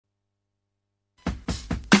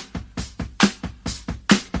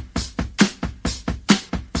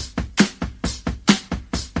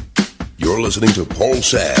You're listening to Paul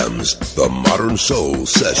Sam's The Modern Soul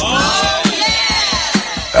Sessions. Oh,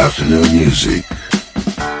 yeah! Afternoon music.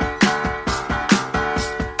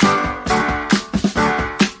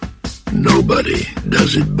 Nobody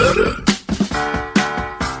does it better.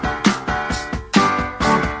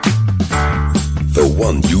 The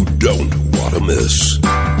one you don't want to miss.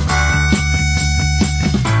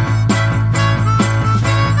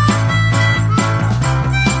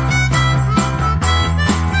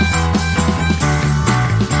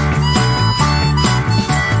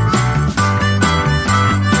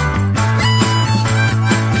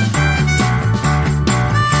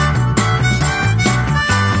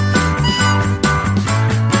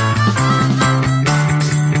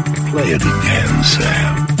 Play it again,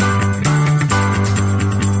 Sam.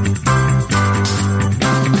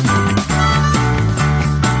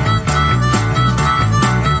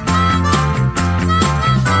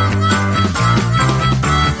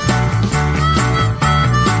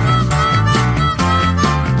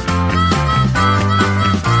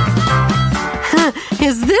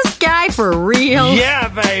 Is this guy for real? Yeah,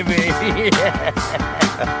 baby. Yeah.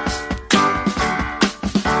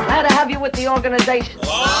 Glad to have you with the organization.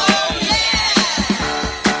 Oh, yeah!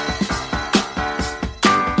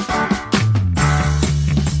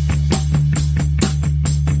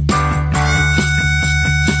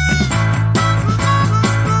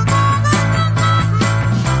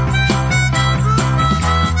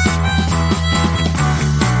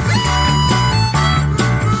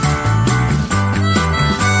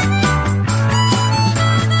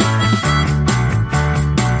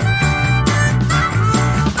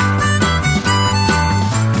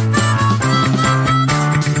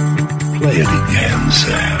 Play it again,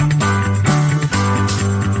 Sam.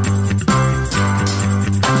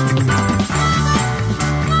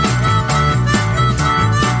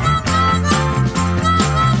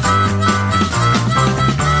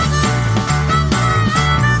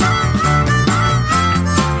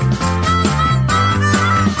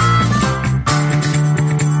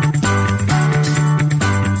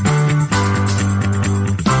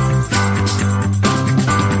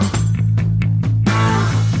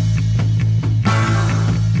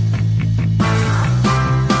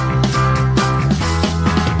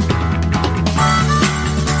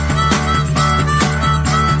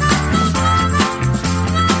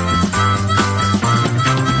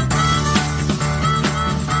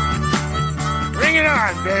 Bring it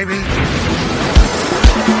on, baby.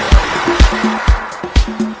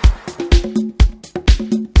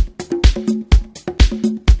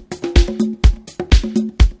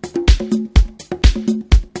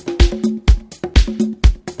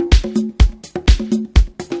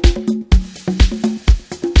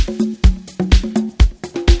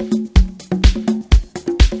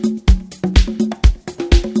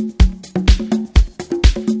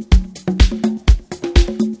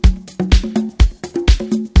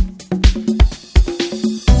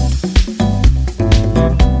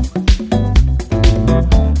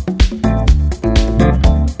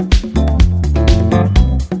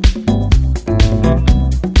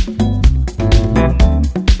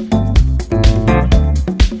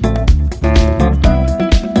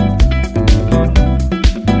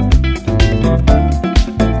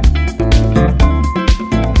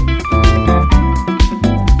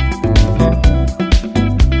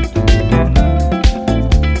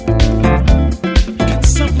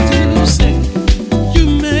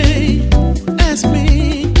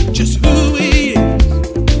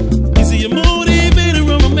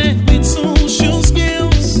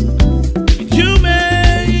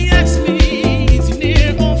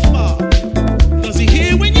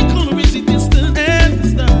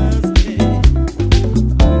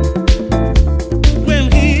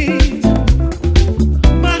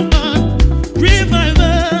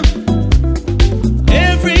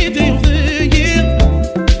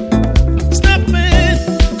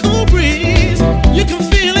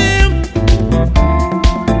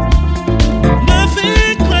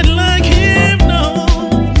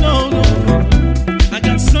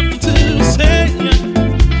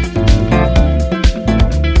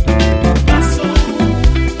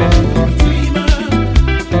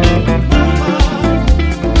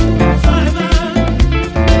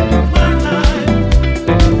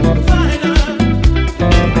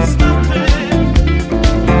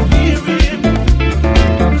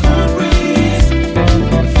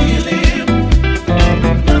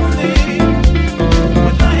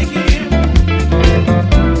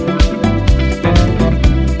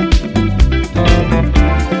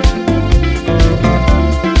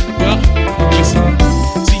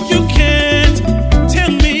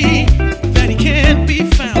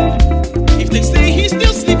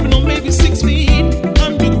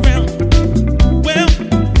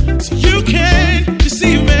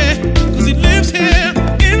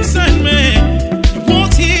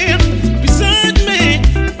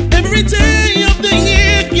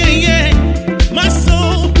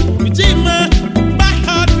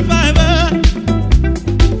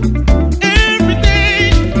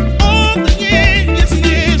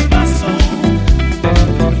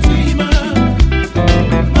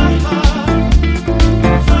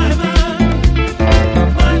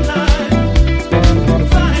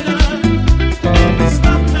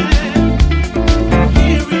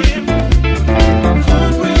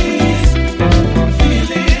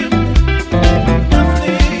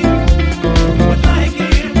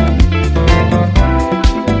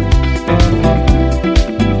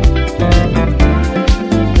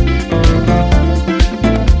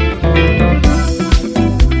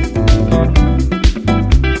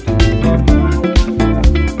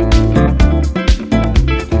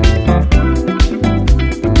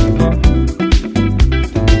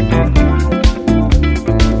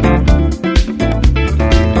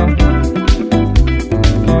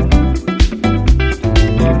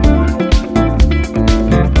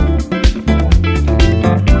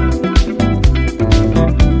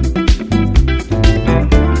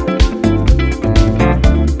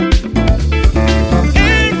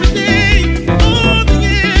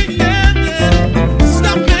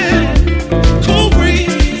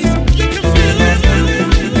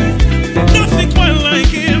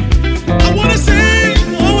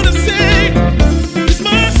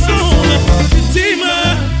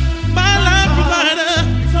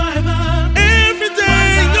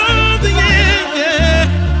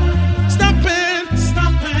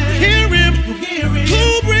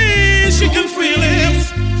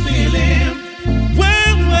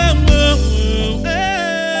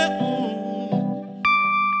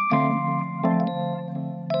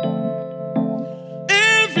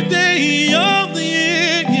 day of the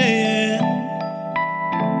year, yeah.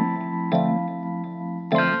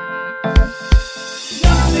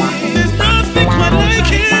 There's nothing quite like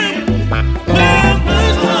him. Well,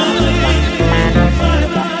 there's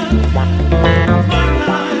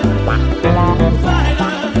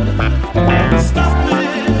stop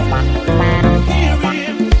it, hear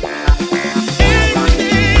him. Every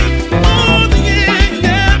day of the year,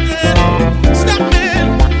 yeah. Stop it,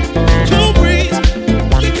 cool breeze,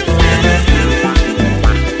 you can feel it.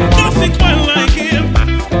 Nothing quite like him. I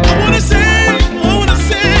wanna sing,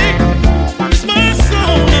 it's my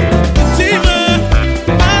song. Teedra,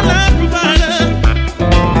 my life provider.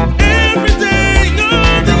 Every day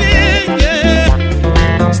of the year,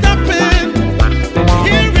 yeah. Stop it,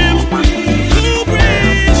 hear him. Cool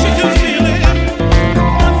breeze, you can feel it.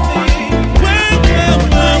 Nothing, well,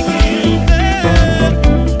 like him, yeah.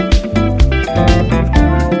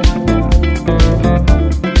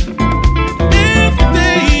 Every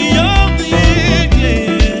day of the year,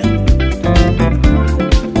 yeah.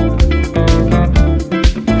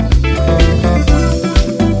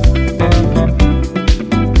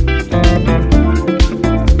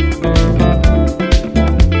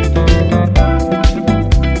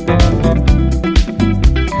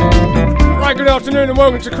 Right, good afternoon and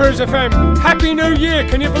welcome to Cruise FM. Happy New Year,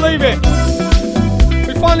 can you believe it?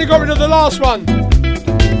 We finally got rid of the last one.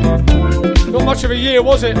 Not much of a year,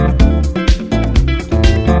 was it?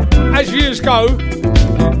 As years go,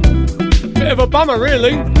 bit of a bummer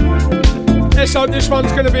really. Let's hope this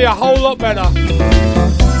one's going to be a whole lot better.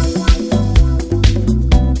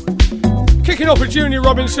 Kicking off with Junior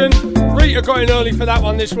Roberson. Rita got in early for that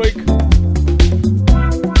one this week.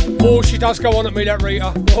 Oh, she does go on at me, that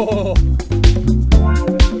Rita. Oh.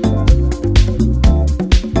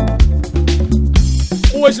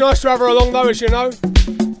 Always nice to have her along though, as you know.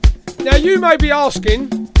 Now you may be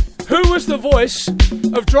asking, who was the voice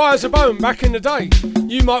of Dry as a Bone back in the day?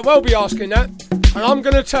 You might well be asking that, and I'm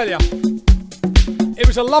going to tell you. It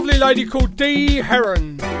was a lovely lady called Dee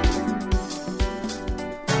Heron.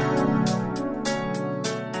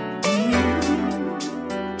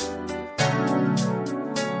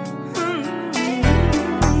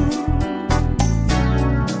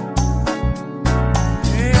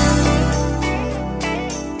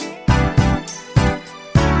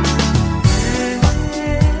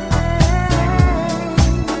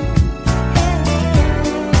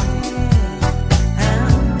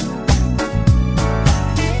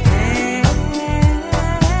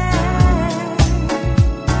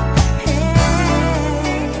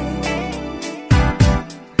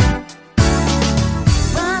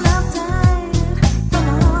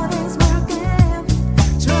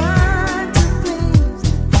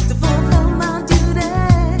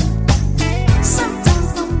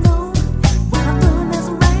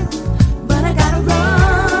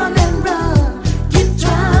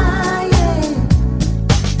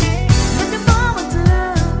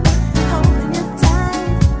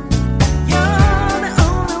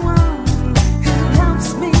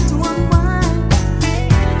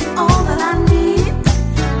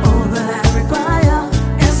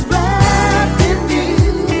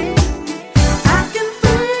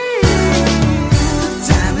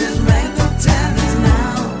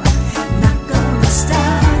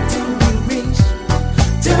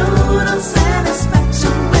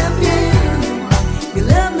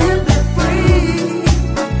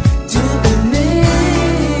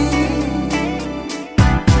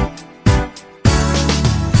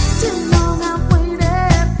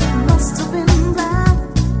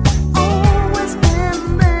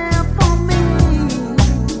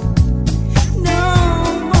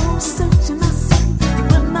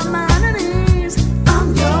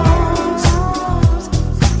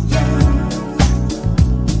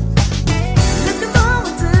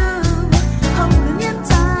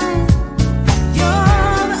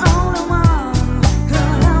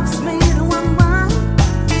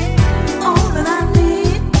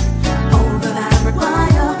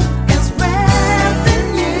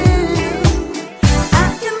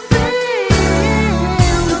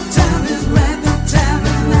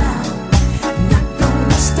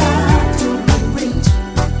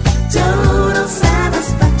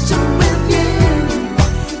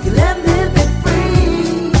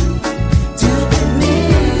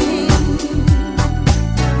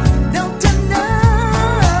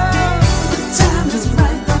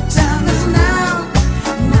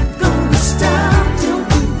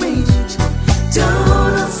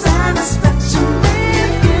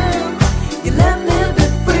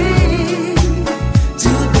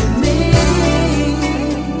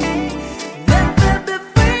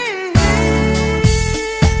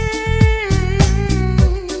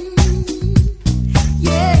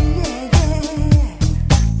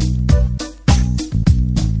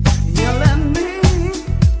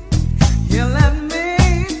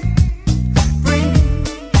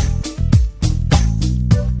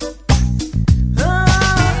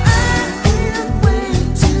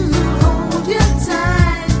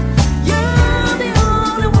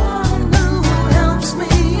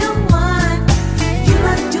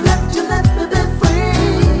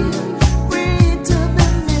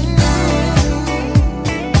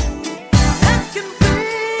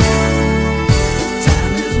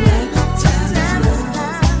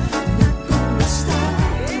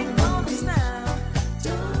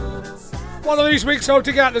 these weeks I'll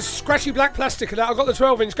dig out the scratchy black plastic of that. I've got the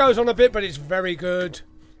 12-inch, goes on a bit, but it's very good.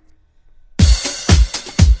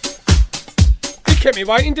 He kept me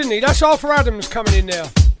waiting, didn't he? That's Arthur Adams coming in now.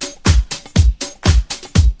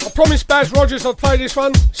 I promised Baz Rogers I'd play this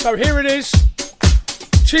one, so here it is.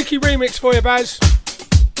 Cheeky remix for you, Baz.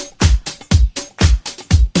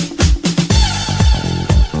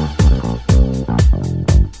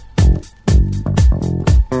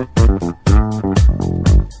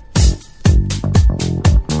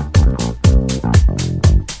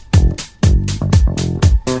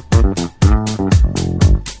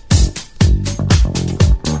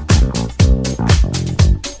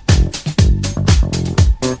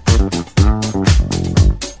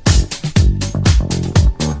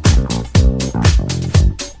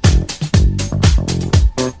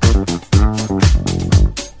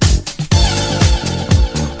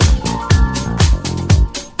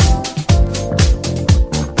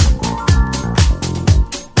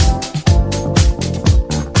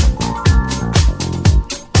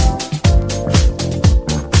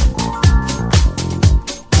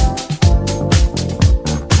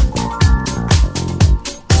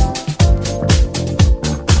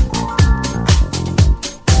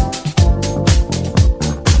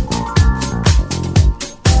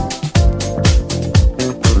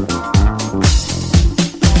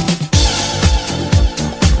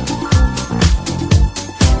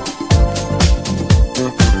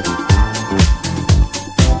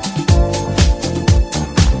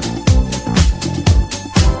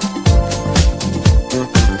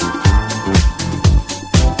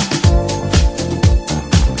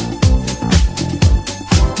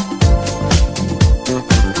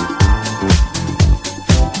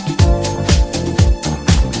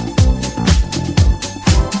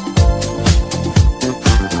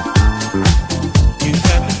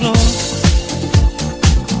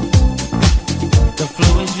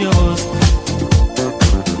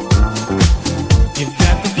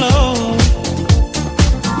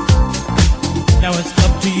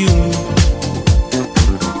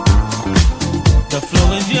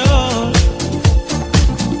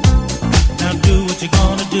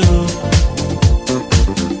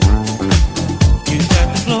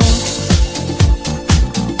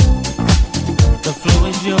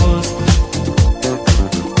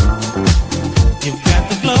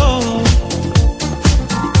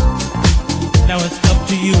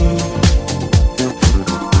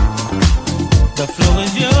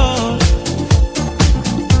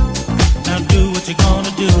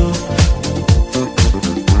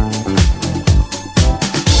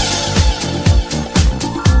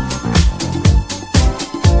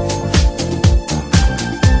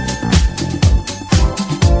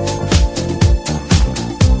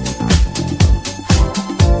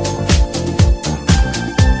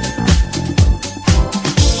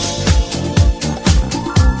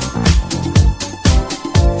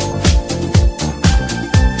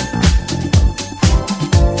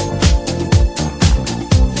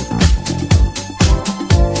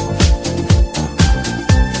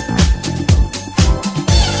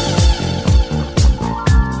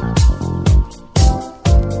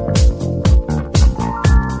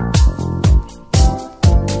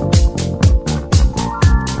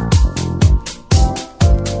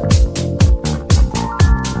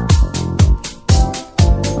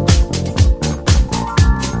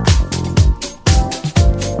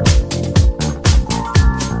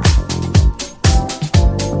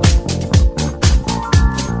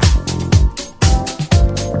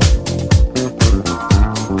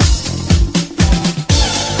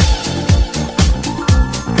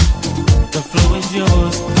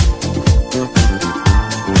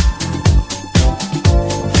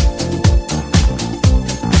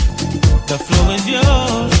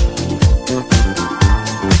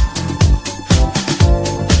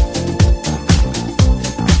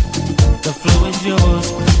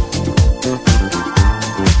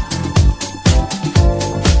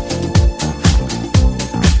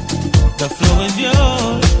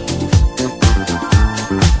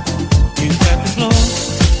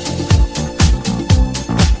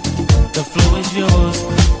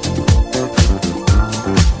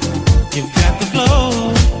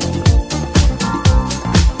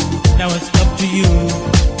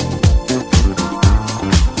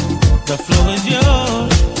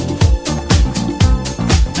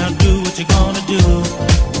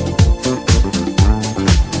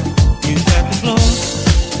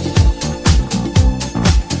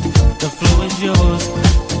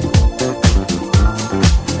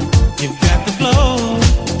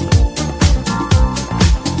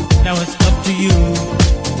 Now it's up to you.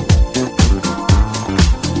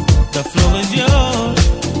 The flow is yours.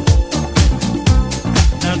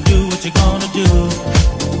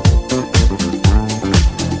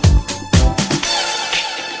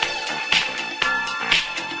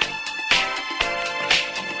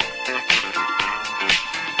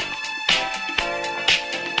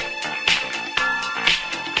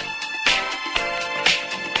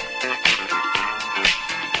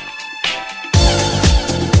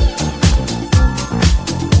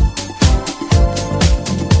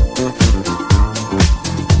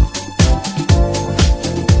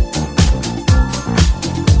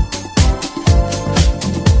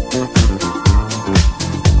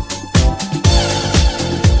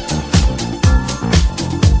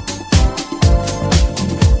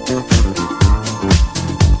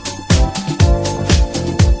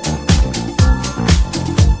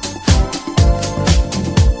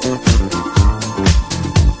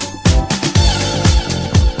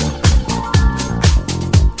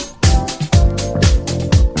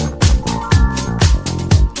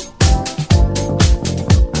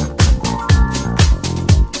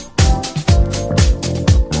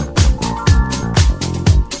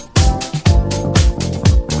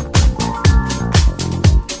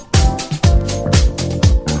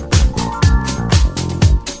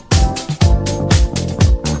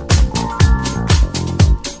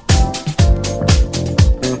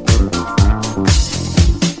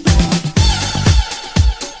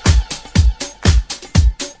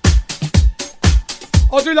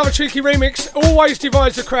 I do love a cheeky remix. Always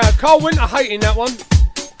divides the crowd. Carl Winter hating that one.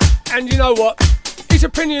 And you know what? His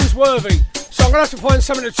opinion's worthy. So I'm going to have to find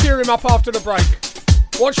something to cheer him up after the break.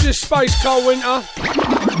 Watch this space, Carl Winter.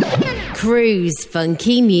 Cruise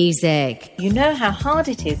funky music. You know how hard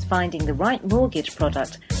it is finding the right mortgage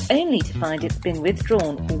product only to find it's been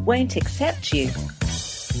withdrawn or won't accept you?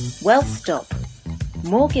 Well, stop.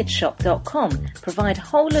 MortgageShop.com provide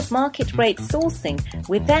whole of market rate sourcing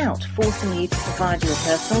without forcing you to provide your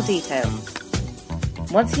personal details.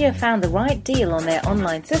 Once you have found the right deal on their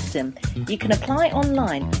online system, you can apply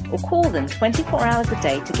online or call them 24 hours a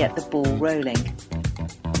day to get the ball rolling.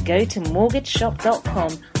 Go to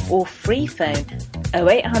mortgageshop.com or free phone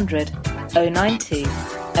 0800 092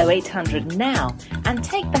 0800 now and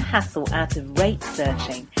take the hassle out of rate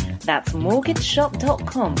searching. That's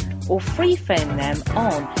mortgageshop.com or free phone them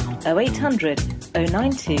on 0800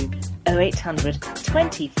 092 0800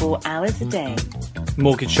 24 hours a day.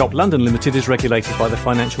 Mortgage Shop London Limited is regulated by the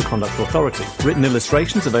Financial Conduct Authority. Written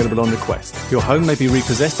illustrations available on request. Your home may be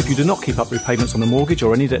repossessed if you do not keep up repayments on the mortgage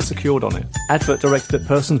or any debt secured on it. Advert directed at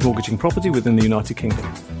persons mortgaging property within the United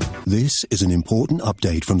Kingdom. This is an important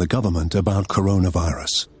update from the government about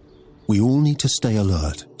coronavirus. We all need to stay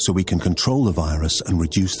alert so we can control the virus and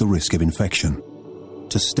reduce the risk of infection.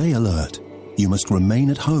 To stay alert, you must remain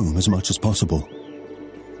at home as much as possible.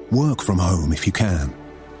 Work from home if you can.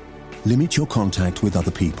 Limit your contact with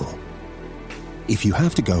other people. If you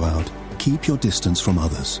have to go out, keep your distance from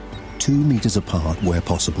others, 2 meters apart where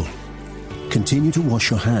possible. Continue to wash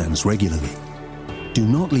your hands regularly. Do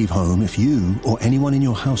not leave home if you or anyone in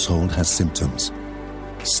your household has symptoms.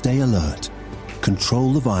 Stay alert.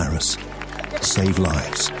 Control the virus. Save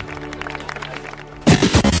lives.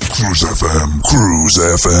 Cruise FM, Cruise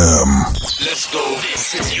FM. Let's go.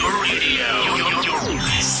 This is your radio.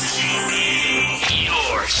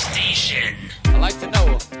 Your station. I'd like to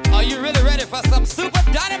know, are you really ready for some super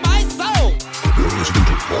dynamite soul? You're listening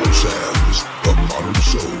to Paul Sam's The Modern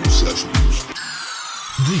Soul Sessions.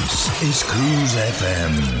 This is Cruise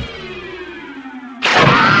FM.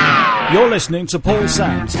 You're listening to Paul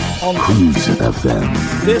Sams on Cruise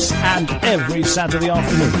FM. This and every Saturday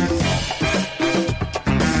afternoon.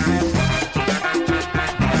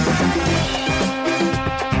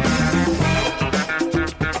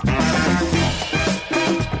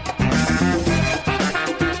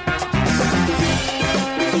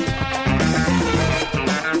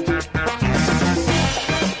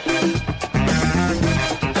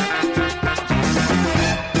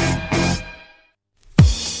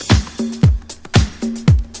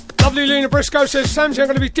 Briscoe says, Samsy, I'm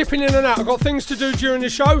going to be dipping in and out. I've got things to do during the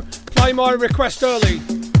show. Play my request early.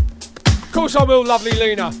 Of course I will, lovely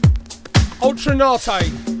Lena.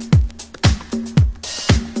 Ultranate.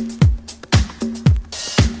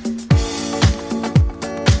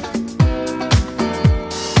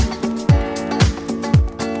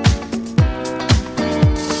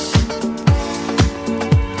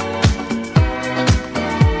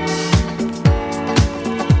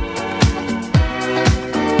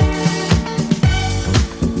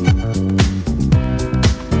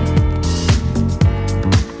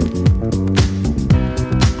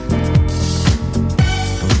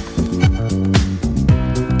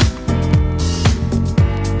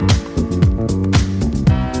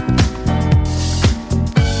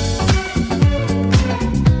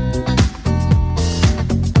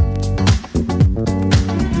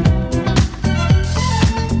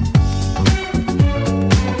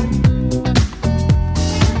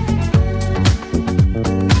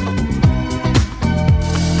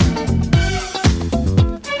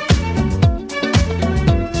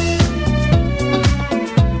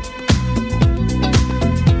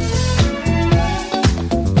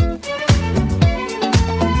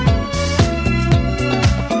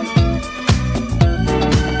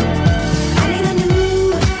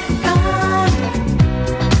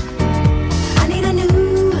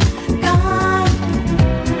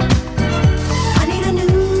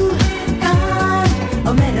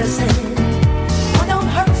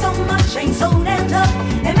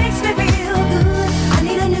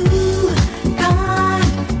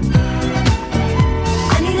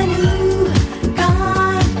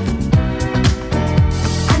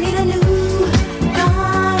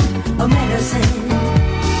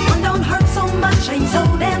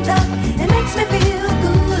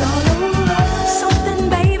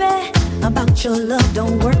 your love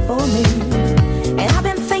don't work for me. And I've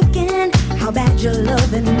been thinking how bad your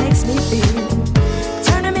loving makes me feel.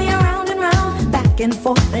 Turning me around and round, back and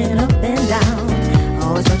forth and up and down.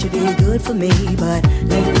 Always thought you'd be good for me, but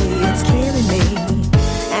lately it's killing me.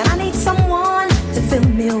 And I need someone to fill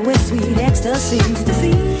me with sweet ecstasy. ecstasies to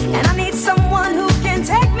see. And I need someone who can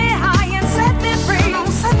take me high and set me free.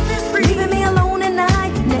 Leaving me alone at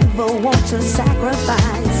night, never want to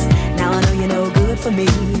sacrifice. Now I know you're no good for me.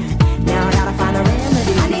 Now I gotta find a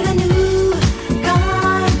remedy. I need a new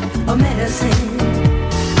kind of medicine.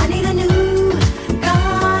 I need a new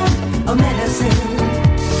kind of medicine.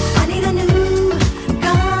 I need a new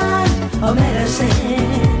kind of medicine.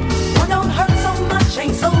 One don't hurt so much,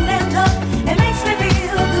 ain't so damn tough. It makes me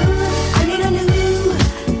feel good. I need a new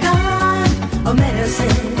kind of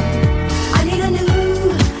medicine. I need a new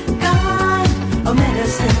kind of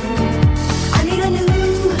medicine. I need a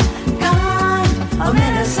new kind of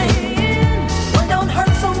medicine. One don't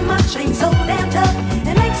hurt so much, ain't so damn tough.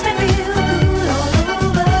 It makes me feel good all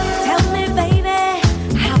over. Tell me, baby,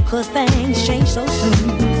 how could things change so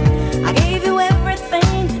soon? I gave you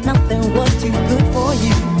everything, nothing was too good for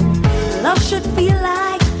you. Love should feel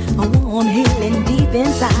like a warm healing deep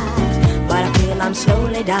inside, but I feel I'm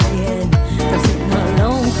slowly dying from sitting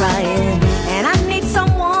alone crying. And I need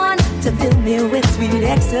someone to fill me with sweet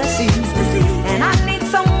ecstasies to see. And I need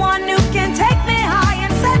someone who can take me high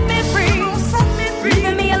and set me free.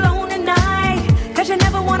 Leaving me alone at night, cause you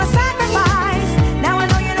never wanna sacrifice. Now I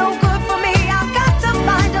know you're no good for me, I've got to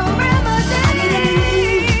find a remedy. I need a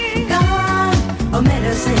new kind of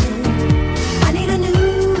medicine. I need a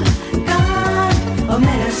new kind of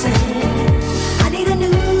medicine. I need a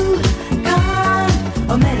new kind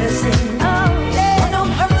of medicine. Oh, yeah. One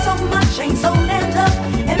don't hurt so much, ain't so damn tough.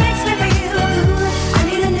 It makes me feel good. I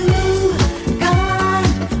need a new kind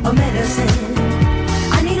of medicine.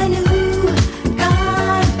 I need a new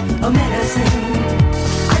kind of medicine.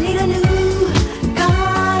 I need a new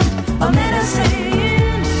kind of medicine.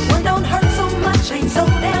 One don't hurt so much, ain't so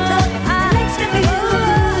damn tough. It makes me feel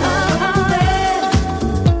good.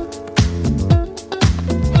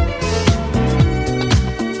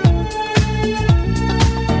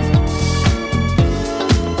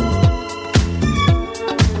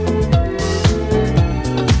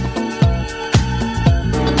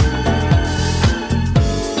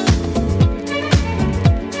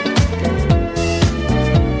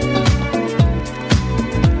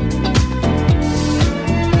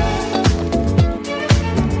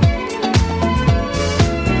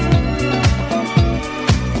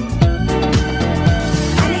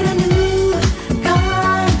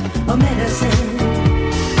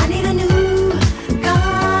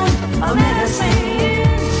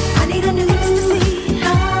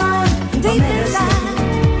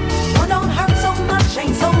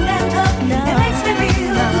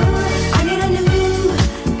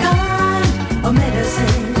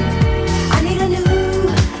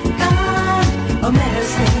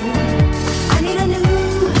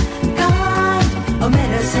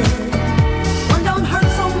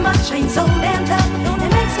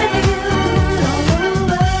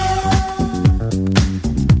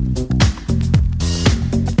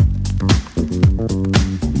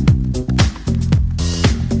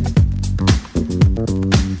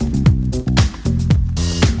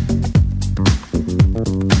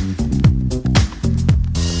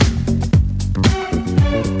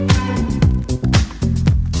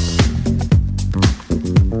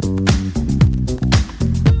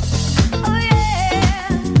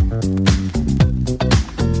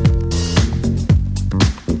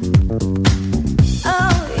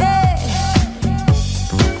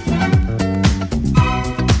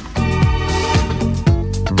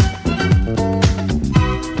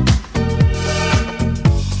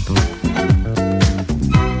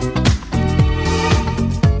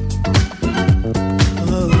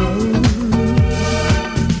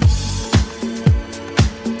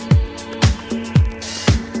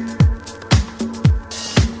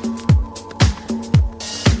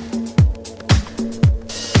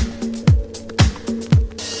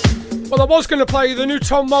 I was going to play the new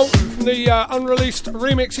Tom Moulton from the unreleased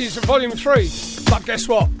remixes of Volume 3, but guess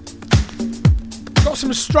what? Got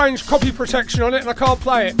some strange copy protection on it and I can't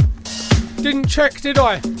play it. Didn't check, did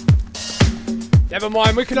I? Never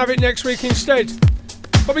mind, we can have it next week instead.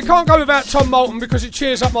 But we can't go without Tom Moulton because it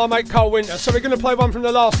cheers up my mate Carl Winter, so we're going to play one from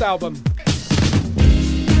the last album.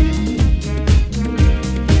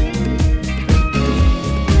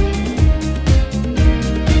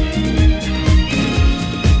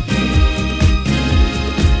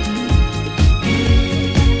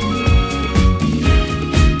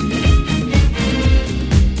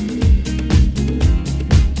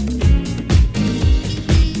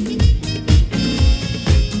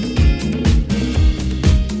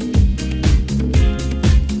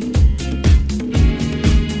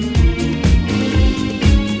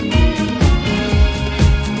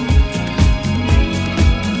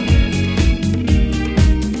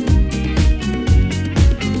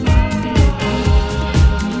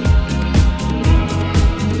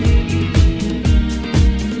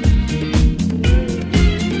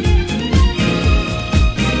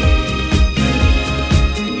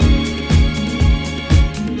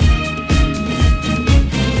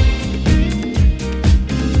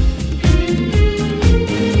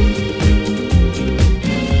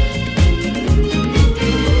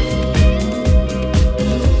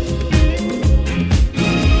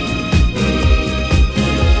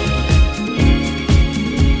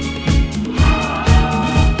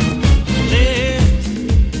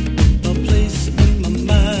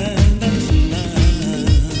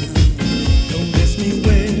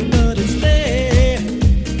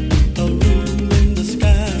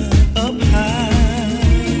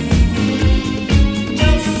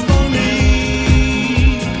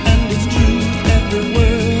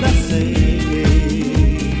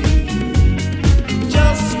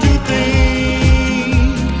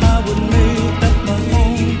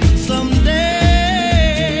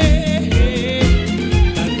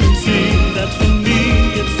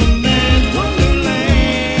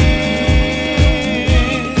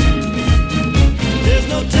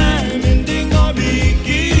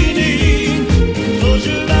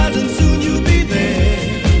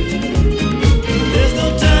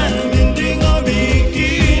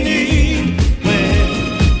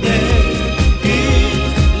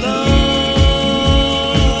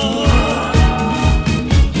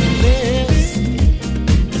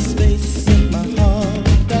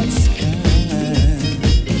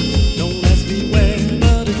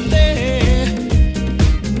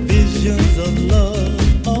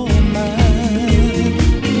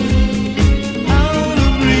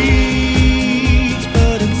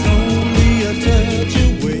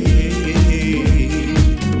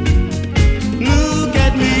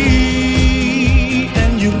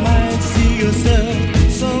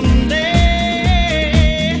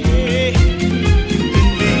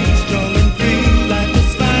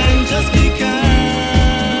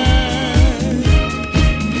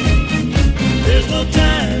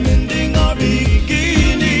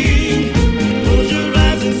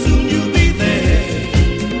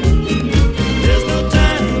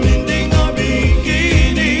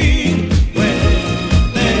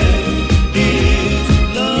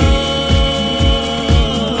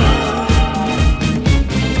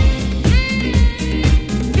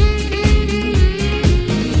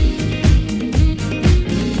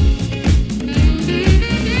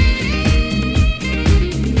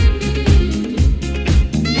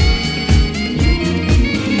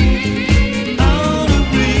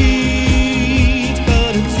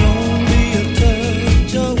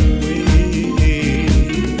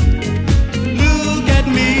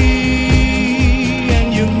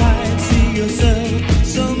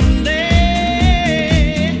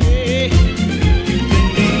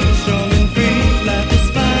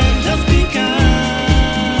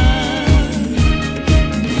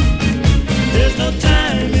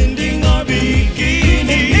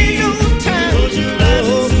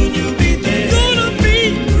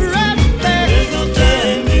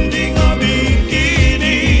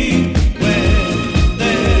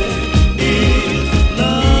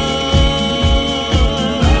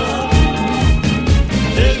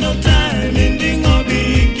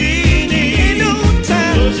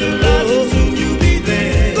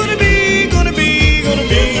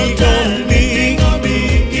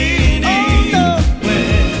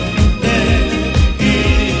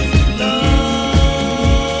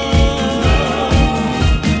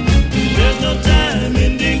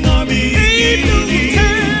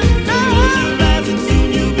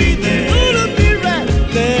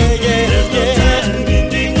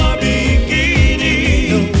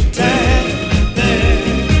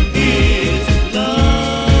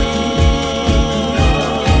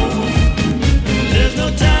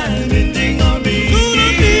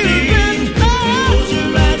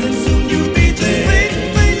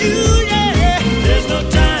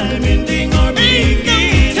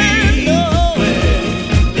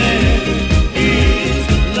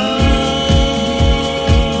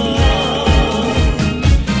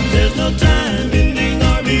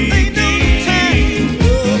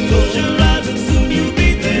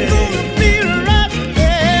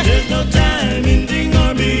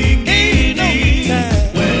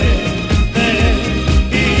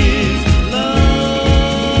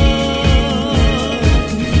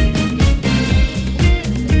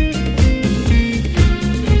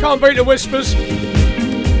 can't beat the Whispers.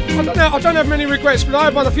 I don't have many regrets, but I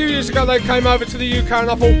had one a few years ago. They came over to the UK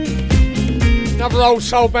and I thought, another old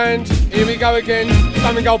soul band, here we go again,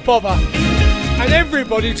 something old bother. And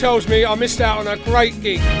everybody tells me I missed out on a great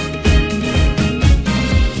gig.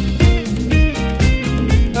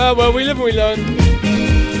 Well, we live and we learn.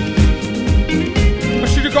 I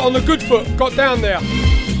should have got on the good foot, got down there.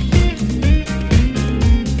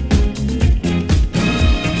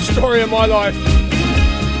 Story of my life.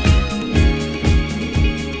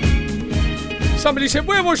 Somebody said,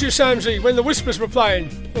 where was you, Samsy, when the Whispers were playing?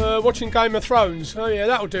 Watching Game of Thrones. Oh yeah,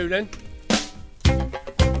 that'll do then.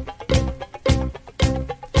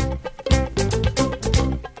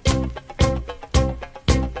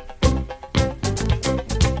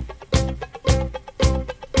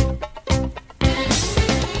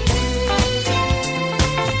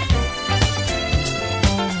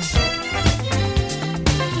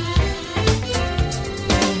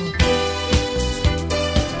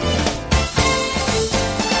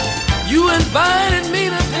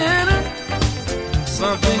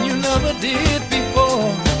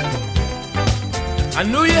 I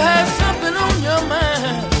knew you had something on your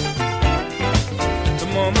mind the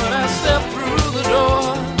moment I stepped through the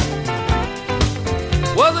door.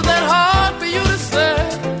 Was it that hard for you to say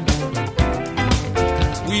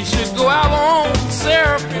we should go our own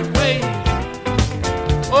separate ways?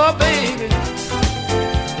 Oh baby,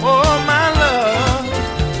 oh my love.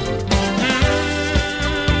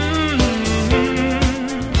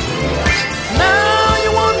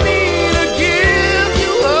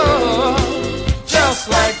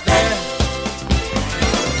 Like that.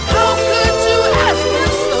 How could you ask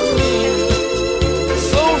this of me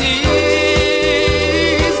so easily?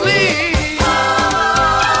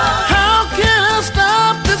 How can I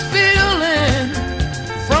stop this feeling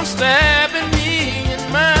from stabbing me in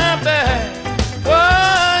my back?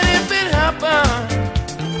 What if it happened?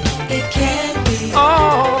 It can't be.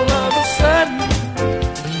 All of a sudden.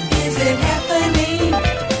 Is it happening?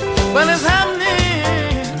 Well, it's happening.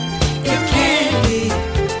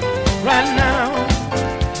 Right now,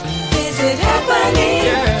 is it happening?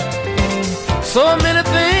 Yeah. So many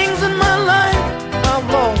things in my life I've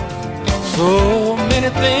lost, so many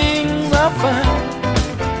things I've found,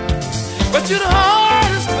 but you're the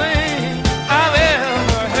hardest thing I've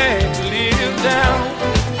ever had to live down.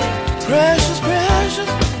 Precious, precious,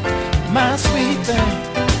 my sweet thing,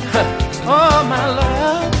 oh my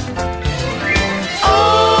love.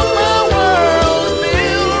 Oh my world is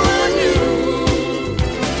built around you.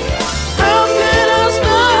 How can I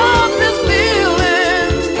stop this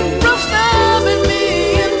feeling from stabbing me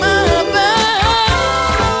in my back?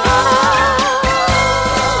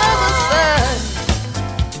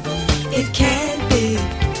 It can't be,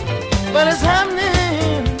 but it's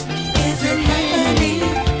happening. Is it happening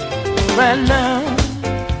right now?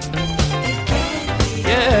 It can't be.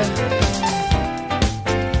 Yeah.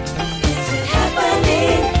 Is it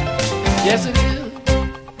happening? Yes, it is.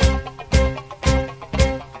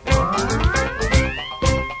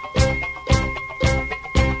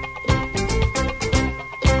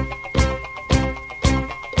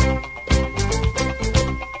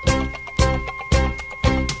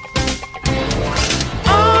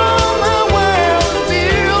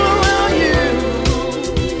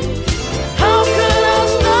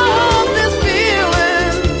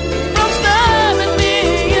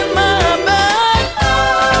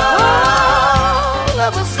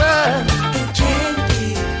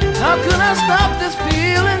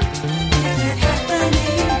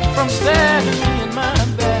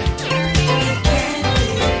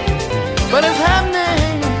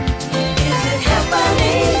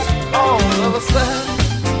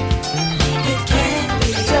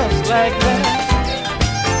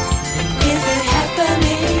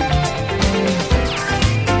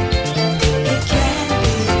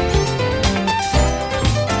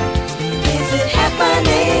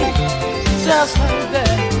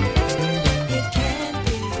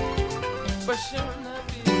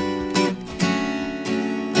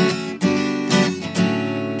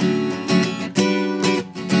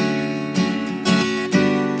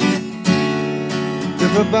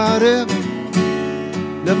 Everybody,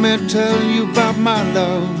 let me tell you about my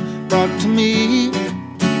love brought to me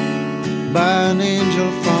by an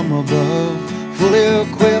angel from above, fully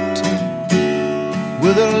equipped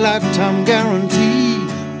with a lifetime guarantee.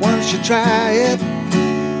 Once you try it,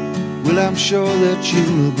 well, I'm sure that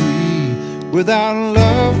you'll agree. Without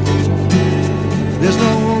love, there's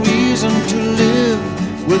no reason to live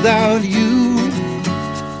without you.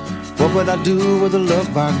 What would I do with the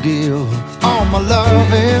love I give? All my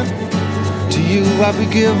loving to you I'll be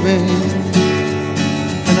giving.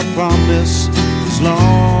 and a promise as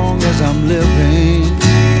long as I'm living.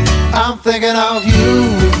 I'm thinking of you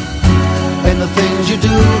and the things you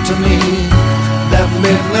do to me that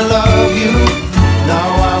make me love you. Now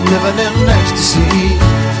I'm living in ecstasy.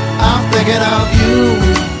 I'm thinking of you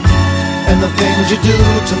and the things you do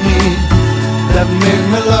to me that make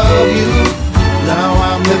me love you. Now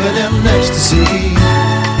I'm living in ecstasy.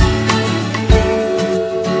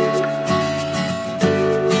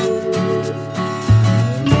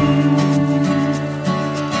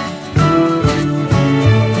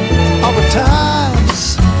 All the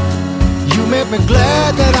times you make me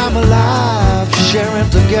glad that I'm alive, sharing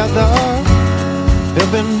together,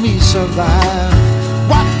 helping me survive.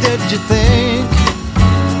 What did you think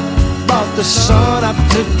about the sun up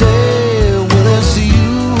today? Well, it's you.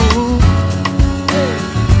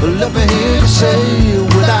 Let me hear you say,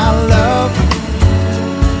 without love,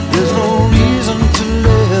 there's no reason to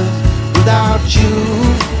live without you.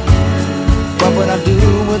 What would I do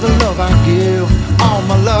with the love I give? All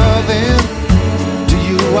my loving to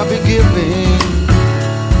you I'll be giving,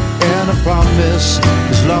 and a promise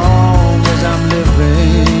as long as I'm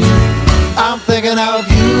living. I'm thinking of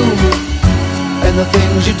you and the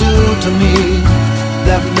things you do to me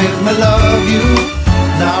that make me love you.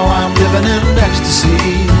 Now I'm living in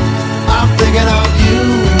ecstasy. I'm thinking of you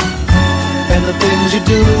and the things you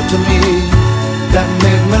do to me that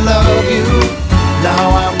make me love you.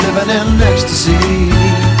 Now I'm living in ecstasy.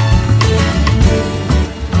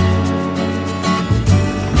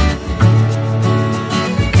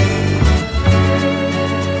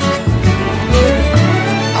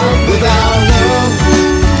 Without love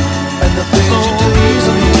and the things you do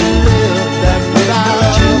to me that make me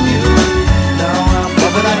love you. Now I'm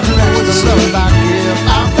loving and the love I give.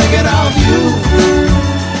 I'm thinking of you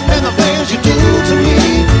and the things you do to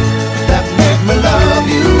me that make me love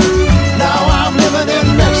you. Now I'm living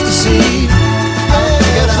in ecstasy. I'm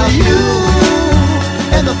thinking of you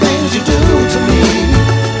and the things you do to me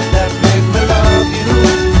that make me love you.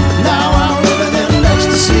 Now I'm living in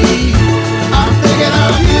ecstasy. I'm thinking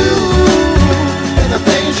of you and the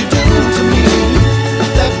things you do to me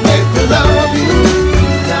that make me love you.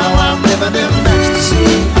 Now I'm living in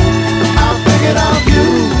ecstasy. I'm thinking of you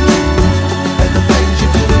and the things you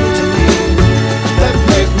do to me that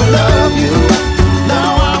make me love you.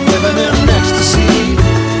 Now I'm living in ecstasy.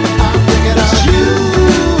 I'm thinking of you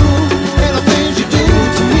and the things you do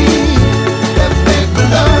to me that make me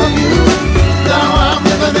love you. Now I'm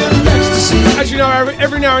living in ecstasy. As you know,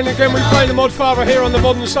 every now and again we play the Mod Father here on the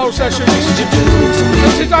Modern Soul Sessions.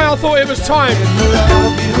 And today I thought it was time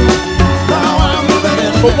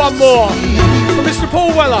for one more for Mr.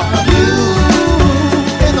 Paul Weller.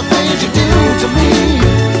 And the things you do to me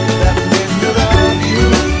that make me love you.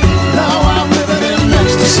 Now I'm living in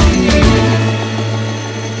ecstasy.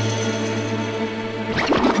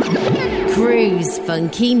 Cruise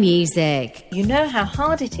funky music. You know how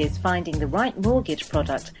hard it is finding the right mortgage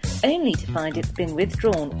product only to find it's been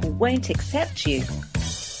withdrawn or won't accept you?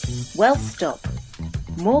 Well, stop.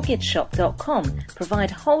 MortgageShop.com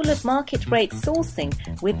provide whole of market rate sourcing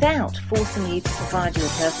without forcing you to provide your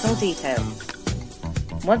personal details.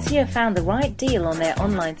 Once you have found the right deal on their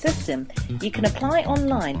online system, you can apply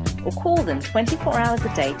online or call them 24 hours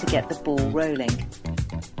a day to get the ball rolling.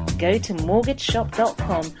 Go to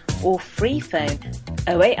MortgageShop.com or free phone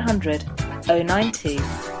 0800 092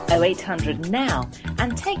 0800 now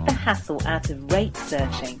and take the hassle out of rate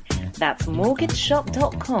searching. That's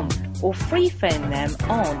MortgageShop.com or free phone them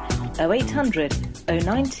on 0800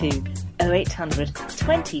 092 0800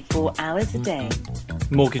 24 hours a day.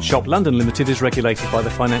 Mortgage Shop London Limited is regulated by the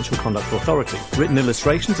Financial Conduct Authority. Written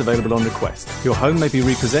illustrations available on request. Your home may be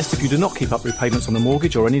repossessed if you do not keep up repayments on a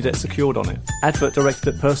mortgage or any debt secured on it. Advert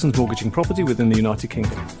directed at persons mortgaging property within the United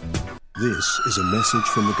Kingdom. This is a message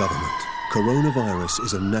from the government. Coronavirus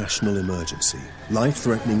is a national emergency,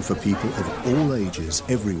 life-threatening for people of all ages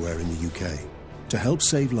everywhere in the UK. To help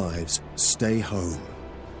save lives, stay home.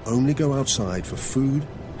 Only go outside for food,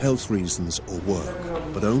 health reasons or work,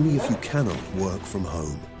 but only if you cannot work from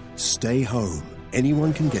home. Stay home.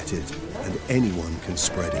 Anyone can get it and anyone can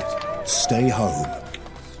spread it. Stay home.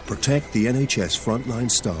 Protect the NHS frontline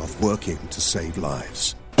staff working to save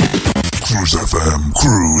lives. Cruise FM,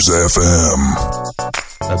 Cruise FM.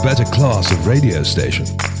 A better class of radio station.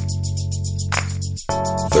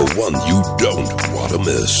 The one you don't want to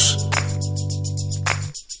miss.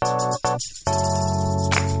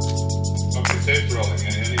 Okay, tape rolling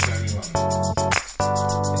anytime you want.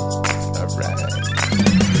 Alright.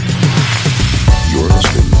 You're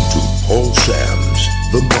listening to Paul Sam's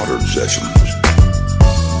The Modern Sessions.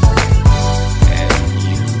 And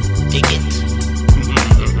you dig it.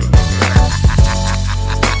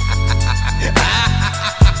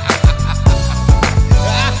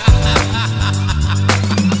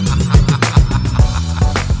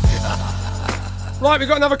 Right, we've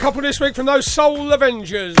got another couple this week from those Soul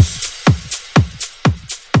Avengers.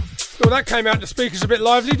 Well, that came out the speakers a bit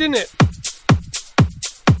lively, didn't it?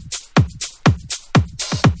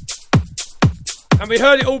 And we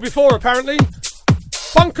heard it all before, apparently.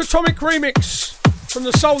 Funkatomic remix from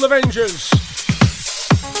the Soul Avengers.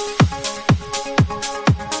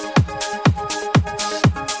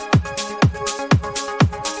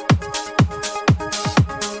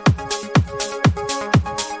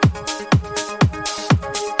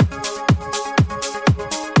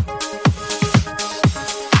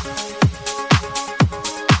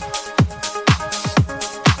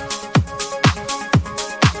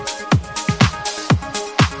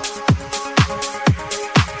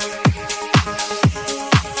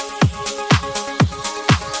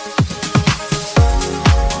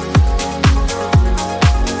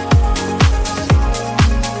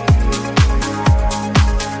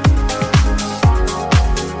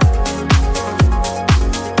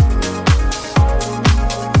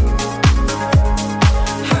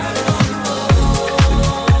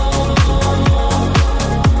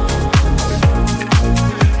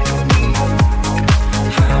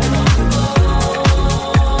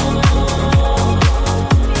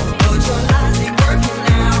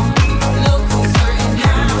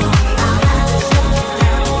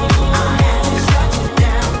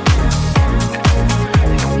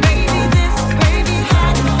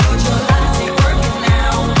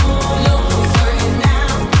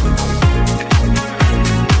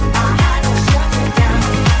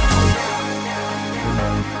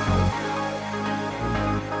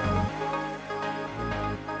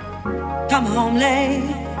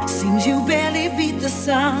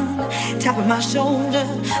 Shoulder,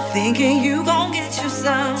 thinking you gon' get you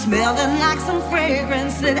some, smelling like some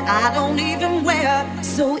fragrance that I don't even wear.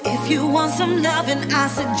 So if you want some loving, I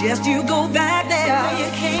suggest you go back there. Where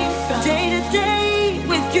you came from. Day to day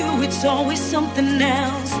with you, it's always something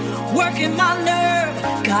else, working my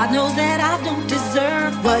nerve. God knows that I don't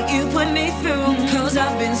deserve what you put me through, cause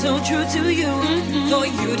I've been so true to you. For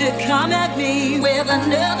you to come at me with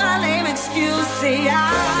another lame excuse, say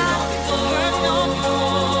I heard no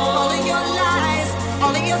more.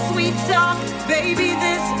 All of your sweet talk, baby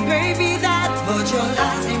this, baby that, but your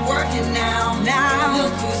lies ain't working now. Now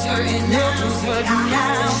look who's hurting now. Look who's hurting now.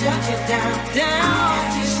 I had to shut you down, down. I had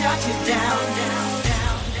to shut you down, down,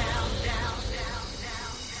 down, down, down, down, down.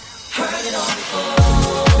 Heard it all before.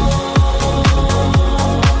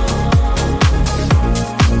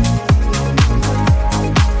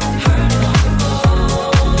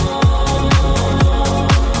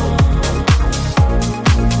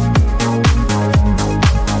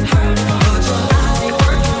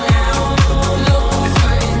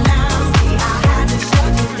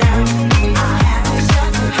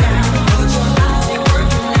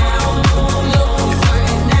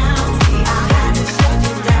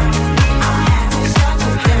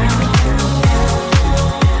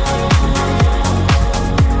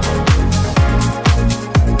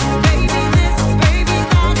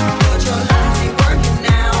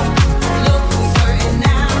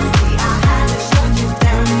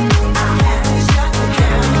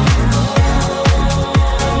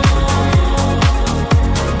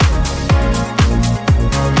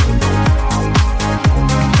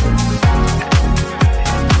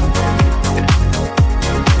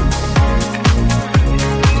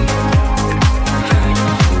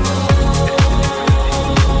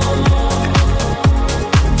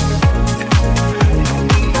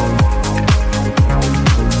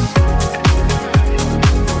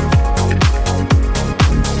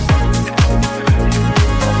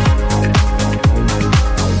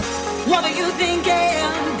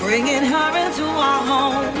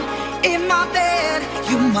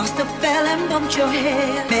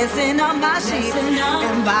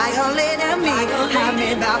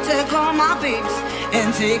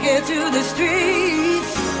 Take it to the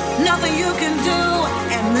streets. Nothing you can do,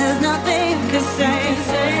 and there's nothing you can say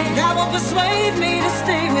that will persuade me to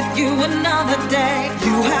stay with you another day.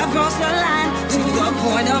 You have crossed the line to the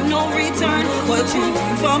point of no return. What you do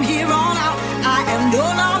from here on out, I am no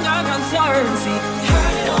longer concerned. See,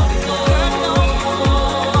 heard it all before. Heard it all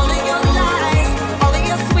before. All of your lies, all of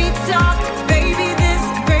your sweet talk, baby this,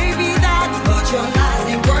 baby that, but your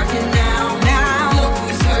lies ain't working now. Now look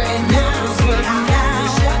who's hurting now. Look who's hurting now.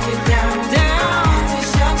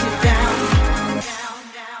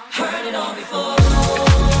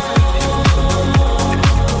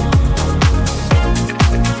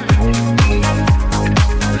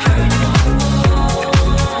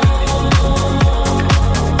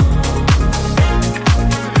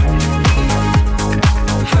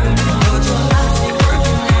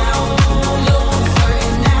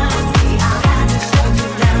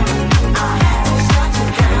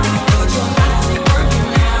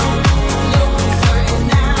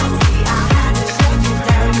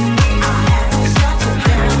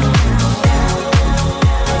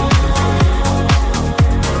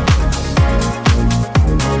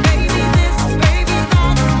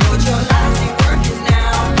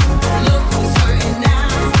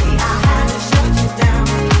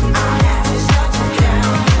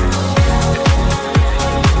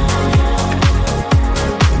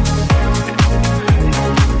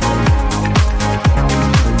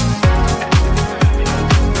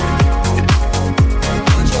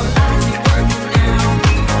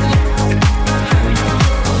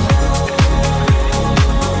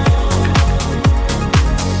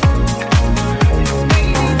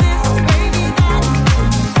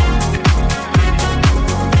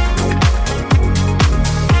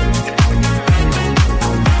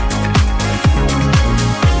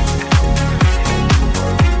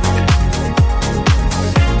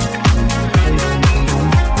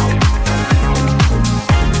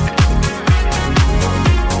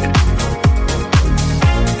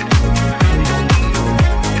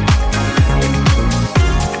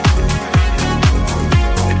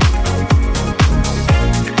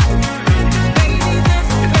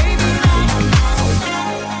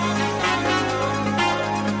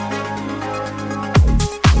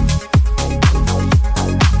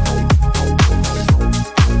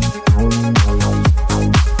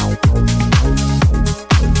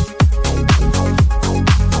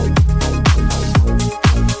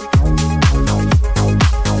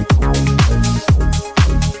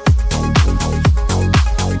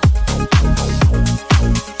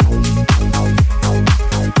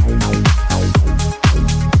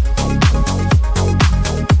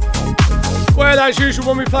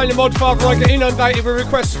 when we play the Mod Father, I get inundated with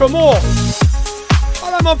requests for more. I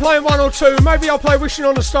don't mind playing one or two. Maybe I'll play Wishing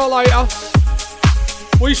on a Star later.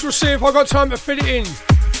 We shall see if I got time to fit it in.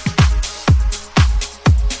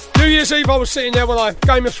 New Year's Eve, I was sitting there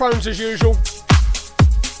Game of Thrones as usual.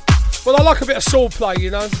 Well, I like a bit of sword play,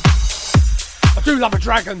 you know. I do love a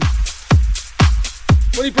dragon.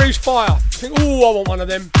 When he breathes fire, I think, oh, I want one of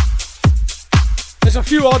them. There's a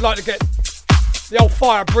few I'd like to get the old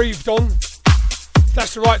fire breathed on. If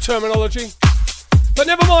that's the right terminology. But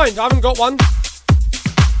never mind, I haven't got one.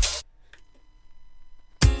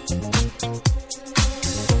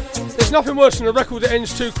 There's nothing worse than a record that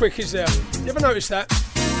ends too quick, is there? You ever notice that?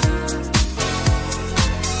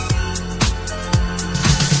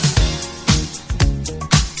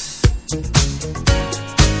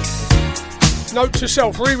 Note to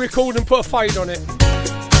self, re-record and put a fade on it.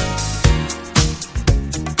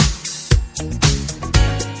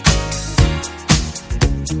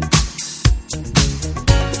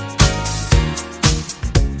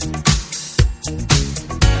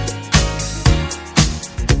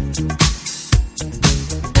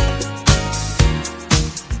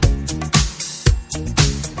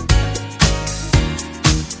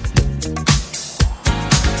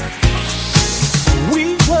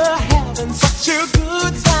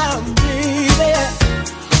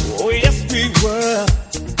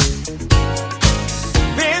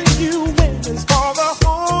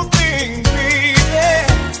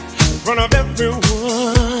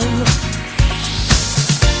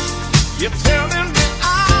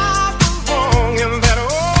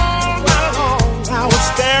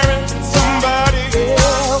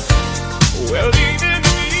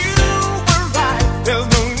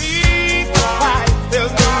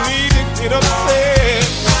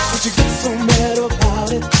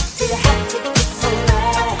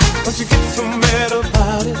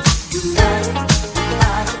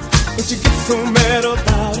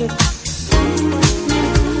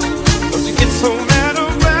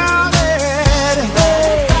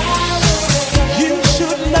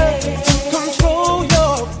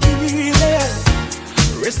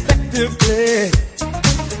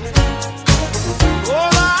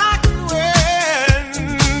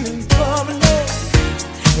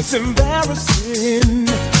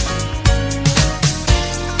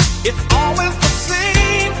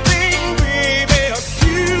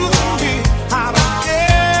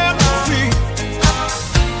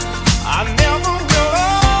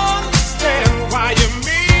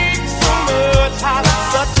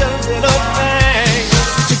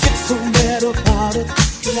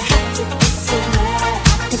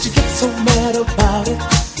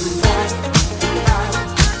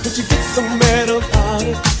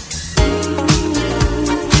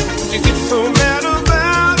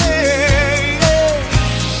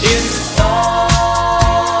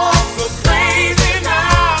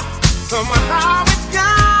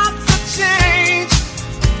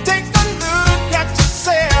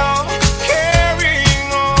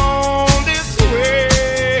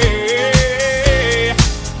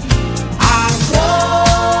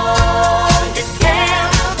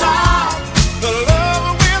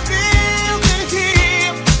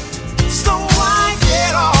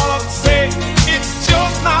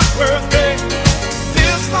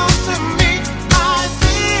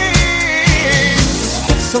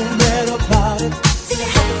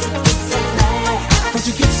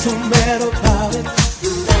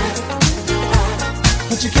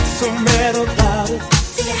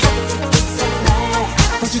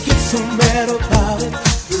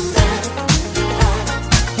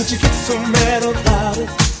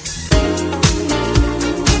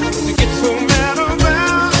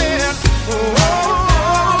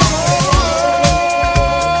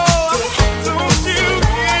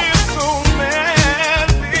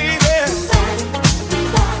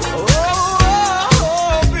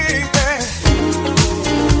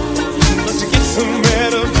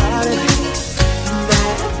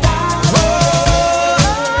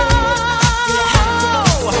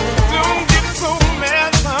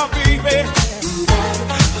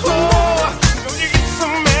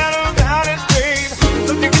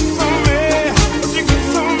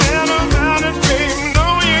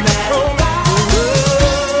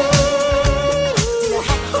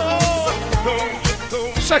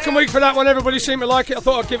 Everybody seemed to like it. I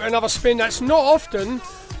thought I'd give it another spin. That's not often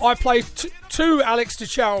I play two Alex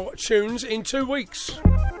DeChow tunes in 2 weeks.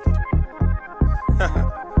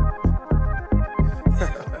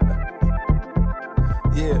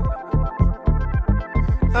 Yeah. Yeah.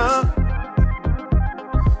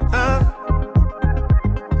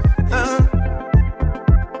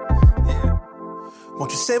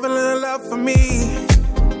 Won't you save a little love for me?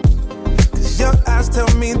 tell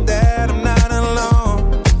me that I'm not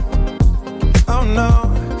alone. Oh no,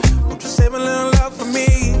 won't you save a little love for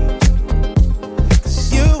me?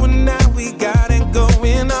 'Cause you and I, we got it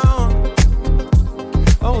going on.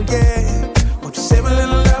 Oh yeah, won't you save a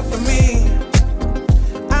little love for me?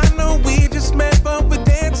 I know we just met, but we're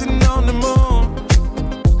dancing on the moon.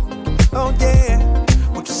 Oh yeah,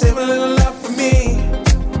 won't you save a little love for me?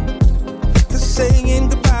 'Cause saying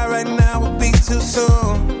goodbye right now would be too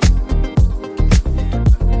soon.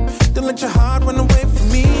 Don't let your heart run away from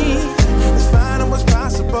me. Let's find out what's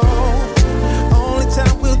possible. Only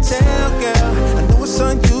time will tell, girl. I know it's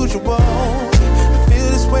unusual to feel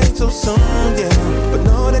this way so soon, yeah. But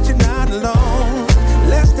know that you're not alone.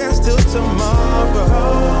 Let's dance till tomorrow.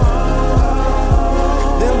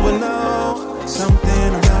 Then we'll know something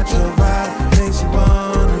about your vibe makes you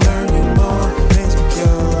wanna learn you more. Makes me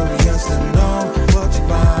curious to know what you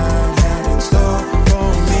might have in store for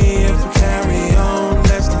me if we carry on.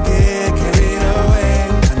 Let's not get carried away.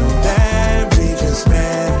 I know that we just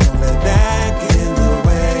met. Don't let that get in the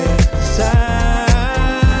way. 'Cause I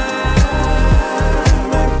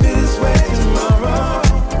might feel this way tomorrow.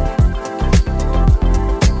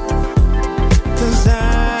 'Cause I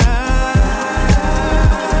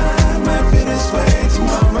might feel this way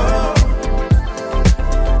tomorrow.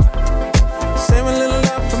 Save a little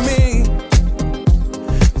love for me.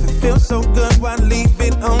 If it feels so good, why leave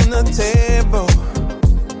it on the table?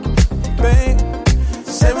 Babe,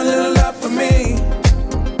 save a little love for me.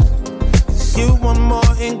 'Cause you want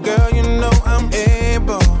more, and girl, you know I'm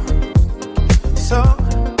able. So,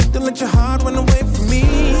 don't let your heart run away from me.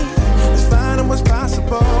 Let's find out what's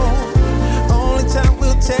possible. Only time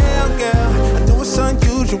will tell, girl. I know it's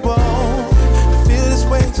unusual to feel this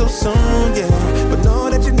way so soon, yeah. But know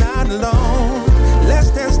that you're not alone. Let's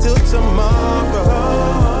dance till tomorrow.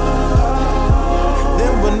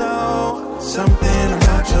 Then we'll know something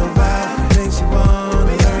about your vibe makes you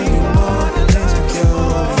wanna learn you more. Makes me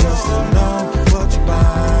curious to know what you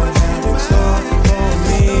might have in store for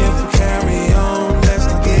me if we carry on. Let's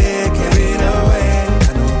not get carried away.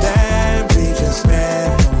 I know that we just met.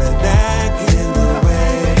 Don't let that get in the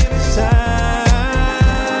way. 'Cause I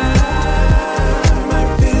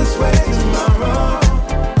might feel this way tomorrow.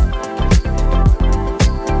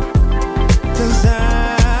 'Cause I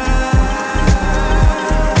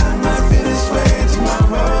might feel this way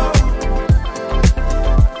tomorrow.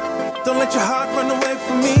 Don't let your heart run away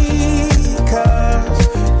from me. 'Cause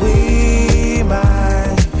we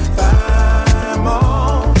might find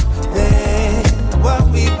more than what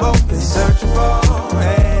we both been searching for.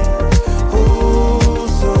 And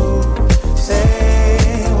who's to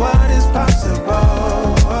say what is possible?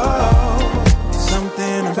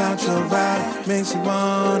 Something about your vibe makes you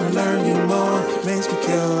wanna learn you more. Makes me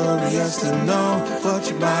curious to know what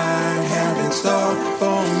you might have in store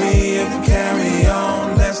for me if we carry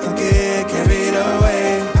on. Let's not get carried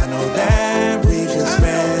away. I know that we just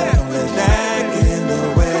met. Don't let that get in the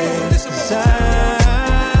way. 'Cause I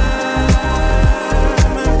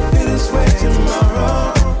might feel this way tomorrow.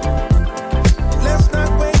 Let's not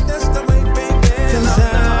wait, baby. 'Cause I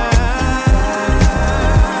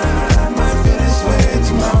might feel this way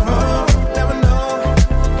tomorrow. Never know,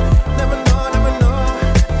 never know, never know.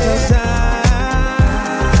 'Cause I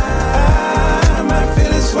might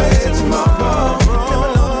feel this way tomorrow. Never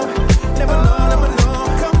know, never know, never know.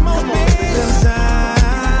 Come on, baby. 'Cause I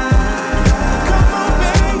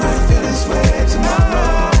might feel this way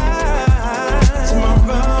tomorrow.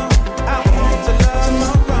 Tomorrow, I want to love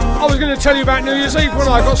tomorrow. I was going to tell you about New Year's Eve when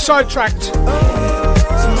I got sidetracked.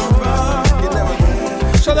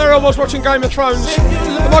 So there I was watching Game of Thrones,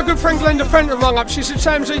 and my good friend Glenda Fenton rung up. She said,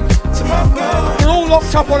 "Samsy, we're all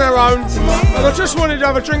locked up on our own, and I just wanted to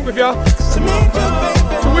have a drink with you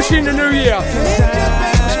to wish you in the new year."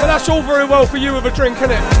 Well, that's all very well for you with a drink,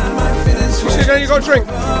 isn't it? She said, "Then you got a drink?"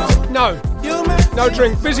 "No, no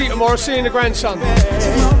drink. Busy tomorrow, seeing the grandson."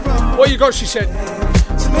 "What you got?" she said.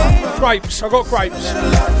 "Grapes. I got grapes."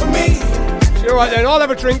 She said, "All right then, I'll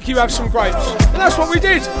have a drink, you have some grapes." And that's what we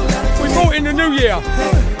did. We brought in the new year.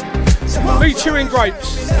 Me chewing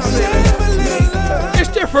grapes. It's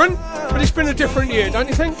different, but it's been a different year, don't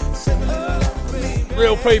you think?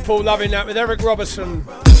 Real people loving that with Eric Roberson.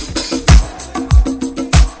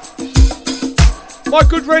 My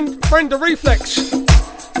good friend the Reflex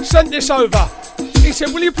sent this over. He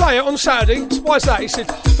said, "Will you play it on Saturday?" "Why's that?" He said,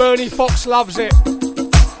 "Bernie Fox loves it."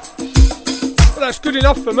 Well, that's good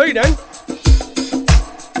enough for me then.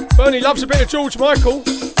 Bernie loves a bit of George Michael.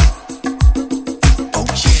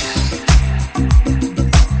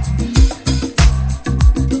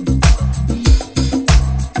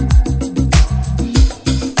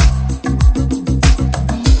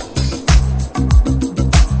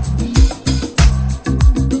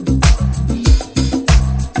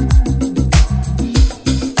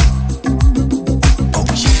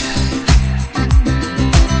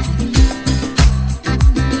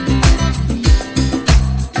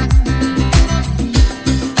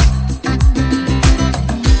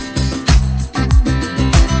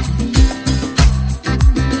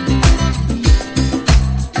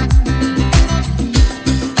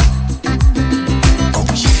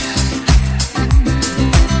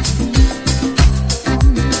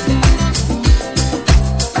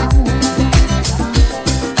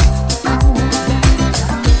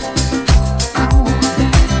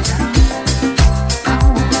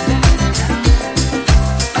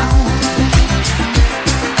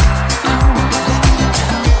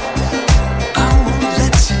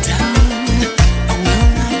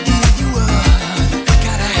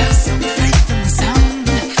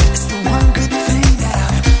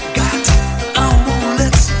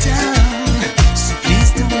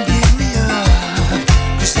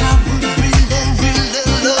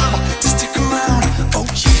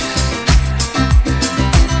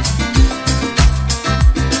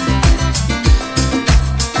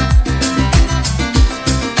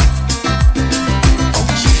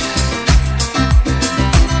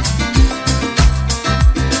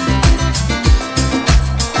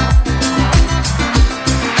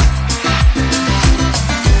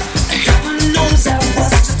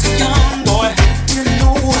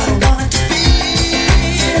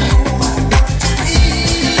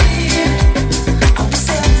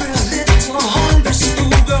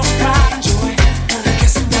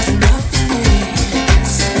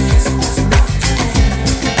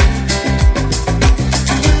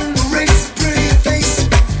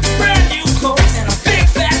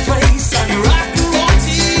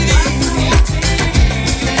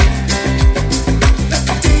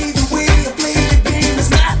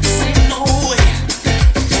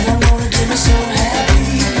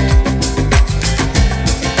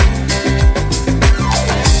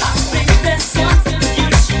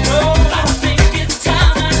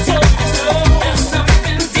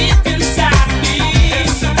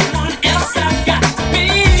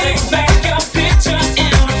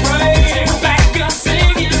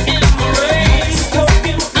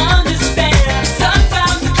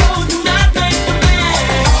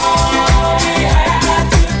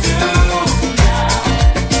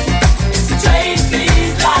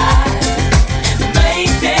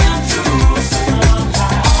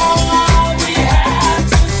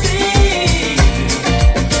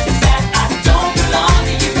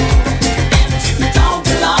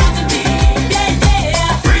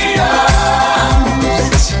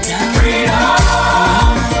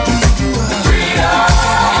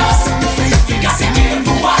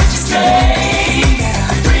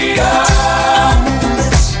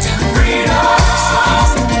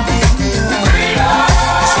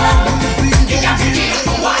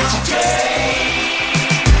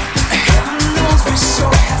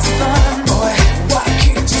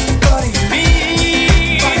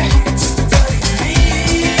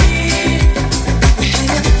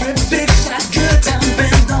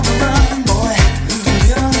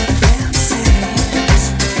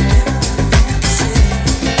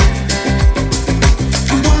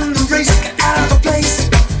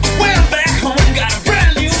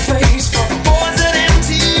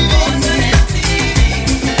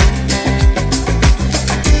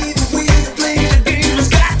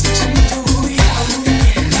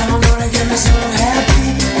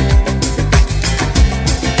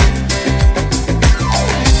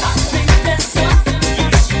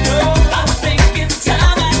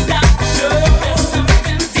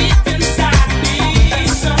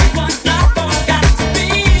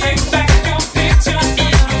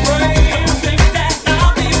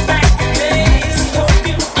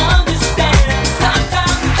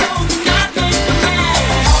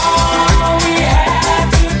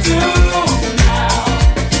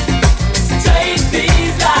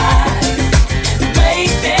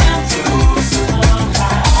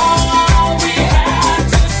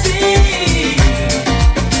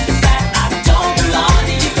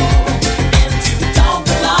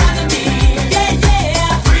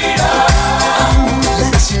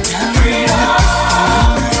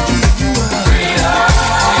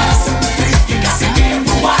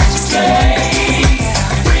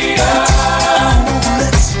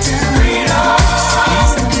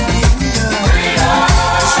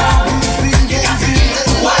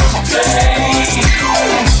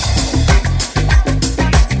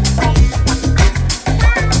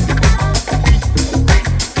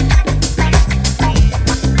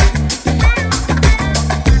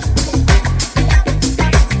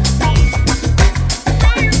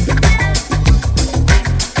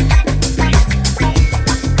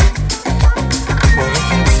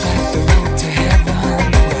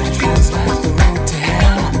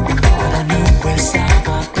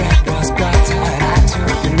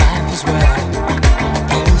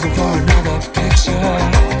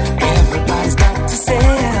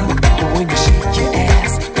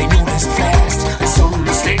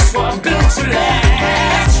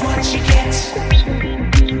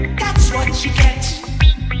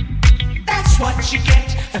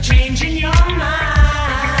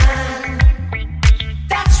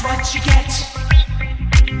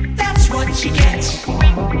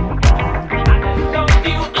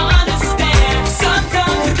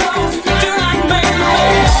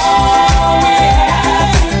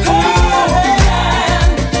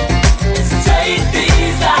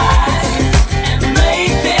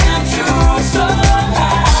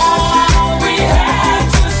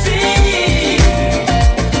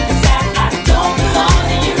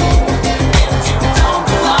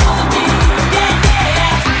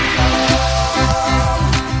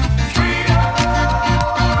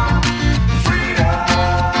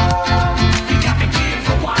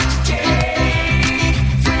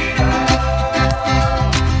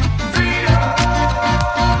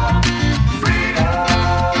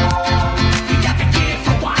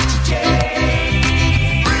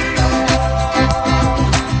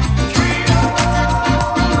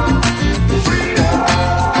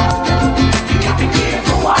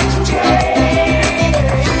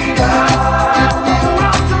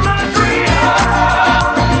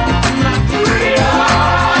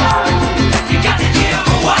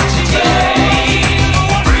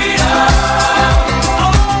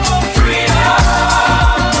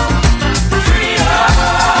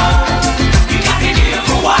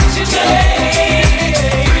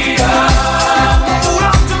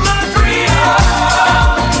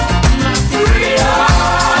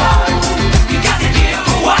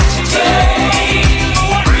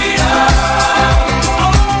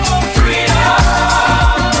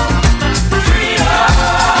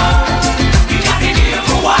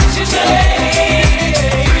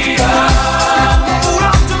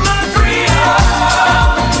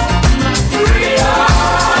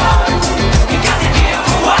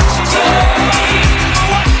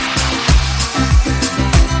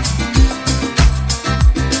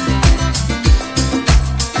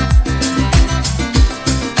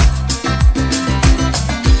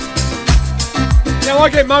 I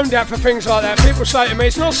get moaned at for things like that. People say to me,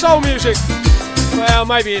 it's not soul music. Well,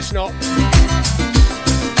 maybe it's not.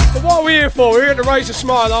 But what are we here for? We're here to raise a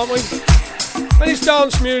smile, aren't we? And it's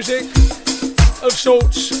dance music of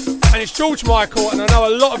sorts. And it's George Michael, and I know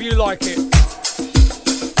a lot of you like it.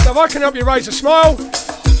 So if I can help you raise a smile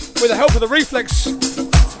with the help of the reflex,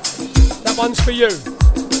 that one's for you.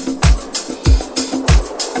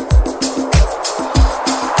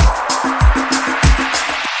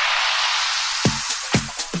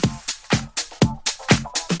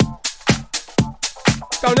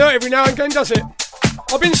 Don't hurt every now and again, does it?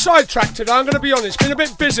 I've been sidetracked today, I'm going to be honest. Been a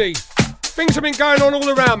bit busy. Things have been going on all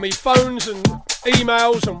around me. Phones and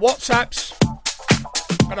emails and WhatsApps.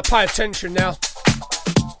 I've got to pay attention now.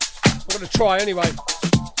 I'm going to try anyway.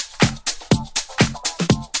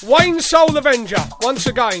 Wayne Soul Avenger, once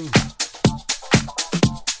again.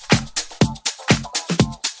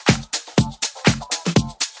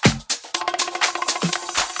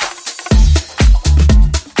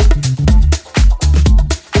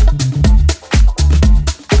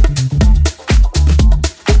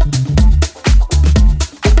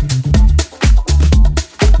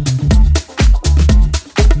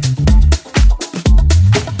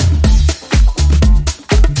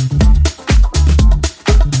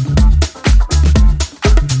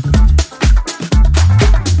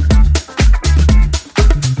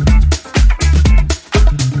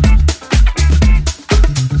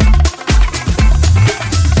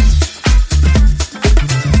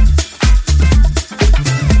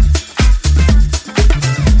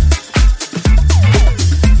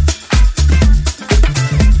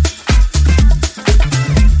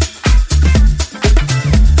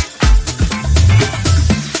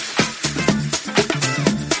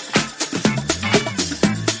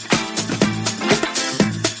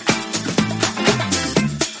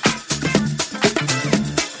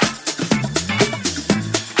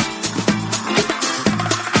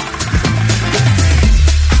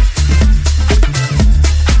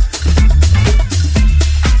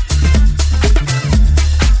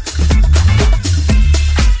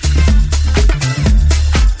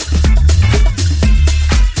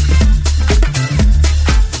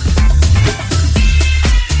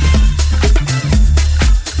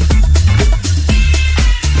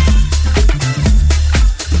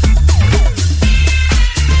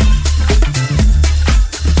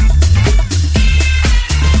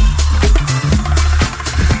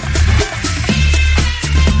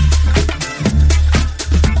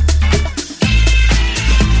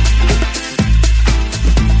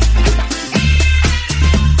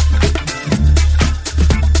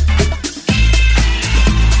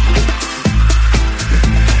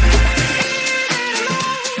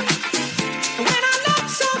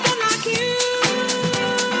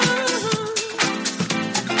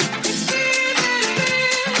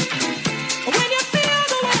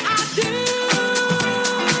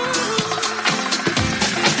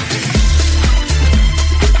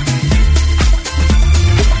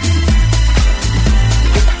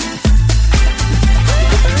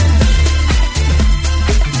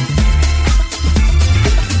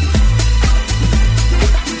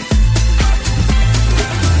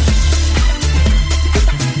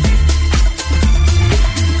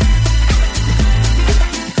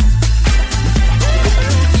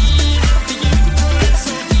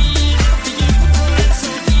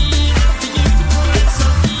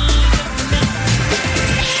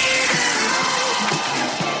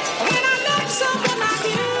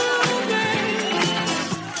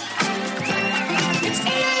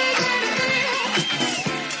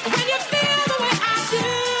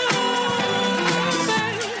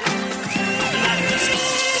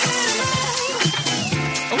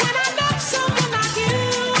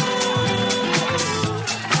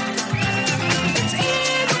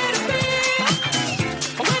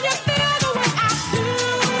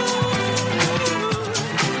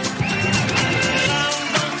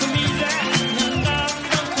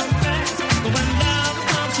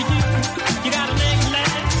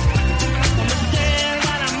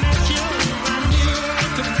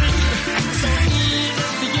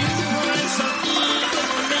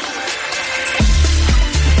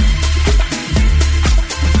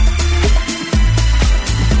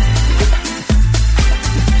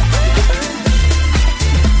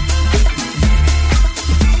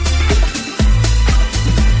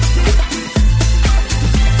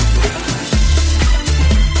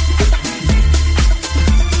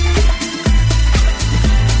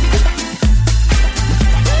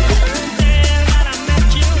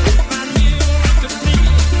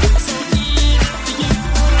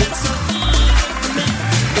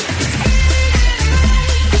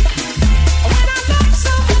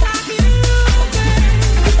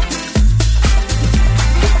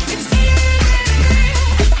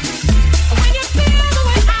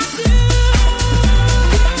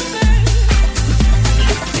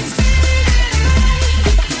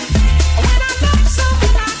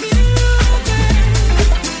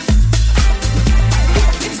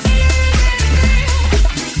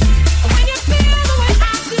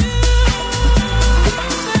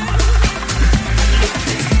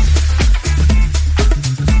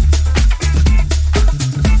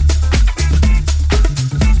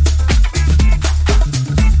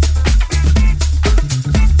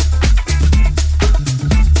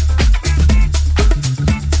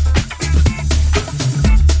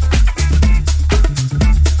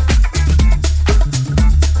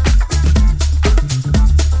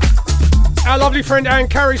 lovely friend Anne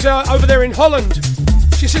Carrie's over there in Holland.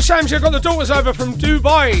 She says, Shams, you've got the daughters over from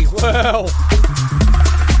Dubai. Well,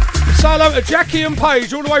 say hello to Jackie and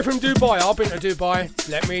Paige all the way from Dubai. I've been to Dubai,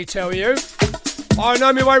 let me tell you. I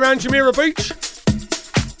know my way around Jumeirah Beach,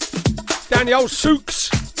 down the old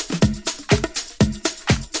souks.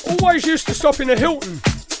 Always used to stop in a Hilton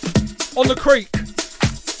on the creek.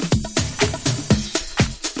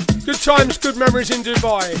 Good times, good memories in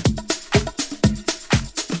Dubai.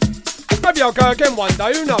 Maybe I'll go again one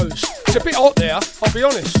day, who knows? It's a bit hot there, I'll be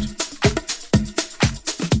honest.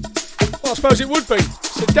 Well, I suppose it would be.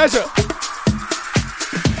 It's a desert.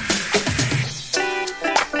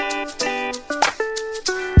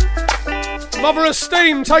 Mother of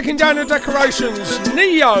Steam taking down the decorations.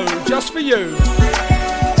 Neo, just for you.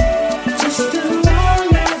 Just as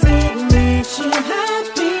long as it makes you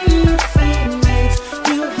happy, makes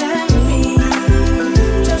you happy.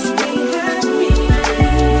 Just be happy.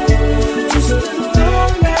 Just as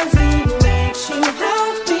long as it makes you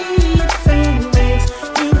happy, makes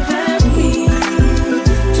you happy.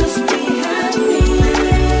 Just be happy.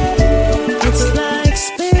 It's like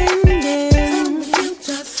spending,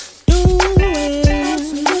 just doing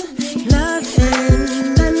nothing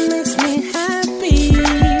that makes me happy.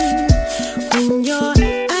 When you're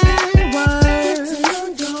at work,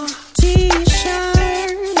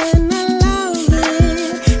 t-shirt, and I love it,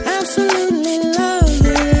 absolutely love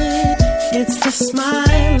it. It's the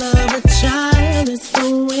smile of a child, it's the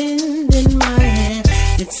wind in my hair,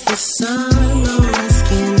 it's the sun on my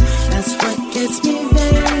skin, that's what gets me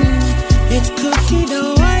there. It's cookie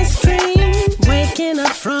dough ice cream, waking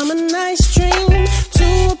up from a nice dream, to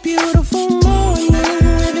a beautiful morning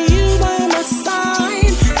with you by my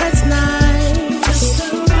side, that's nice. Just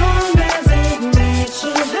as long as it makes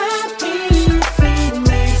you happy,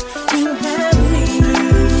 makes you happy.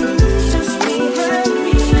 Just be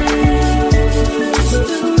happy. Just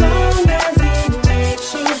as long as it makes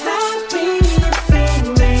you happy,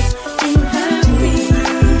 makes you happy.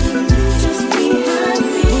 Just be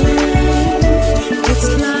happy. It's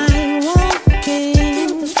like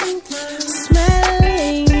walking,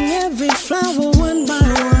 smelling every flower one by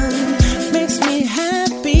one, makes me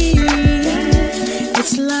happy.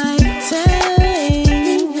 It's like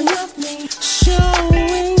telling,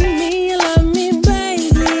 showing me you love me,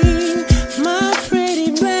 baby, my pretty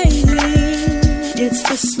baby. It's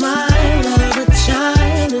the smile of a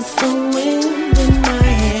child, it's the wind in my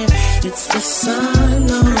hair, it's the sun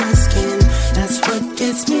on my skin, that's what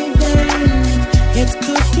gets me there. It's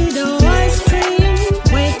cookie dough ice cream,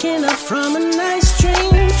 waking up from a nice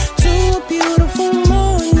dream, to a beautiful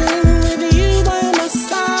morning with you by my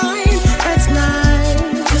side, that's nice.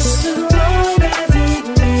 Just as long as it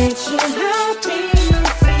makes you happy,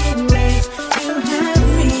 makes you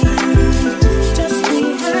happy. Just be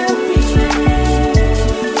happy.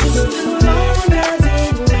 Just as long as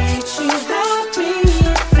it makes you happy,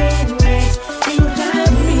 makes you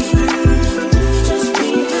happy. Just be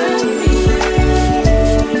happy.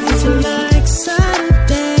 It's like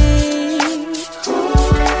Saturday,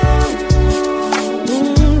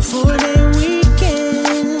 4-day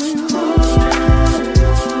weekend,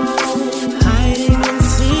 hiding and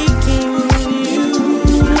seeking you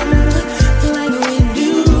like we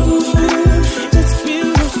do. It's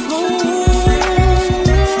beautiful.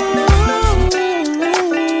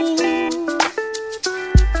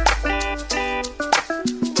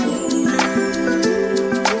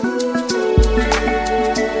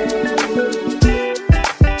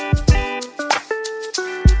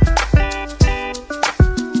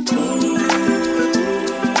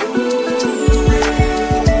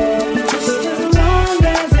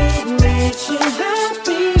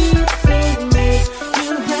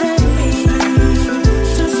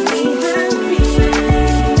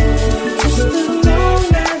 Just as long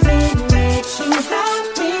as it makes you happy, makes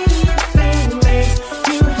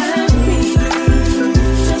you happy.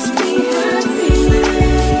 Just be happy.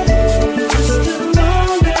 Just as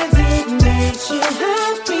long as it makes you happy, makes you happy.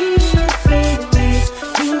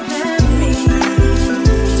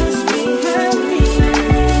 Just be happy.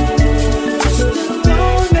 Just as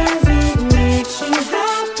long as it makes you happy, makes you happy. Just be happy. Just as long as it makes you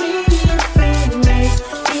happy, makes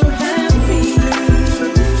you happy.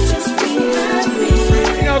 Just be happy.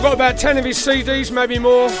 You know, I've got about 10 of his CDs, maybe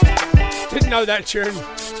more. Didn't know that tune.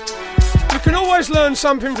 You can always learn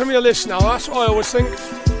something from your listener, that's what I always think.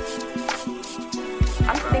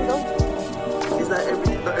 I'm single. Is that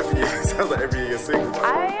not every year? It sounds like every year you're single. I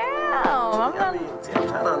am. I'm trying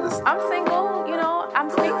to understand. I'm single, you know, I'm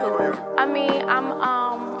single. I mean, I'm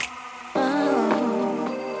single.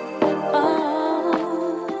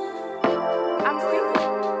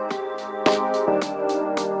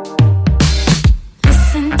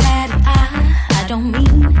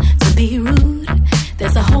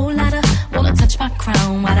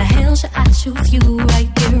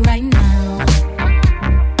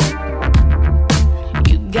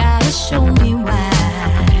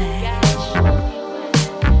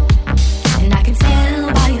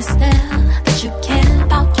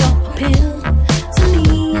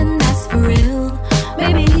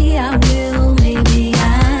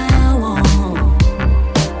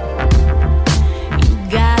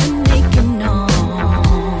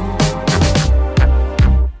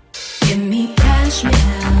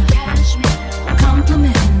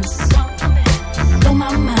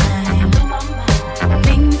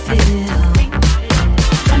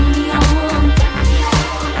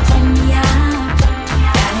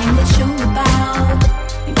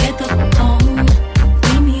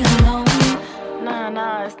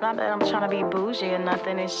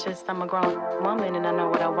 then it's just I'm a grown woman and I know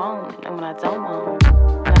what I want and what I don't want. You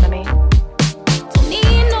know what I mean? Don't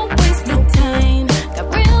need no wasted time.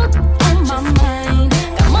 Got real on my mind.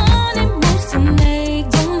 Got money, moves, and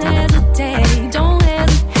eggs. Don't hesitate. Don't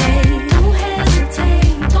hesitate. Don't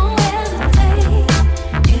hesitate. Don't hesitate.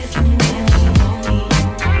 If you want me.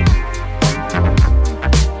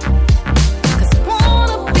 'Cause I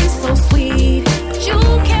wanna be so sweet, but you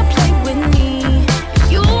can't play with me. If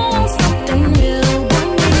you want something real, what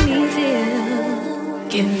make me feel?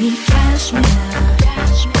 Give me cashmere.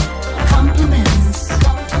 Compliments,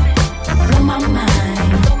 blow my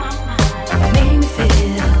mind, make me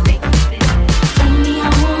feel, turn me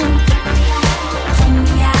on, turn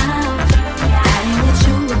me out, that ain't what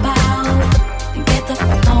you about, get the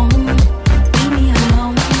phone, leave me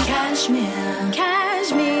alone, cashmere,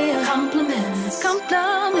 cashmere, compliments,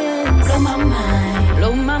 compliments,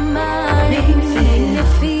 blow my mind, make me feel,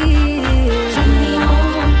 turn me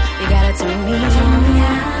on, you gotta turn me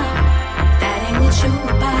out, that ain't what you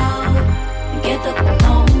about. Get the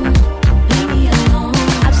phone, leave me alone.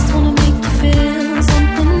 I just wanna make you feel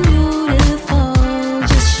something beautiful.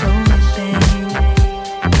 Just show me, babe,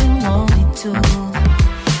 you want me to.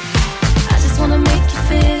 I just wanna make you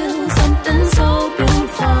feel something so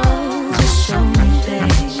beautiful. Just show me,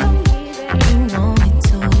 babe, you want me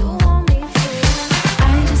to.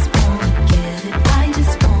 I just wanna give it, I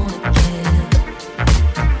just wanna give.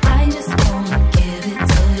 I just wanna give it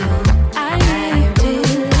to you. I really do.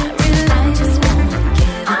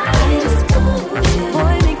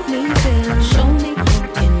 Boy, make me feel, show me you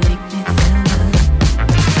can make me feel good.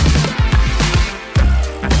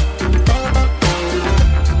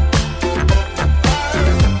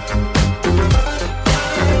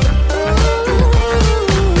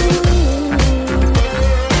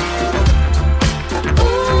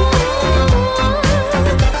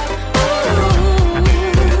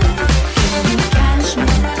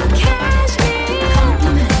 Cashmere,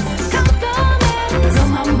 compliments, blow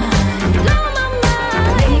my mind,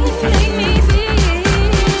 make me feel,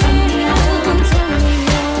 turn me on, turn me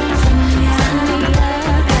out,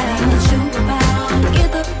 that ain't what you about, get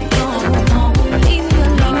the phone, leave me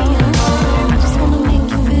alone. I just wanna make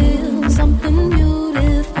you feel something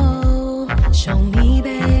beautiful. Show me,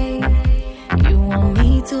 babe, you want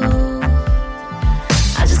me to.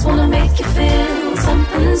 I just wanna make you feel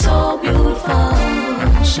something so beautiful.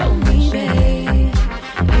 Show me, babe,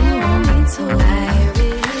 you want me to.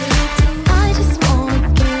 I just wanna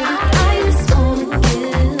give, I just wanna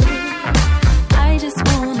give, I just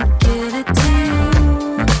wanna give it to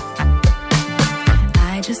you.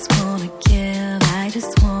 I just wanna give, I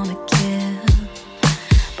just wanna give,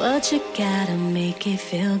 but you gotta make it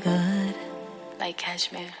feel good, like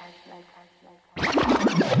cashmere.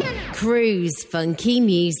 Cruise funky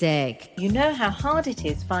music. You know how hard it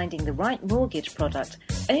is finding the right mortgage product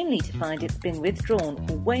only to find it's been withdrawn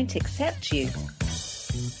or won't accept you?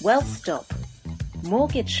 Well, stop.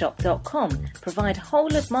 MortgageShop.com provide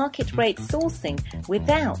whole of market rate sourcing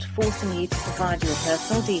without forcing you to provide your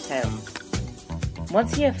personal details.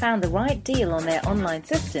 Once you have found the right deal on their online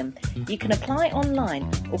system, you can apply online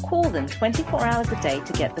or call them 24 hours a day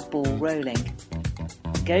to get the ball rolling.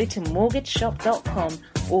 Go to mortgageshop.com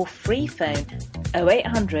or free phone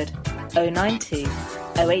 0800 092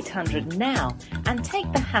 0800 now and take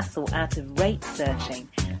the hassle out of rate searching.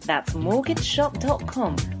 That's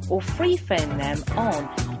mortgageshop.com or free phone them on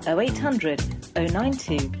 0800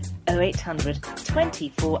 092 0800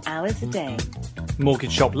 24 hours a day.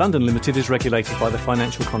 Mortgage Shop London Limited is regulated by the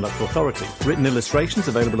Financial Conduct Authority. Written illustrations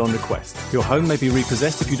available on request. Your home may be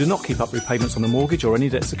repossessed if you do not keep up repayments on a mortgage or any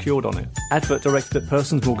debt secured on it. Advert directed at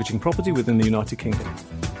persons mortgaging property within the United Kingdom.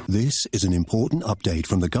 This is an important update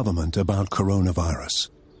from the government about coronavirus.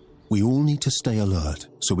 We all need to stay alert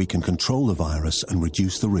so we can control the virus and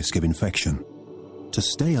reduce the risk of infection. To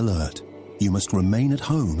stay alert, you must remain at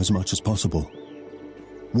home as much as possible.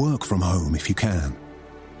 Work from home if you can.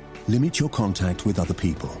 Limit your contact with other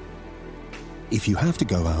people. If you have to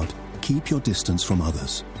go out, keep your distance from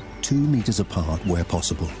others, 2 meters apart where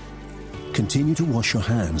possible. Continue to wash your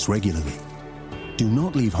hands regularly. Do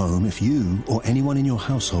not leave home if you or anyone in your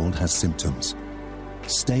household has symptoms.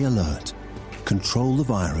 Stay alert. Control the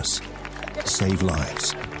virus. Save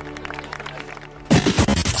lives.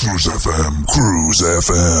 Cruise FM, Cruise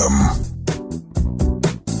FM.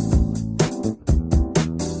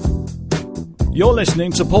 You're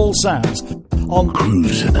listening to Paul Sands on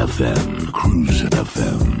Cruise FM, Cruise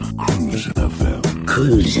FM, Cruise FM,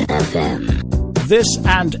 Cruise FM. This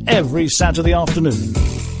and every Saturday afternoon.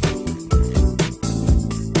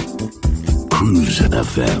 Cruise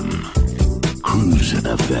FM, Cruise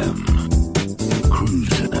FM, Cruise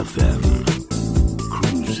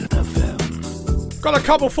Got a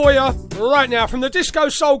couple for you right now from the Disco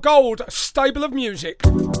Soul Gold stable of music.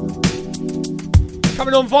 Coming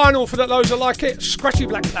on vinyl for those that like it, scratchy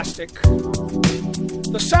black plastic.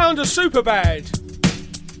 The sound of Superbad.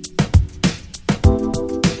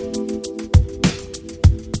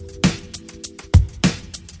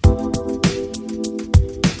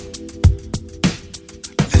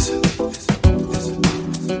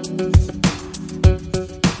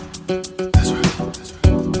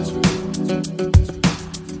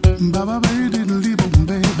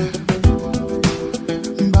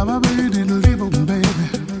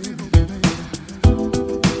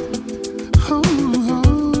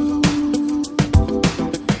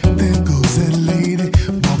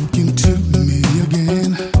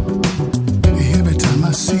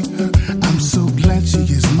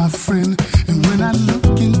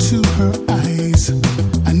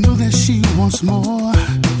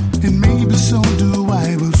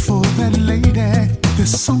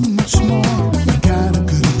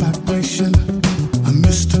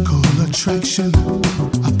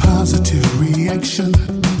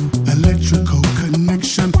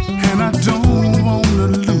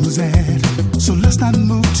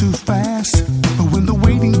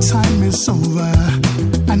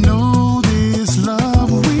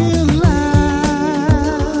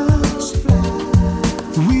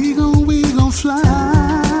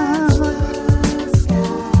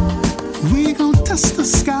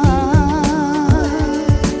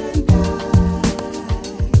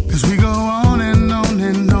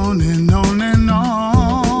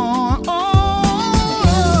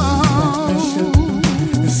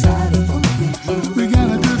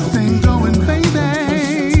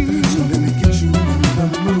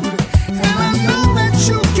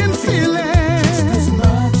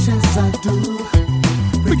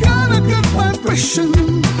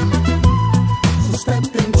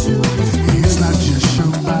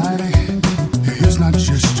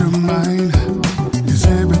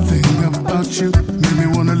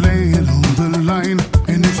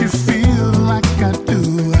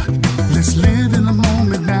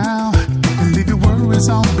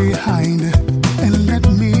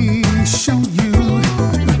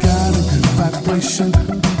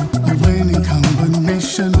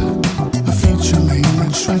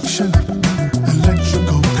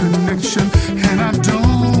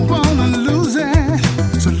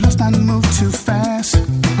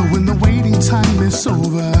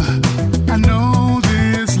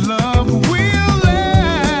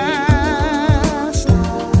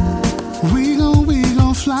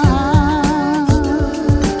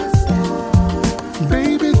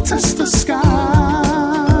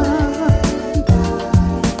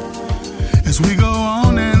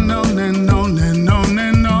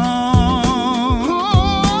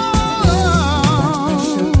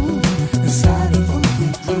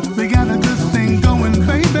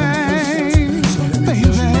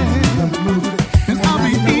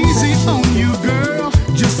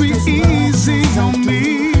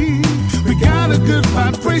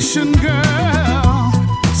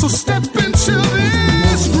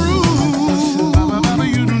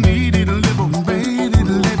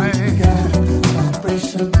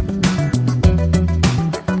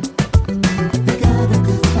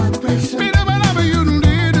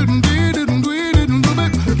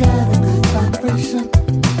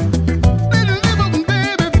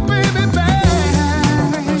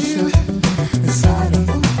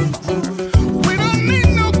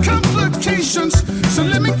 So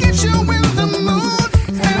let me get you in the mood,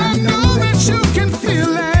 and I know that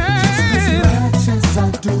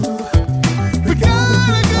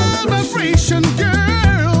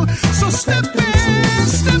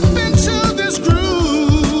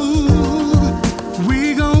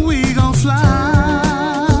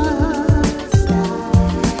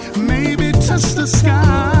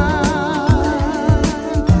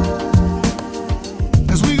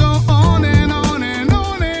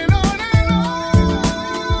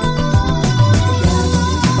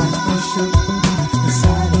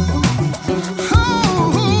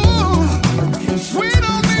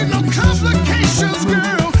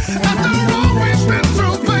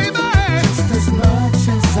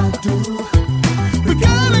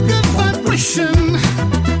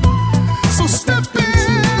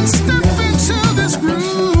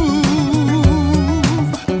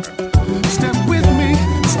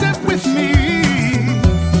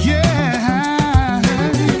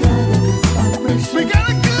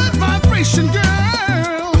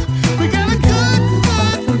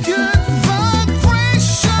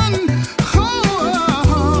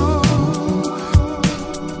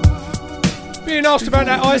asked about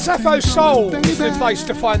that. Isafo Soul is the place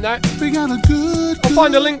to find that. I'll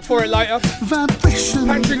find a link for it later.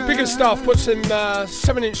 Patrick Biggerstaff put some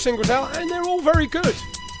 7-inch singles out, and they're all very good.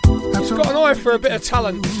 He's got an eye for a bit of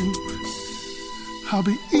talent. I'll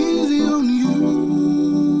be easy on you.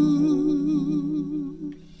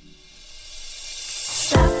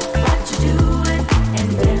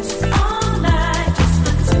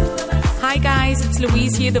 Hi guys, it's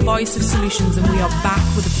Louise here, the voice of Solutions, and we are back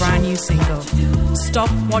with a brand new single. Stop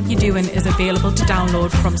What You're Doing is available to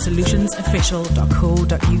download from solutionsofficial.co.uk.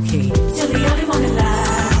 Till the early morning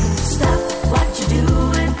light, stop what you're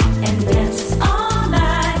doing and dance all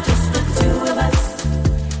night, just the two of us,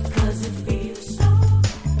 'cause it feels so.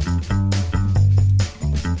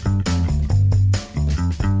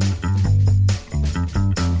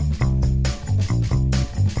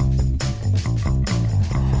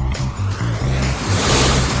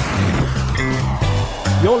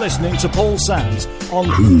 You're listening to Paul Sands on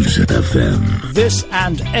Cruise FM. This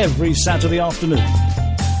and every Saturday afternoon.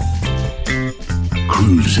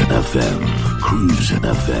 Cruise FM. Cruise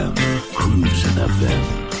FM. Cruise FM.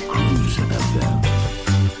 Cruise FM.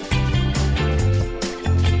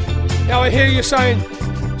 Now I hear you saying,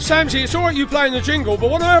 Samsy, it's alright you playing the jingle, but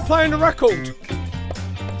what about playing the record?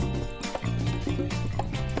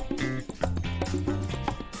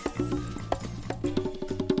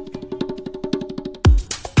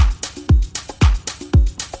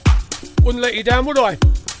 Wouldn't let you down, would I?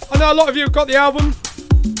 I know a lot of you have got the album,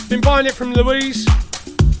 been buying it from Louise,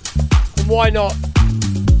 and why not?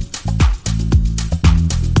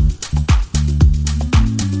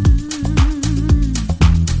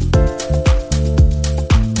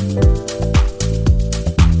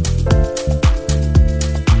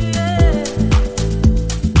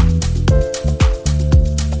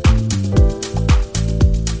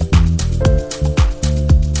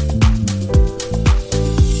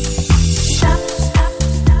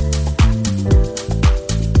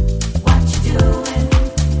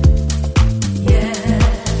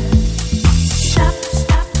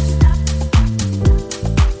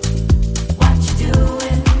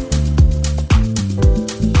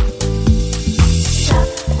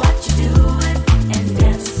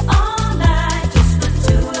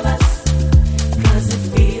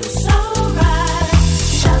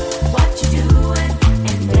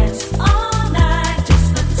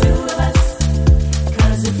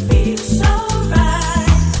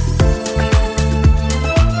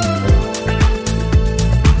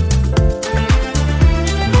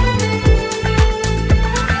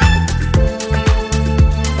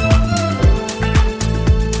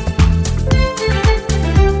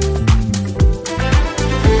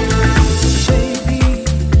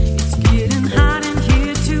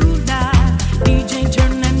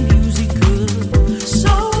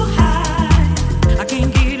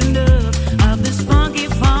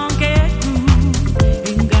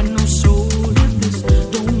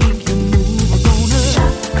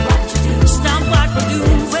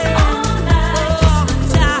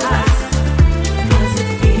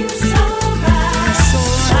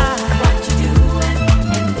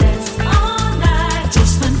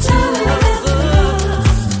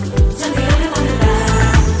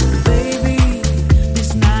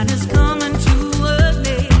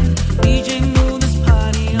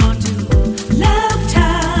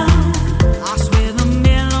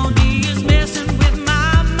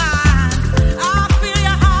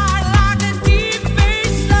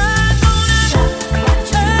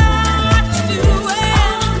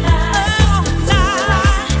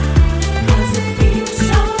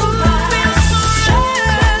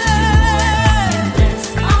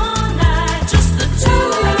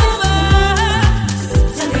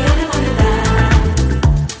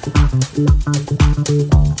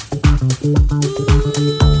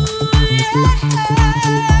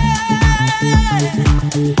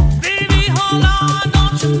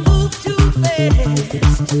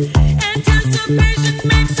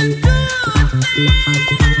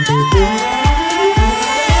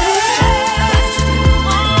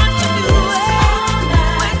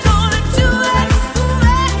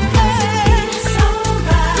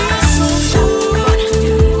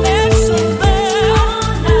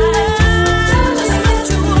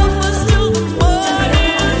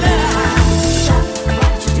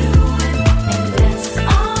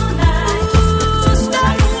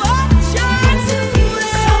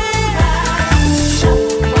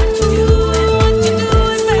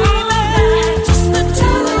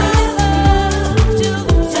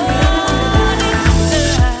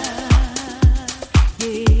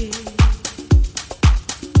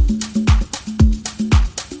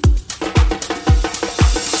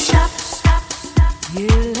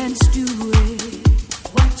 let's do it.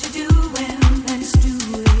 What you doing? Let's do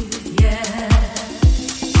it. Yeah.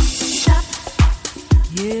 Stop.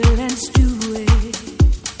 Yeah, let's do it.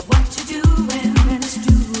 What you doing? Let's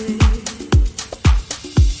do it.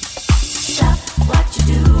 Stop what you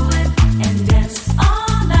doing and dance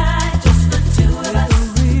all night, just the two of us.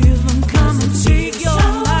 The rhythm come and take your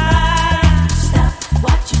mind. Stop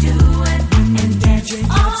what you doing and dance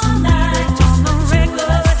all night, just the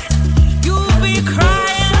record. You'll be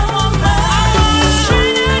crying for more.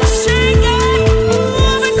 Shake it, shake it,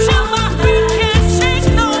 move it till my feet can't take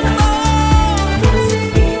no more. 'Cause it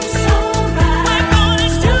feels so right. We're gonna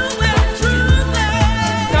do it through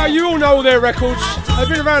there. Now, you all know their records. They've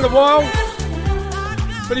been around a while.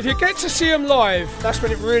 But if you get to see them live, that's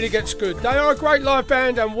when it really gets good. They are a great live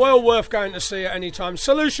band and well worth going to see at any time.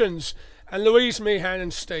 Solutions and Louise Meehan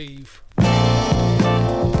and Steve.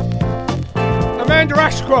 Amanda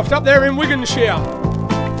Ashcroft up there in Wigginshire.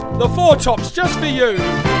 The Four Tops, just for you.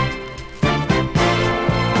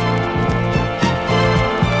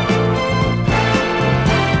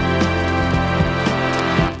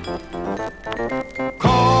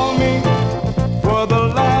 Call me for the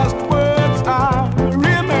last words I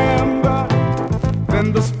remember.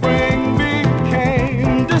 Then the spring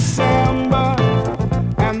became December,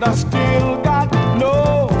 and I still got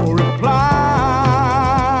no reply.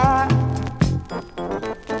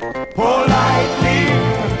 Politely,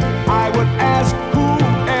 I would ask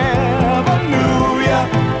whoever knew ya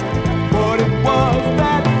what it was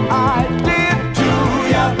that I did to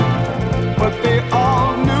ya, but they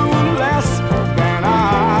all knew less than I.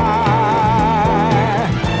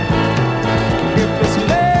 If this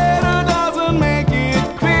letter doesn't make it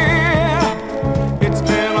clear, it's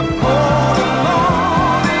been a cold and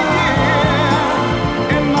lonely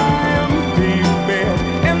year. In my empty bed,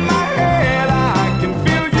 in my head, I can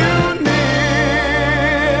feel you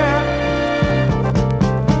near.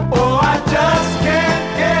 Oh, I just can't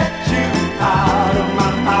get you out of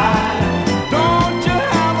my mind. Don't you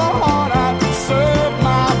have a heart I could serve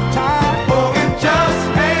my time? Oh, it just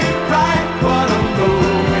ain't right what I'm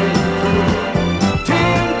going through.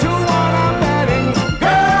 10 to 1 I'm betting,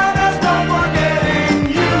 girl, there's no forgetting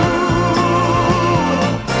you.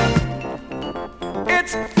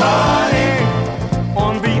 It's funny,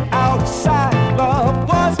 on the outside love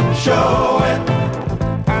was showing,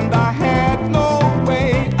 and I had no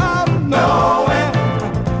way of knowing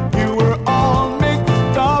you were all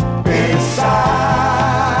mixed up inside.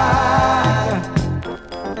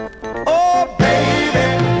 Oh, baby,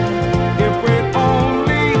 if we'd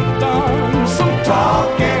only done some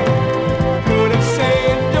talking, could have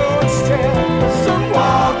saved yourself some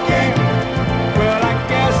walking. Well, I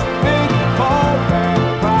guess they call that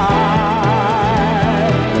pride.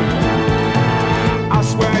 I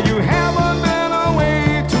swear you haven't been away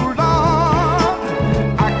too long.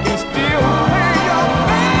 I can still play your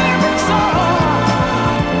favorite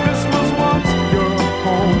song. This was once your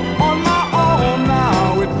home on my own.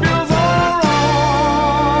 Now it feels all wrong.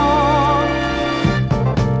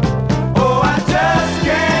 Oh, I just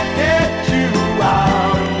can't get you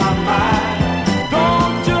out of my mind.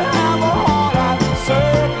 Don't you have a heart I can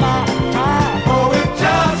serve my time? Oh, it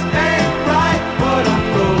just ain't right what I'm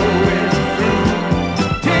going through.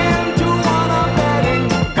 10 to 1 I'm betting,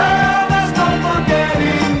 girl, there's no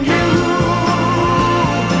forgetting you.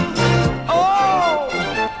 Oh,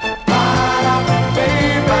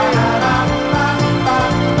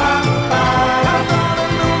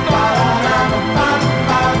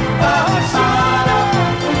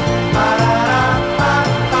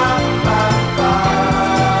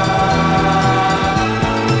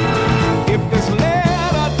 if this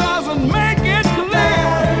letter doesn't make it clear,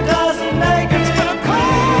 it's gonna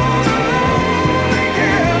cold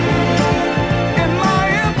again. In my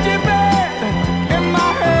empty bed, in my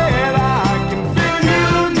head, I can feel you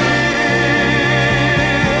near.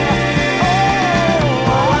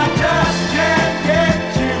 Oh, I just can't get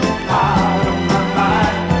you out of my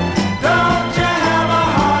mind. Don't you have a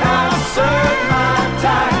heart I'll serve my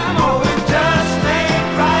time? Oh, it just ain't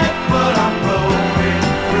right what I'm going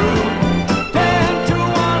through. 10 to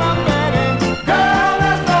 1 I'm betting, girl,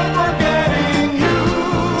 there's no forgetting you.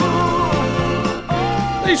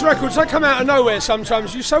 These records, they come out of nowhere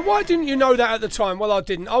sometimes. You say, why didn't you know that at the time? Well, I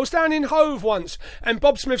didn't. I was down in Hove once, and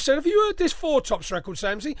Bob Smith said, have you heard this Four Tops record,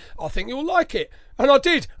 Samsey? I think you'll like it. And I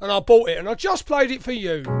did, and I bought it, and I just played it for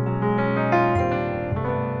you.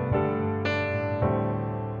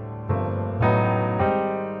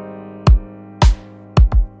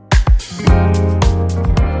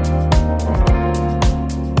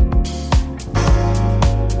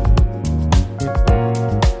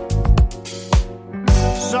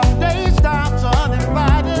 So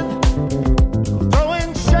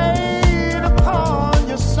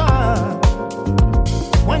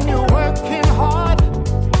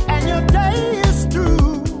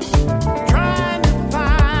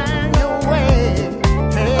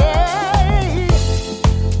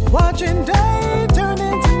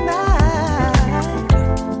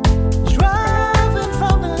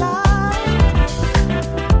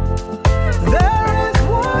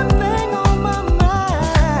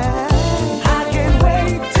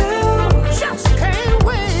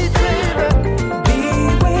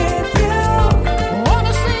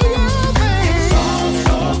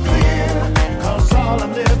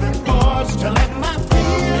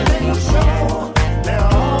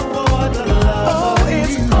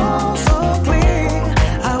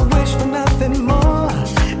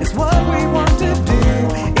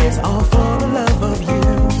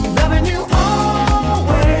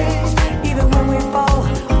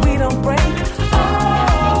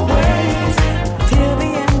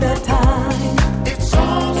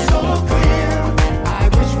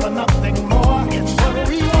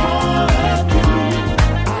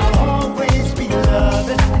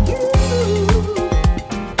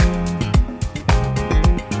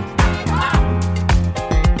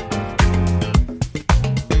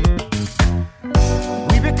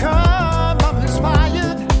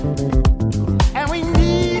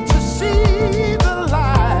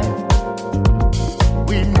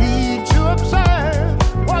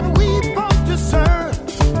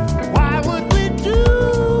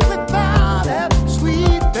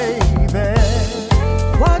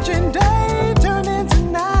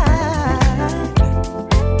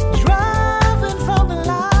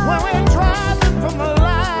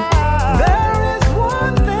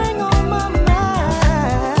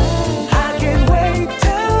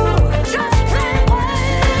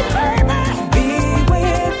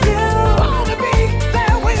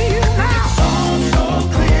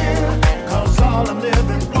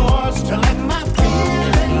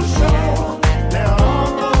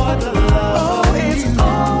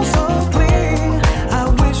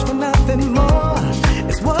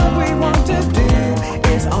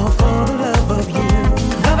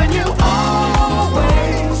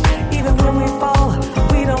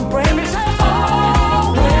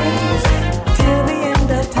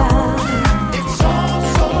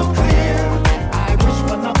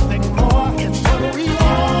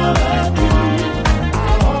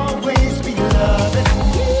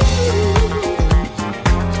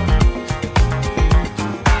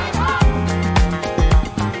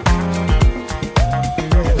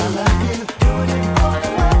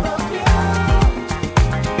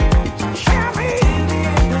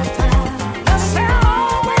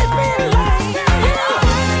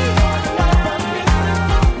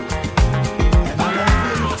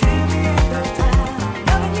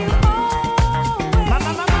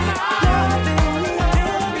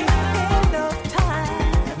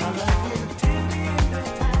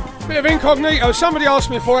Incognito. Somebody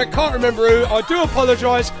asked me for it, can't remember who. I do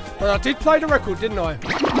apologise, but I did play the record, didn't I?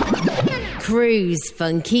 Cruise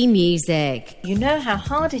funky music. You know how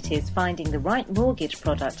hard it is finding the right mortgage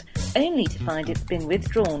product only to find it's been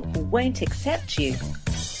withdrawn or won't accept you?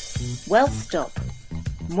 Well, stop.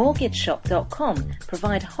 MortgageShop.com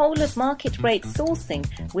provide whole of market rate sourcing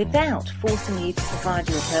without forcing you to provide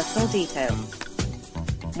your personal details.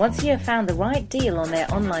 Once you have found the right deal on their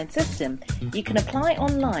online system, you can apply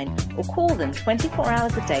online or call them 24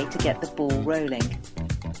 hours a day to get the ball rolling.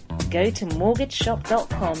 Go to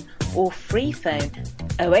mortgageshop.com or free phone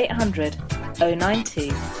 0800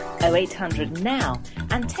 092 0800 now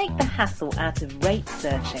and take the hassle out of rate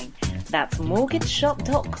searching. That's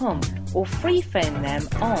mortgageshop.com or free phone them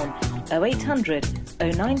on 0800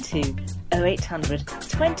 092 0800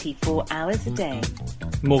 24 hours a day.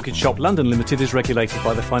 Mortgage Shop London Limited is regulated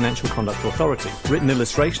by the Financial Conduct Authority. Written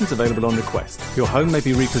illustrations available on request. Your home may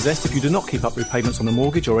be repossessed if you do not keep up repayments on the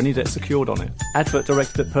mortgage or any debt secured on it. Advert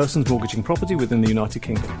directed at persons mortgaging property within the United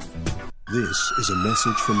Kingdom. This is a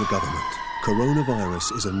message from the government.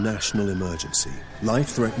 Coronavirus is a national emergency,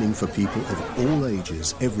 life-threatening for people of all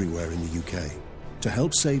ages everywhere in the UK. To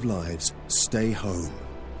help save lives, stay home.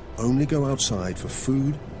 Only go outside for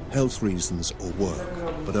food, health reasons or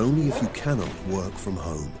work, but only if you cannot work from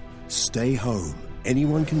home. Stay home.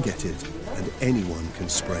 Anyone can get it and anyone can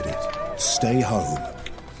spread it. Stay home.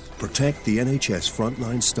 Protect the NHS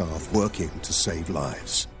frontline staff working to save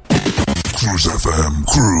lives. Cruise FM,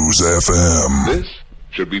 Cruise FM. This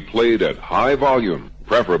should be played at high volume,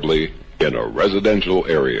 preferably in a residential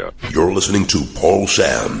area. You're listening to Paul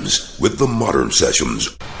Sams with the Modern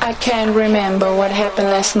Sessions. I can't remember what happened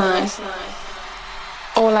last night.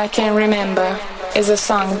 All I can remember is a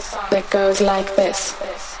song that goes like this.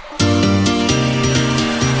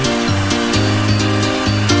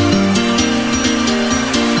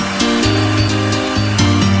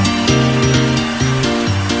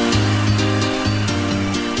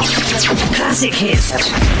 Classic hits.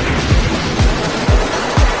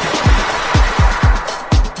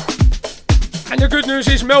 And the good news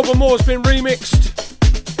is Melba Moore's been remixed.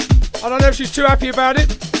 I don't know if she's too happy about it,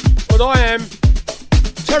 but I am.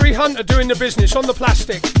 Terry Hunter doing the business on the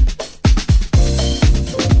plastic.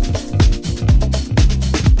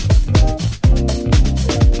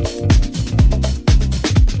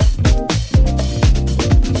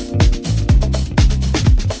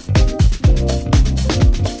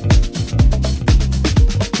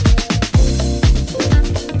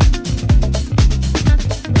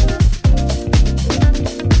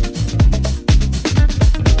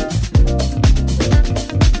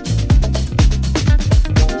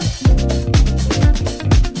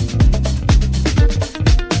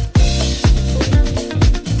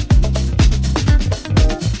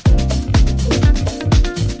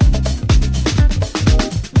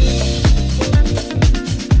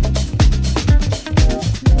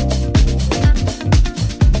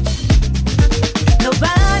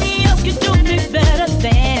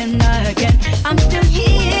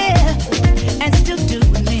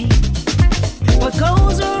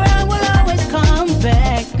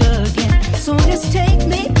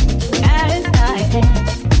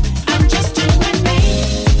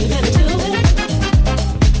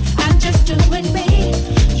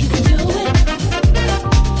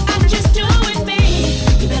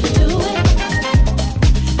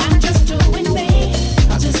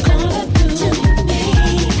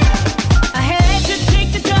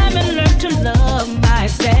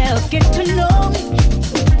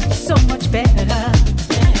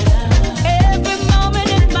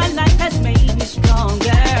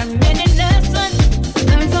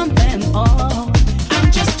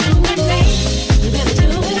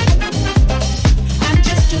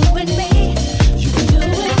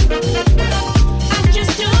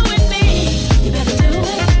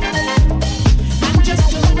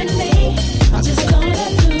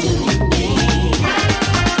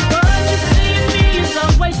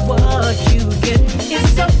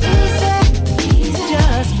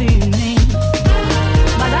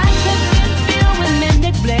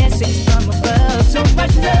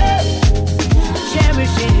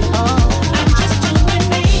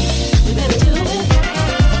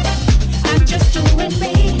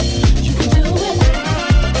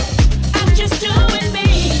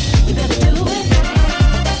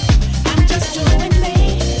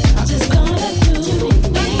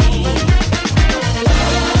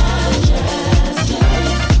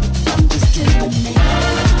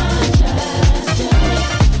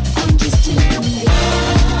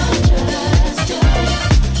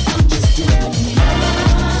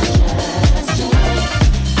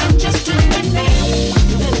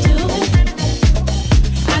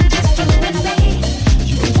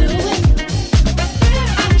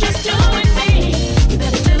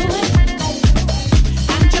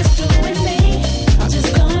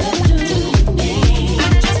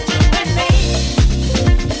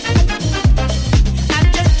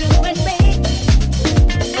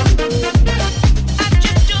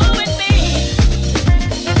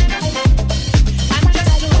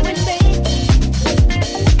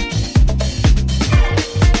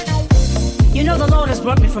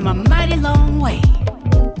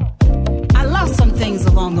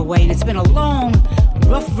 It's been a long,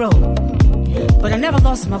 rough road, but I never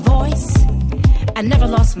lost my voice. I never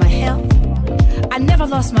lost my health. I never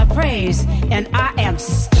lost my praise, and I am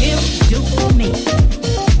still doing me.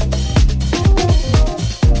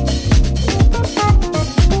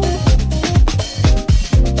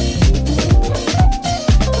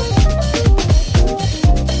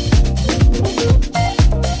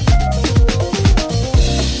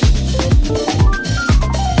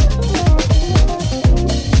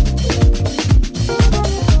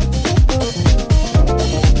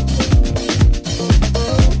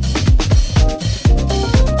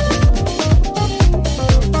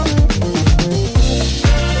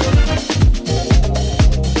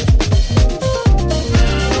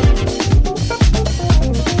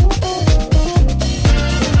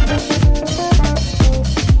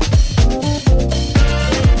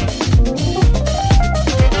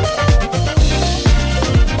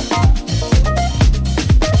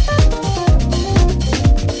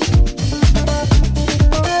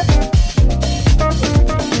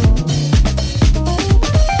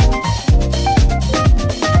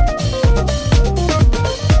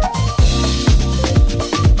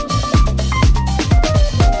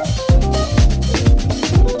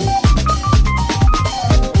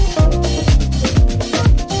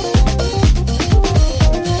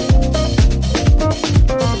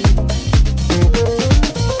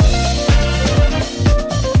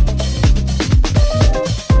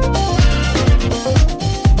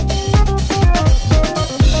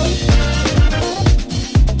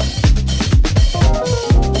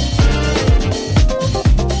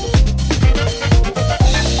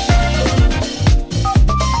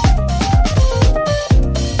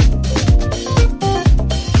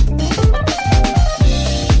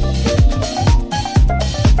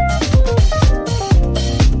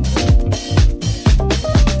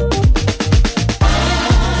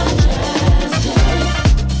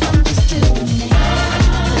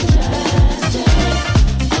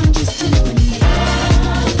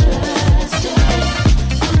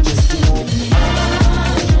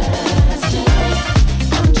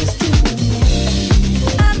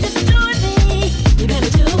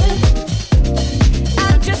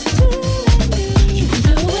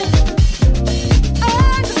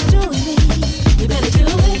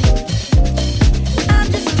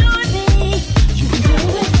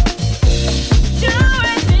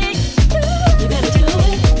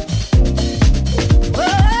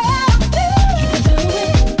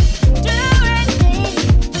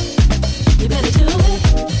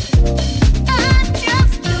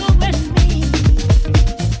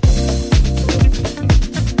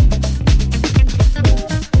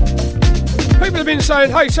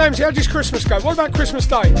 Saying, hey Samsy, how does Christmas go? What about Christmas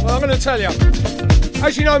Day? Well, I'm going to tell you.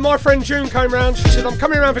 As you know, my friend June came round. She said, I'm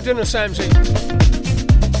coming around for dinner, Samsy.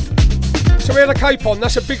 So we had a capon.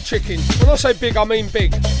 That's a big chicken. When I say big, I mean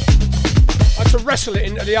big. I had to wrestle it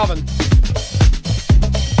into the oven.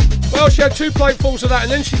 Well, she had 2 platefuls of that,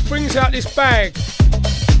 and then she brings out this bag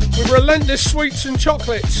with relentless sweets and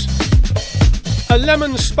chocolates, a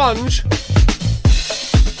lemon sponge,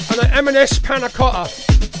 and an M&S panna cotta.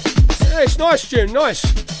 Yeah, it's nice, June, nice.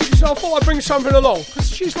 She said, I thought I'd bring something along,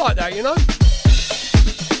 because she's like that, you know.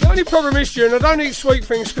 The only problem is, June, I don't eat sweet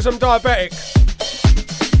things because I'm diabetic.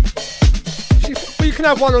 She thought, well, you can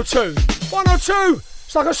have 1 or 2. 1 or 2!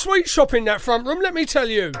 It's like a sweet shop in that front room, let me tell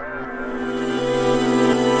you.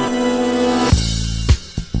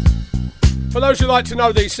 For those who like to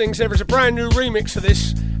know these things, there is a brand new remix of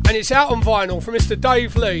this, and it's out on vinyl from Mr.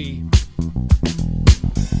 Dave Lee.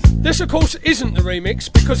 This, of course, isn't the remix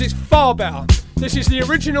because it's far better. This is the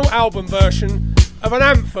original album version of an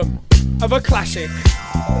anthem, of a classic.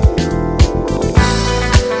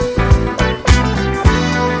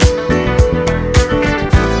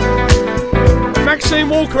 Maxine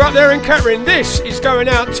Walker up there in Kettering, this is going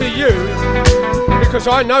out to you because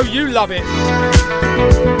I know you love it.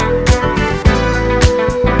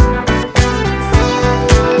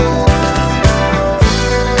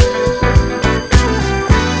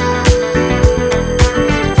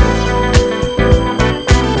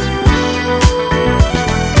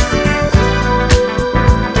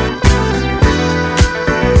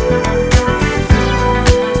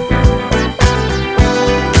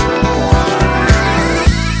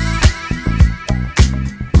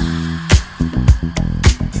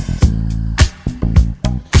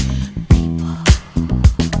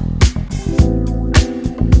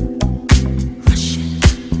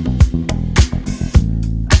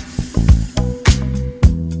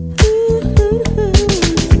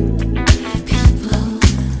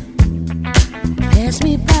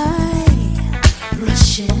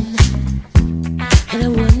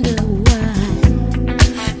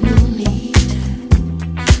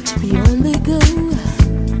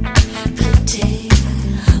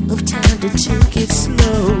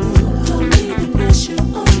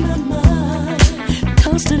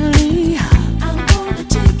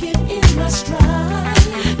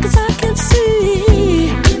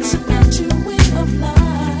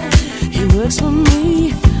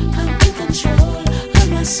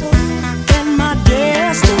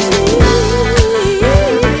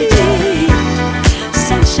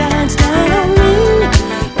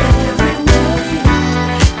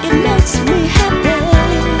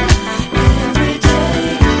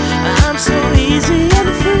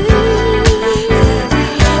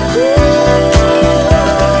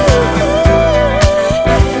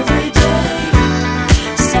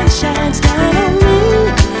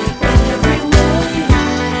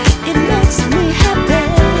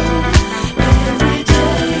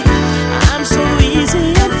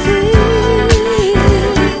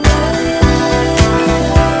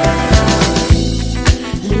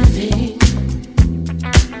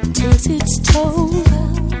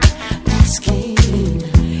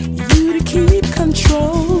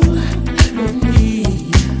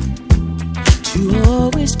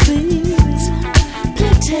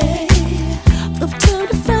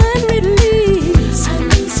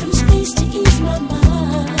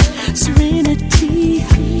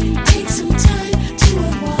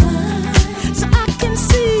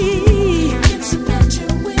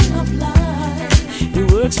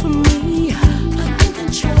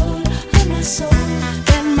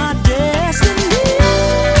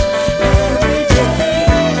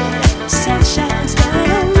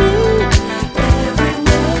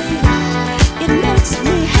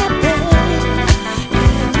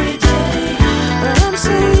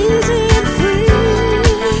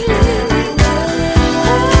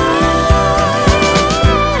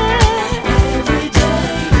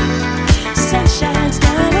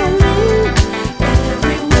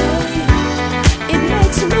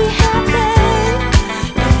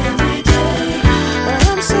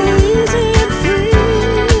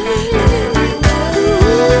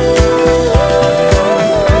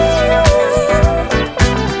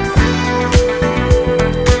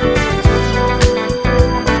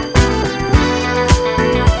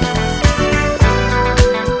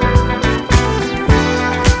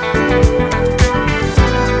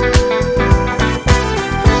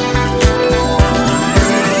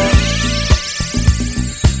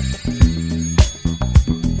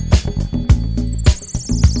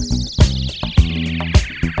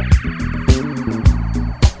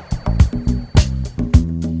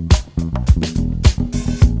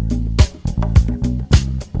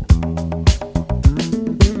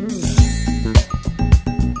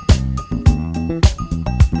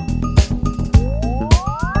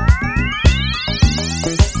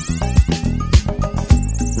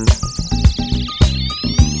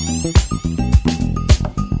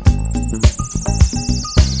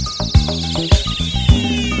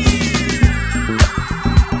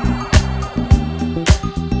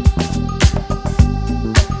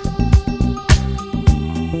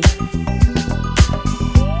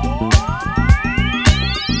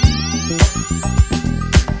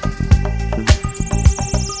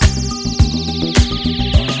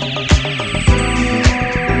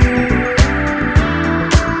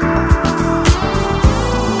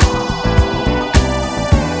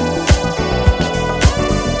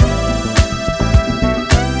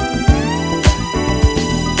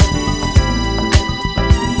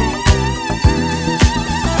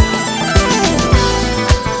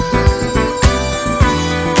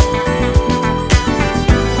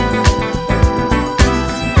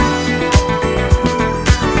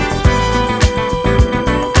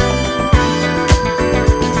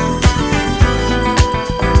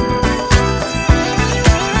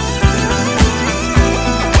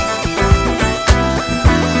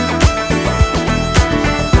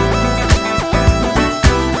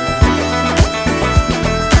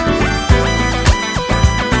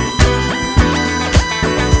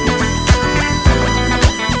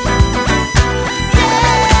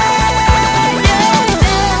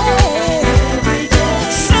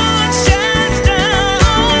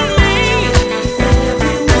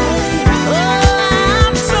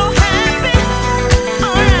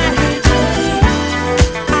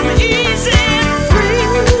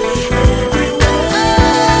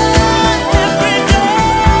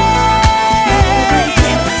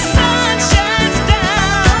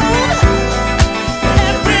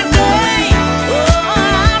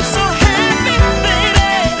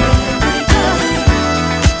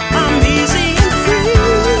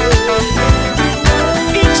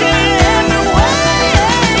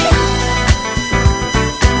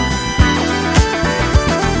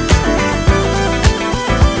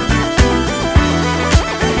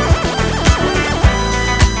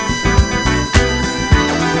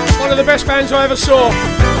 the best bands I ever saw.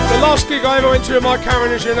 The last gig I ever went to in my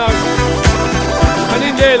Karen, as you know. And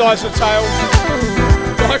in there lies the tale.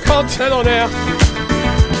 But I can't tell on air.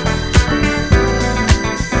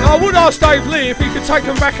 Now, I would ask Dave Lee if he could take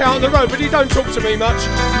them back out on the road, but he don't talk to me much.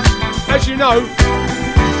 As you know,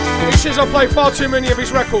 he says I play far too many of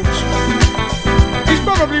his records. He's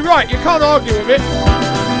probably right, you can't argue with it.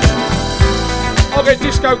 I'll get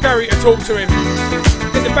Disco Gary to talk to him.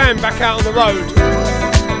 Get the band back out on the road.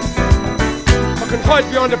 I can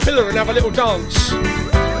hide behind a pillar and have a little dance.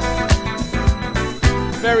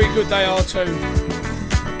 Very good they are too.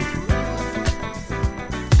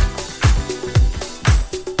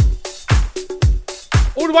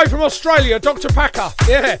 All the way from Australia, Dr. Packer,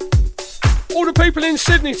 yeah. All the people in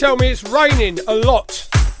Sydney tell me it's raining a lot.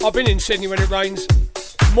 I've been in Sydney when it rains.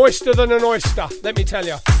 Moister than an oyster, let me tell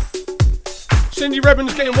you. Cindy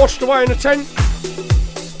Rebben's getting washed away in a tent.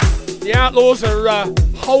 The Outlaws are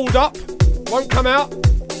holed up, won't come out.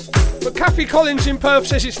 But Kathy Collins in Perth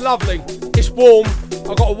says it's lovely. It's warm,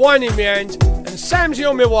 I've got a wine in my hand, and Samsy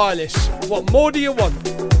on my wireless. What more do you want?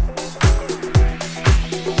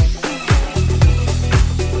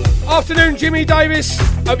 Afternoon, Jimmy Davis.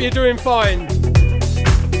 Hope you're doing fine.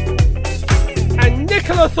 And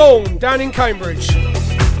Nicola Thorne down in Cambridge.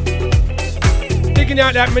 Digging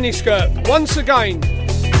out that miniskirt once again.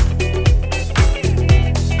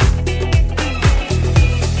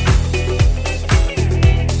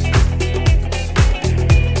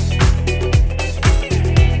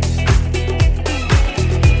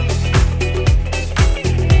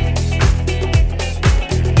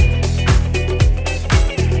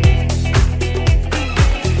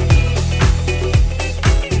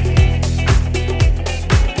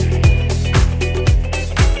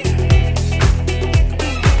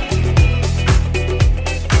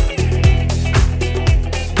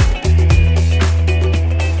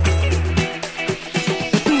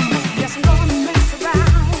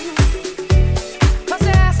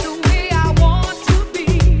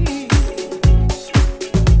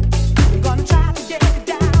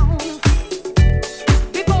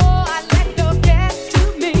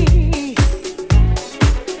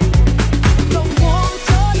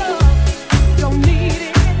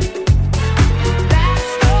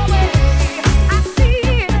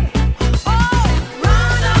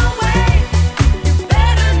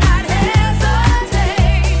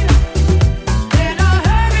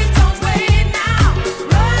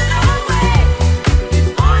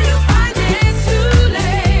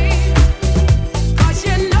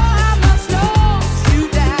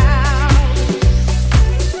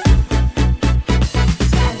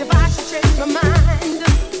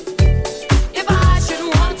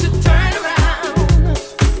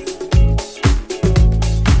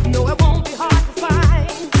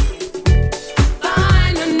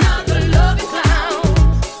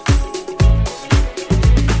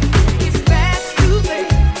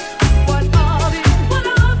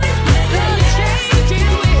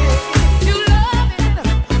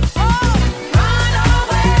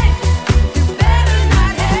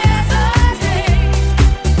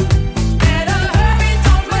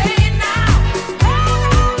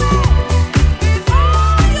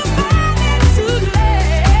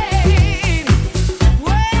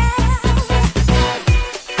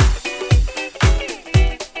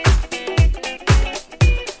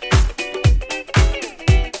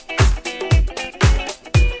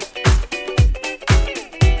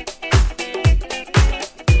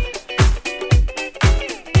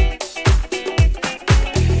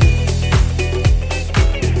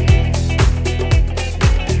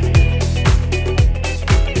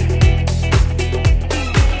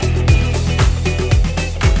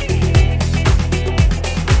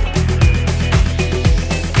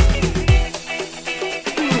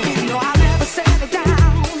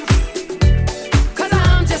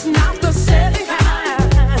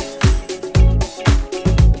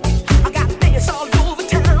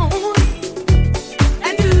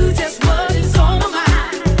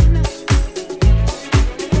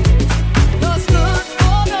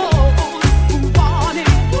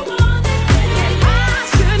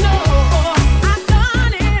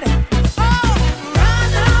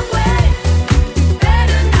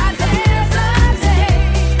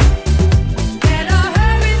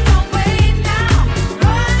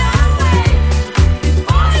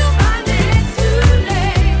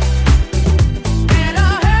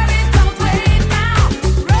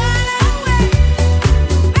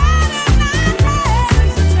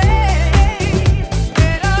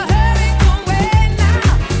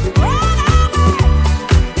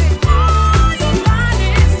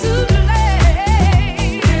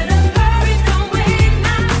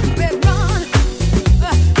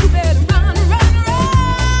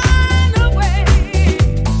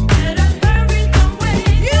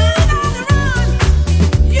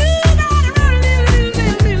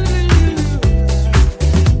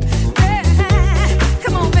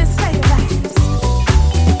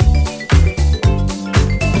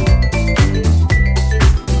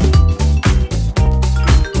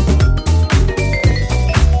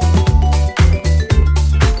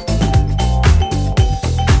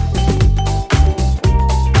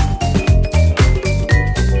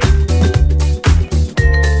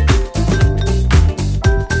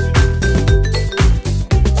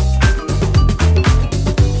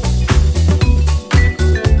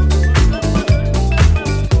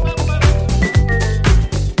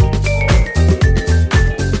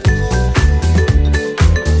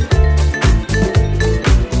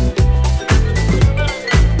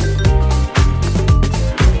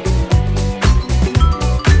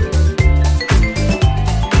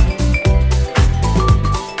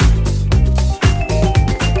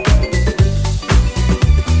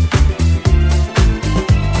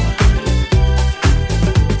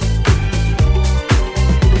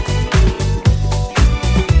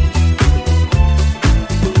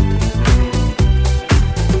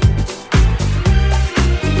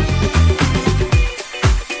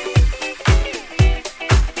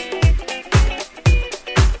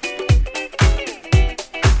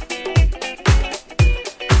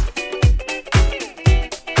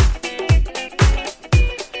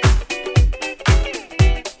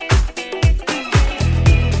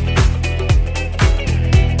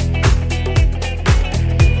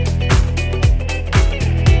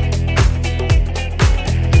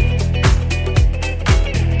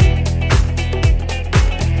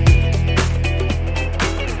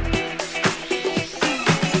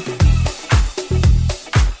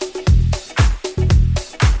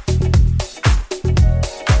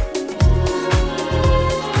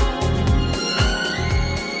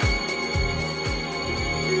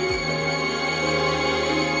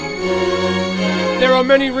 are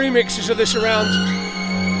many remixes of this around.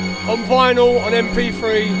 On vinyl, on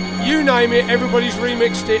MP3, you name it, everybody's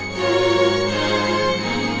remixed it.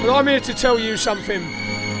 But I'm here to tell you something.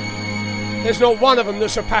 There's not one of them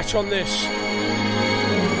that's a patch on this.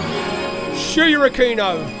 Shuya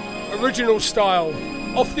okino, original style,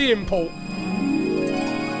 off the import.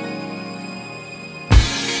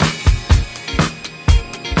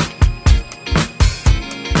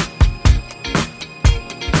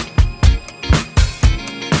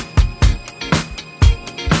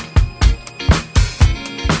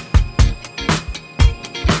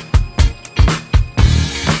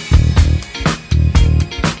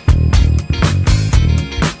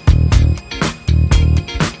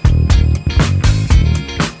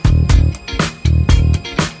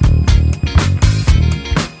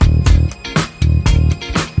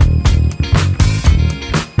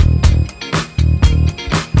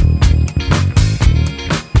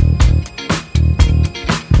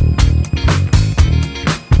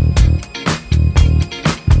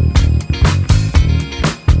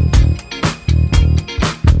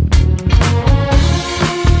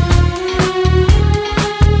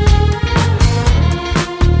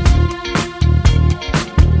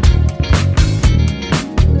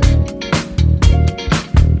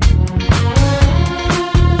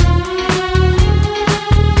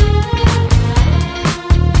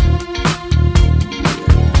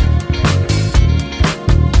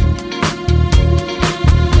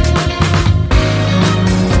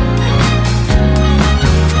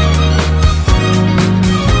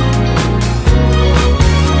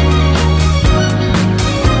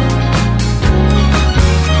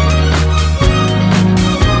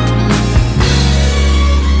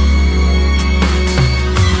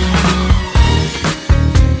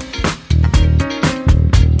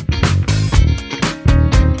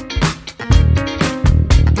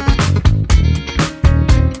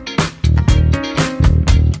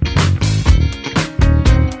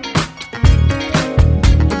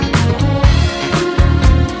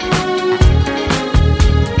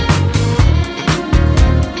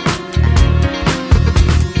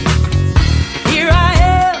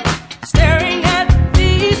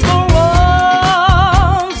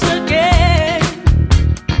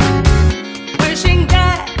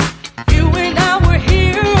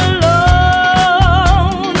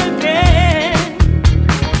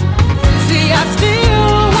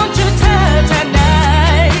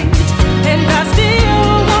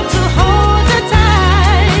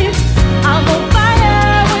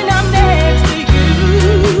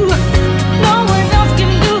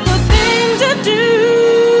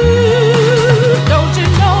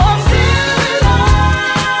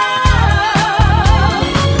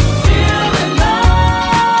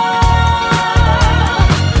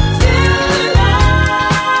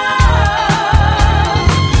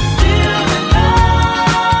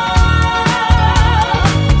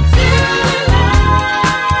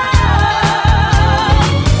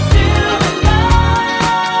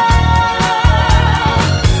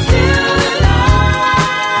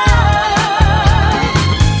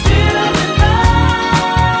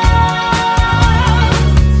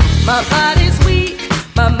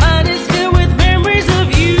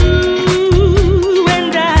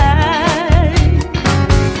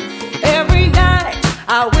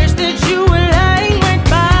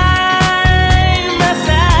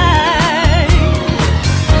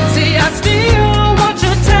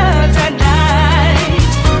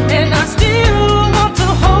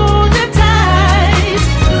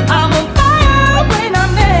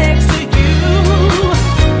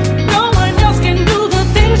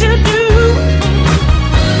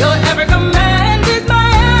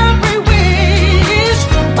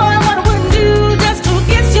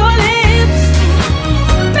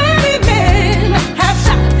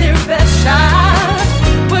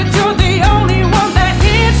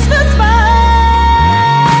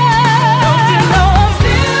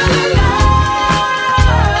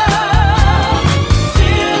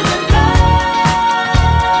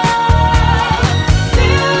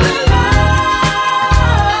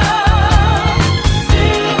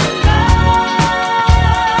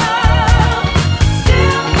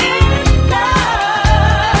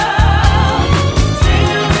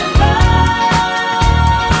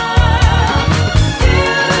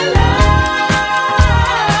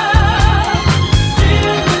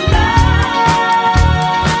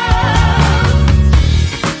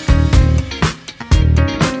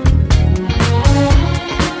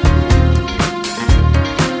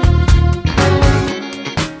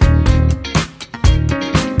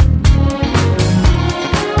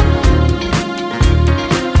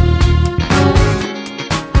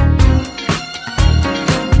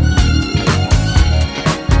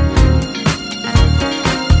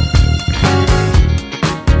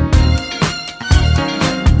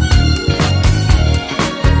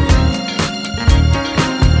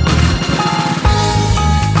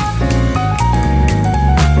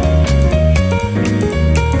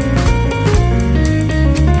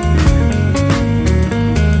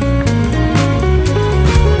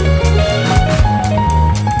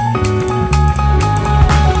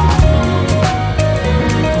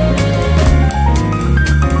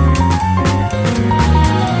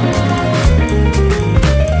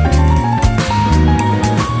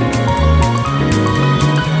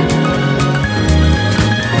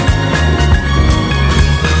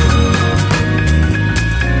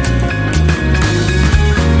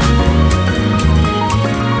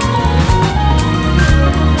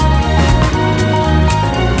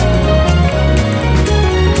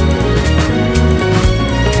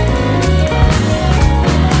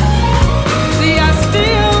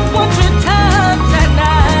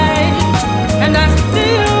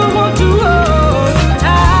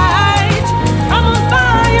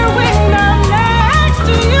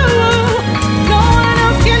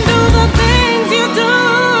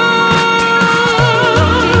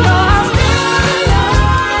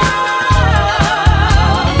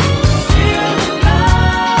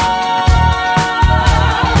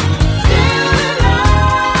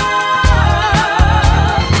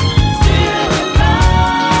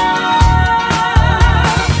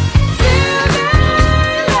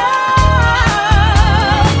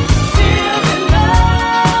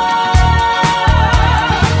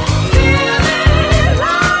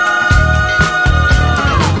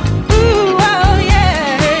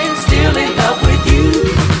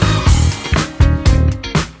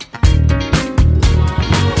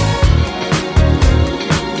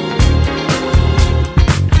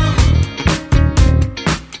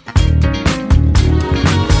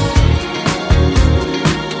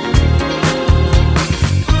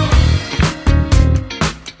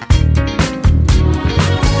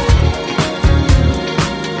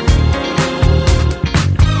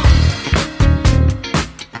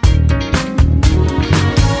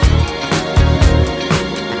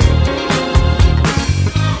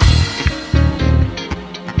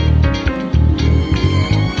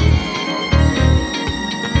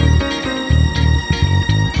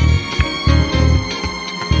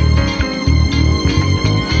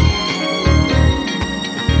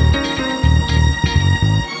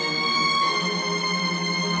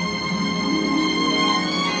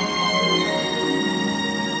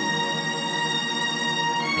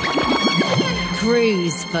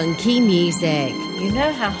 Cruise funky music. You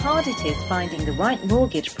know how hard it is finding the right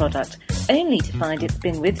mortgage product only to find it's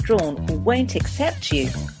been withdrawn or won't accept you?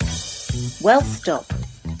 Well, stop.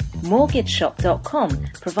 MortgageShop.com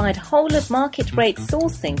provide whole of market rate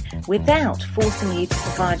sourcing without forcing you to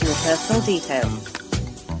provide your personal details.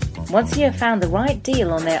 Once you have found the right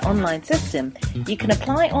deal on their online system, you can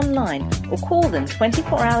apply online or call them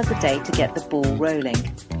 24 hours a day to get the ball rolling.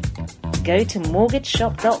 Go to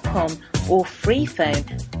mortgageshop.com or free phone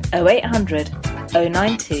 0800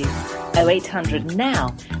 092 0800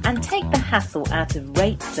 now and take the hassle out of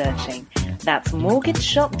rate searching. That's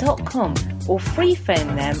mortgageshop.com or free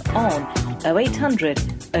phone them on 0800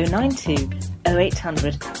 092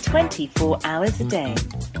 0800 24 hours a day.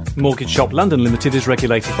 Mortgage Shop London Limited is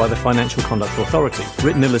regulated by the Financial Conduct Authority.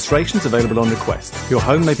 Written illustrations available on request. Your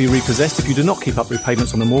home may be repossessed if you do not keep up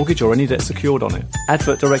repayments on the mortgage or any debt secured on it.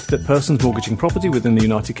 Advert directed at persons mortgaging property within the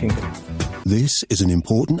United Kingdom. This is an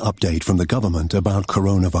important update from the government about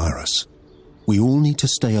coronavirus. We all need to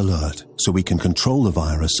stay alert so we can control the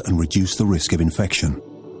virus and reduce the risk of infection.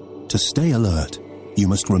 To stay alert, you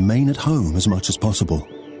must remain at home as much as possible.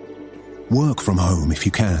 Work from home if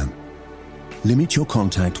you can. Limit your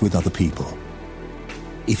contact with other people.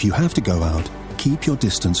 If you have to go out, keep your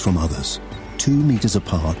distance from others, 2 meters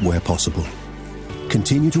apart where possible.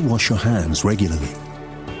 Continue to wash your hands regularly.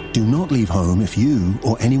 Do not leave home if you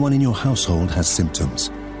or anyone in your household has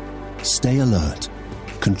symptoms. Stay alert.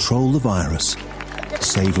 Control the virus.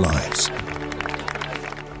 Save lives.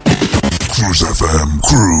 Cruise FM,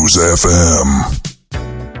 Cruise FM.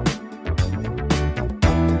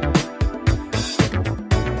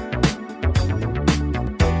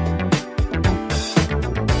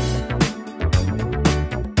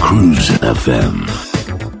 Cruise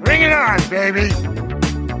FM. Bring it on, baby.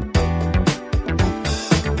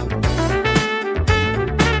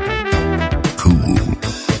 Cool.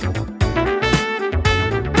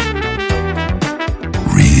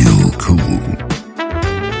 Real cool.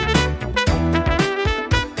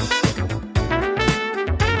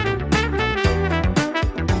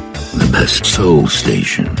 The best soul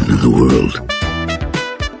station in the world.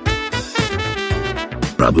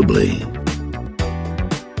 Probably.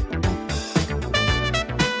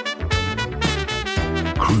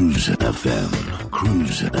 Cruise FM,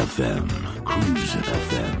 Cruise FM, Cruise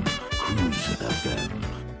FM, Cruise FM.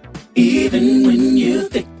 Even when you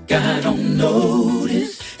think I don't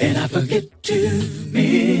notice, and I forget to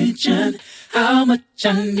mention how much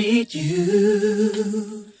I need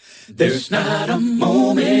you. There's not a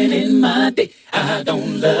moment in my day I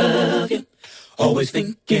don't love you. Always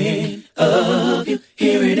thinking of you,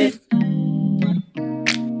 hearing it.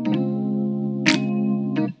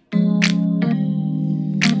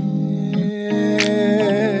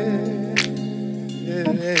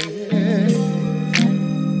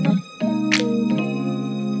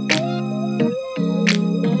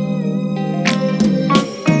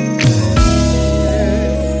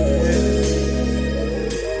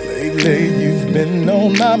 You've been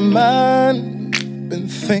on my mind, been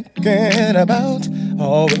thinking about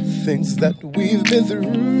all the things that we've been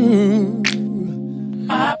through.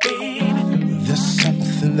 My baby, there's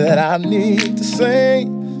something that I need to say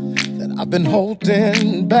that I've been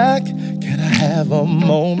holding back. Can I have a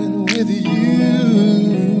moment with you?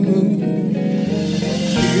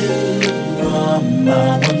 You are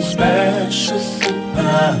my one special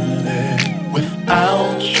somebody.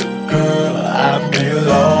 Without you, girl, I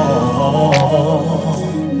belong.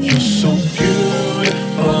 You're so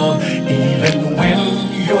beautiful, even when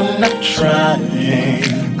you're not trying.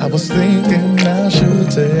 I was thinking I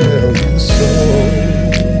should tell you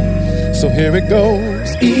so. So here it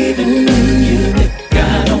goes. Even when you think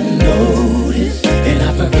I don't notice, and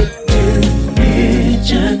I forget to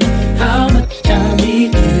mention how much I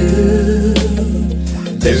need you.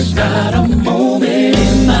 There's not a moment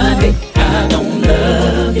in my day I don't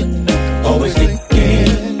love you. Always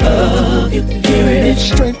thinking of you, hearing it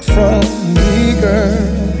straight from me, girl.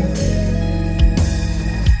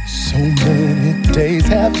 So many days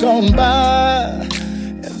have gone by,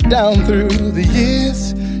 and down through the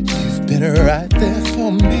years, you've been right there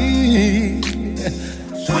for me.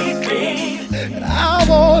 Sweet baby, and I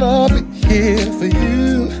wanna be here for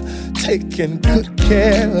you, taking good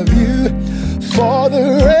care of you for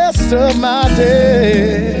the rest of my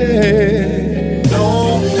day.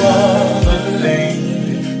 No other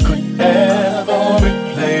lady could ever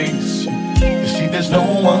replace you. You see, there's no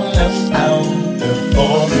one else out there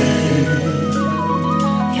for me.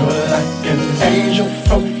 You're like an angel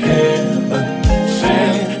from heaven,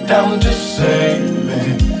 sent down to save me.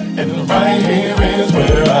 And right here is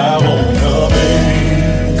where I wanna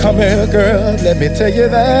be. Come Well, girl, let me tell you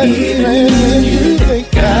that even when you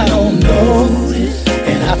think I don't notice,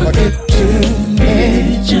 and I forget to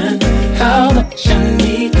mention how much I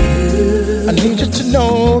need you. I need you to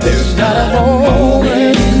know there's not a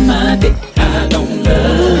moment in my day I don't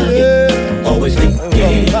love you. Always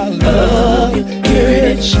thinking of you, hearing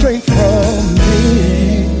it straight from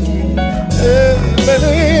me.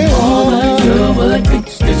 All of your work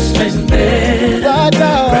makes this place better.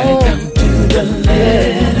 Right down to the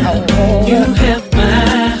letter. You have my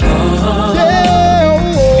heart,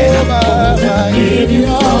 and I'm gonna give you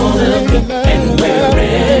all of it, and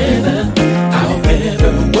wherever,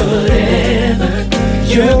 however, whatever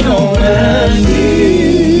you're gonna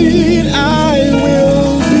need, I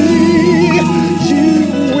will be. You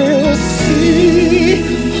will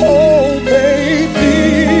see, oh baby.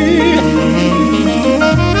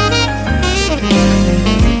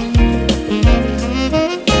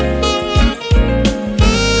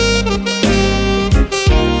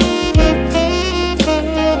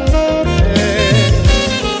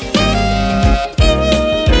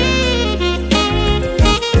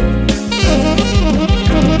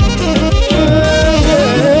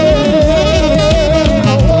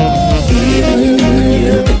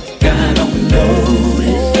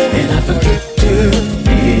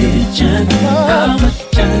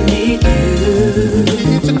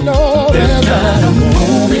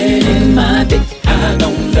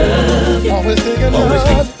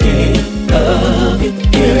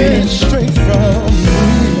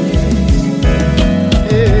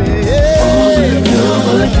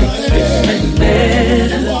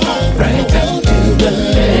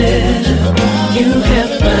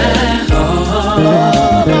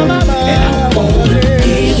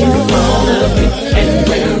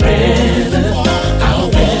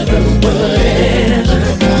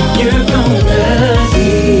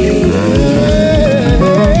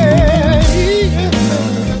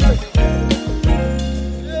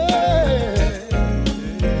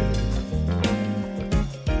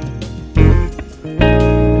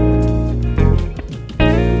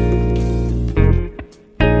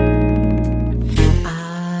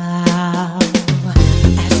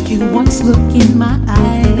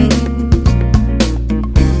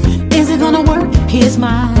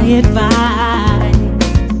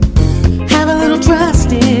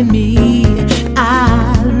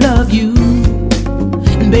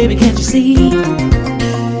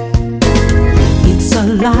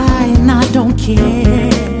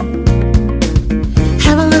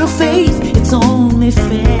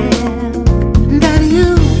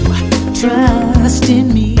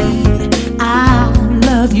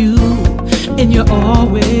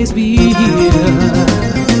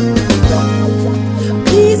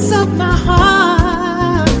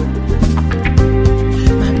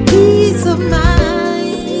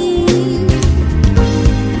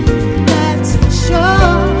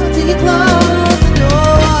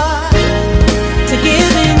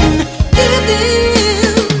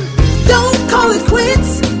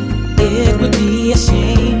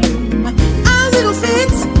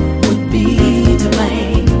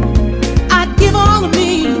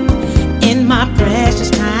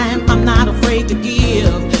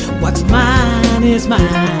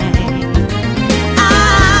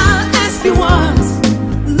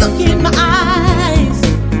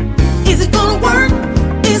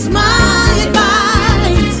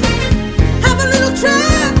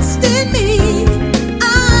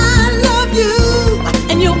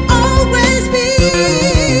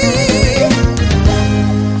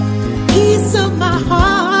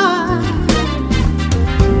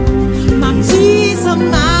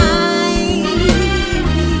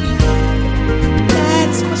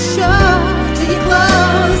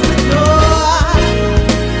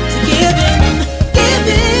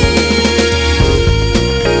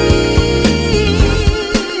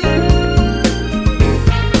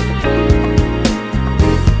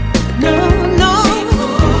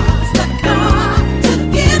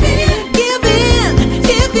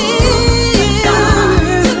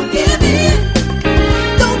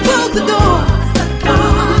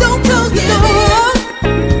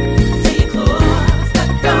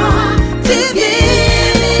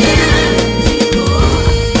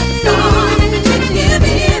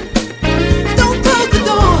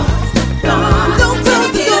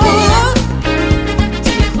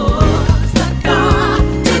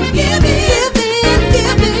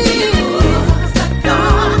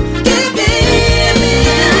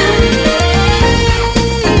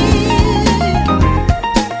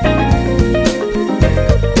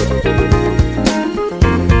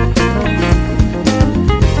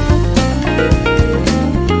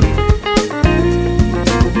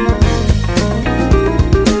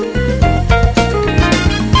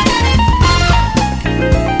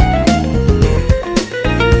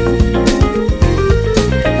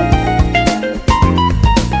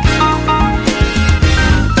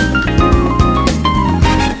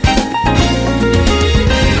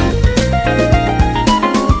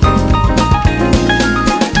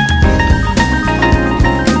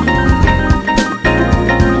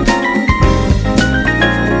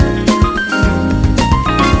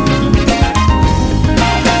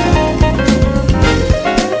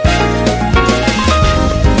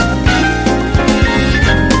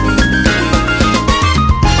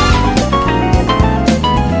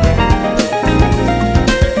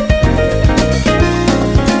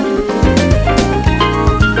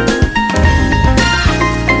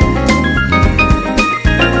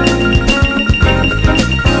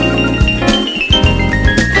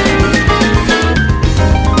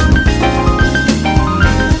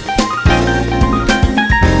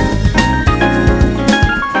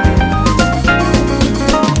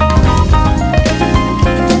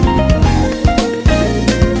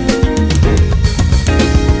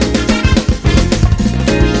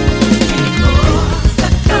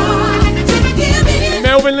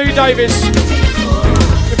 Melvin Lee Davis.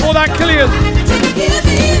 Before that, Killand.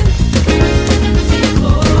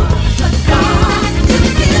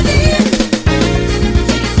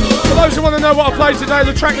 For those who want to know what I played today,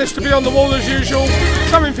 the track list to be on the wall as usual.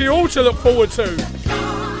 Something for you all to look forward to.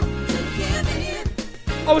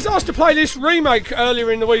 I was asked to play this remake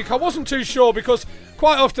earlier in the week. I wasn't too sure because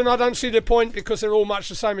quite often I don't see the point because they're all much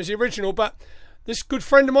the same as the original, but this good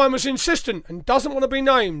friend of mine was insistent and doesn't want to be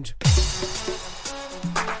named.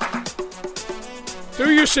 Do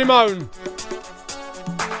you, Simone?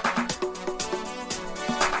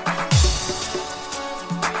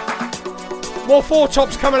 More Four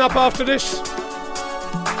Tops coming up after this.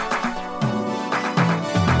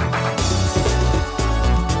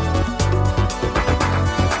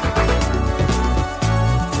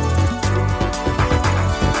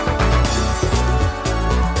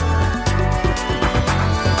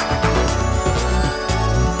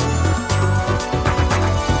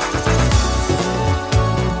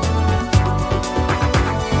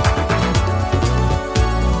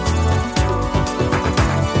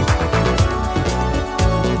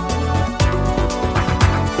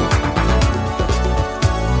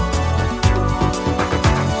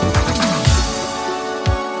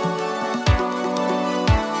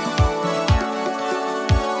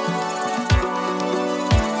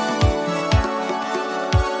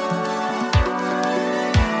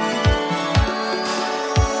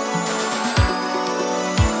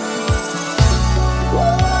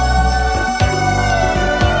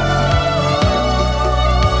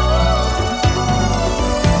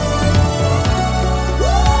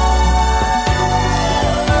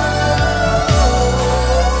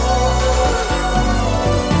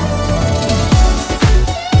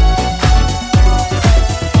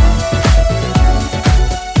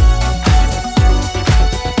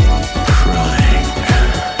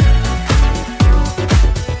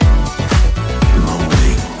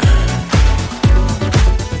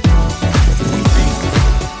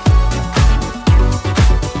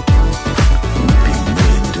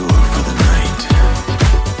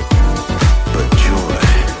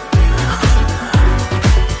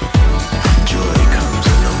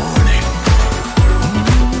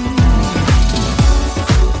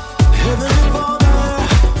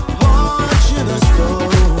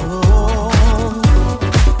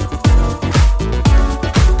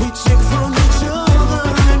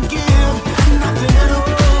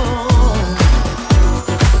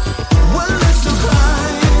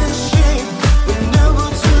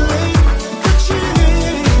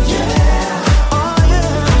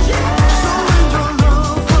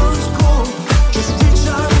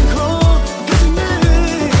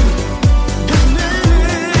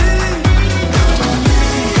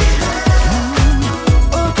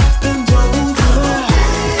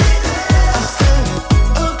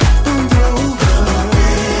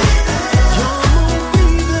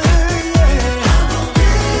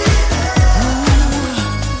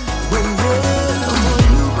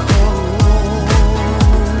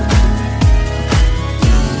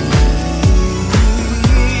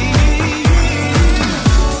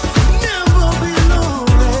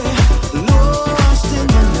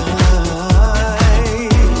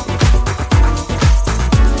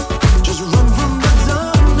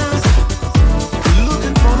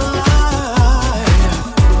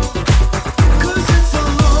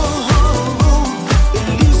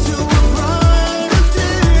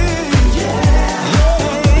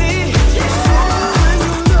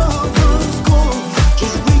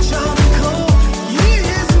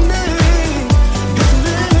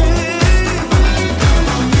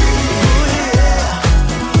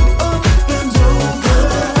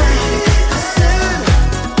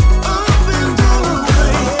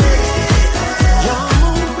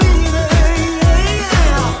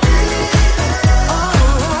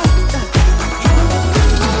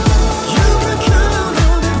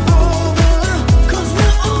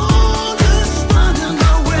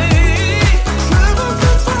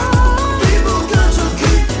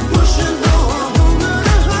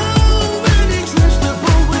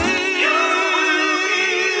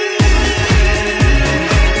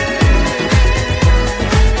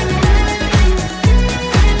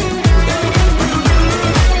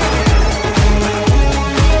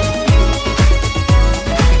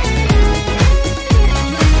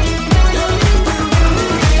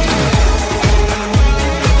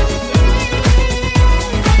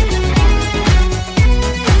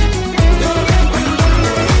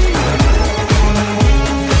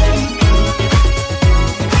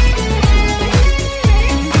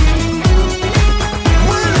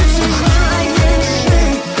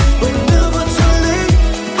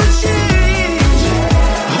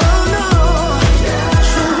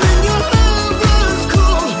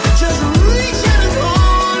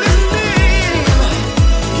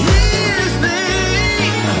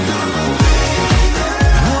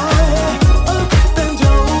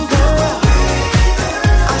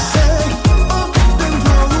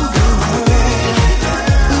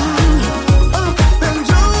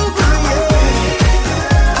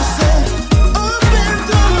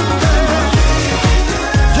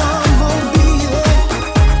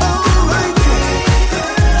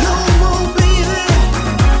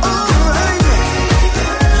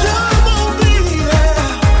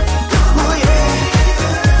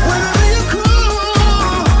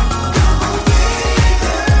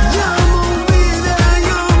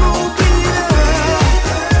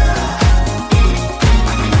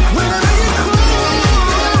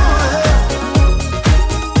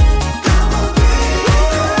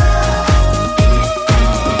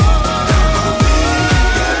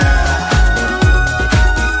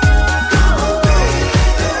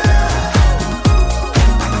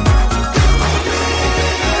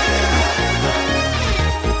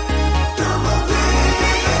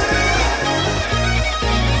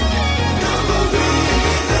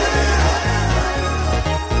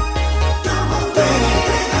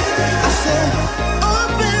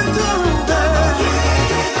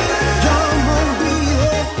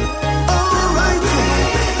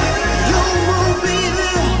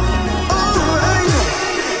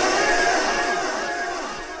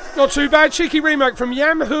 Not too bad. Cheeky remake from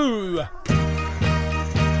Yamhoo.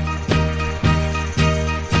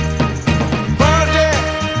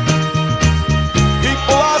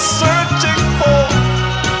 People are searching for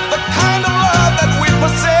the kind of love that we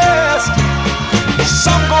possess.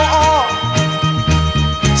 Some go on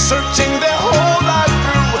searching their whole life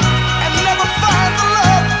through and never find the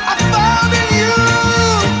love I found in you.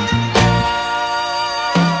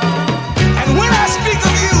 And when I speak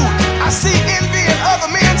of you, I see envy in other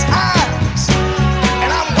men's eyes,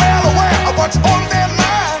 and I'm well aware of what's on their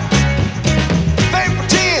minds. They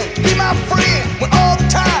pretend to be my friend when all the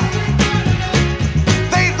time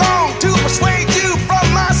they long to persuade you from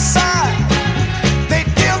my side. They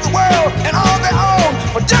deal the world and all their own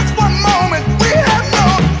for just one moment. We have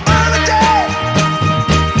known Bernadette.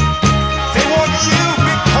 They want you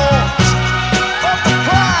because of the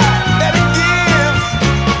pride that it gives.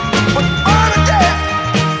 But Bernadette,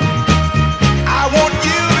 I want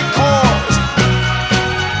you because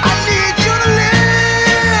I need you to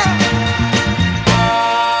live.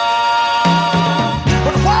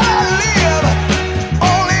 But while I live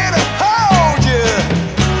only to hold you,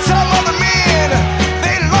 some other men,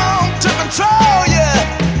 they long to control you.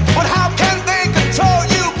 But how can they control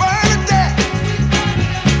you, Bernadette,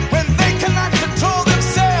 when they cannot control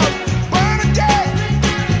themselves? Bernadette,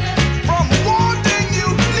 from wanting you,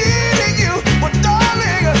 needing you, but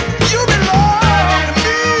darling, you belong to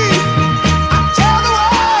me. I tell the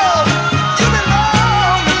world, you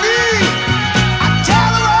belong to me. I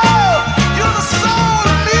tell the world, you're the soul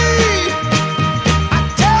of me. I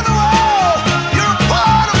tell the world, you're a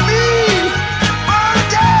part of me,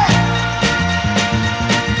 Bernadette.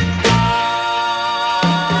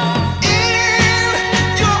 In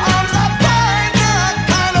your arms I find the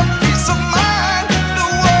kind of peace of mind the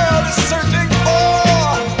world is searching for.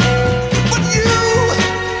 But you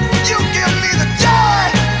give me the joy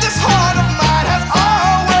this heart of mine has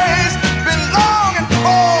always been longing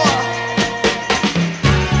for.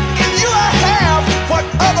 In you I have what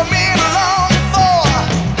other men long for.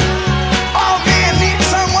 All men need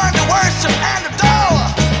someone to worship and adore.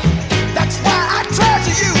 That's why I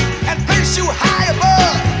treasure you and place you high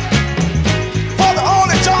above. For the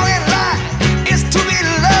only joy in life is to be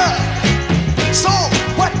loved. So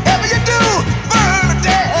whatever you do,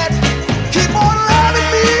 Bernadette, keep on loving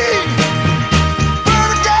me.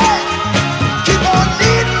 Bernadette, keep on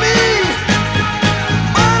needing me.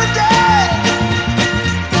 Bernadette.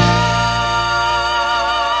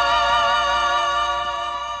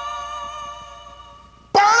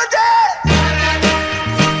 Bernadette,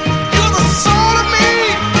 you're the soul of me,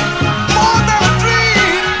 more than a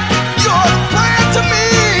dream. You're a prayer to me.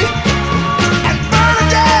 And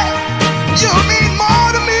Bernadette, you mean more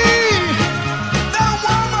to me than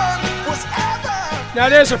woman was ever. Now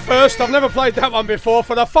there's a first. I've never played that one before.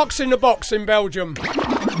 For the Fox in the Box in Belgium.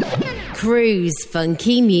 Cruise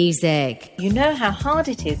funky music. You know how hard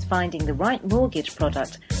it is finding the right mortgage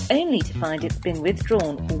product only to find it's been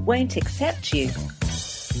withdrawn or won't accept you?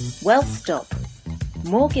 Well, stop.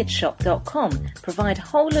 MortgageShop.com provide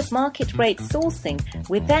whole of market rate sourcing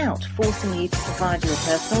without forcing you to provide your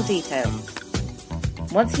personal details.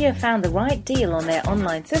 Once you have found the right deal on their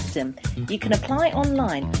online system, you can apply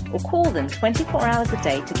online or call them 24 hours a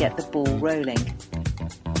day to get the ball rolling.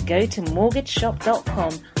 Go to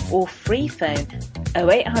mortgageshop.com or free phone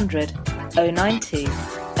 0800 092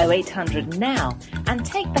 0800 now and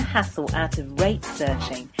take the hassle out of rate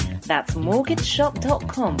searching. That's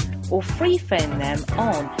mortgageshop.com or free phone them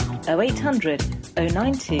on 0800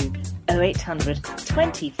 092 0800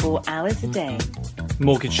 24 hours a day.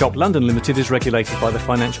 Mortgage Shop London Limited is regulated by the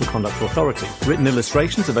Financial Conduct Authority. Written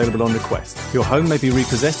illustrations available on request. Your home may be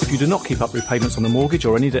repossessed if you do not keep up repayments on a mortgage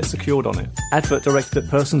or any debt secured on it. Advert directed at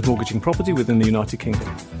persons mortgaging property within the United Kingdom.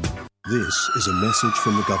 This is a message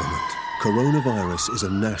from the government. Coronavirus is a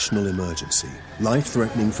national emergency,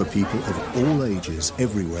 life-threatening for people of all ages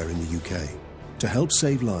everywhere in the UK. To help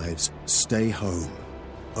save lives, stay home.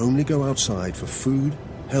 Only go outside for food,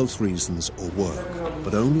 health reasons or work,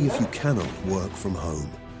 but only if you cannot work from home.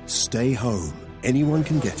 Stay home. Anyone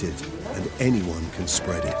can get it and anyone can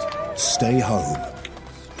spread it. Stay home.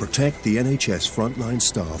 Protect the NHS frontline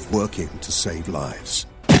staff working to save lives.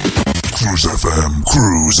 Cruise FM,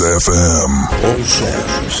 Cruise FM. Paul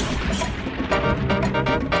Sams.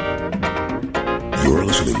 You're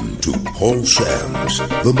listening to Paul Sams,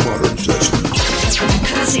 The Modern Sessions.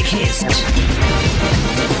 Classic hits.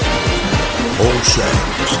 Paul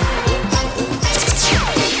Sams.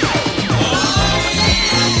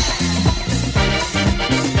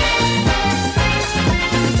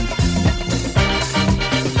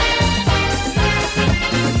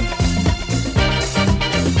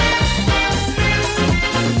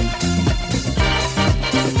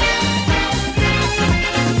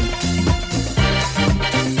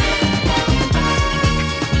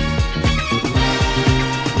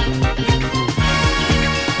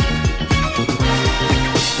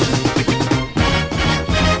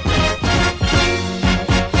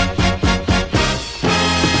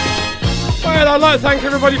 I'd like to thank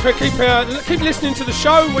everybody for keep listening to the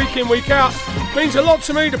show week in, week out. It means a lot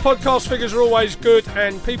to me. The podcast figures are always good,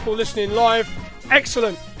 and people listening live,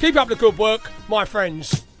 excellent. Keep up the good work, my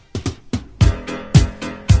friends.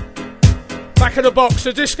 Back in the Box,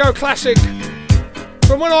 a disco classic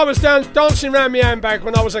from when I was dancing around my handbag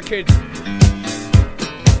when I was a kid.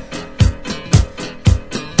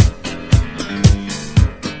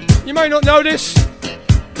 You may not know this,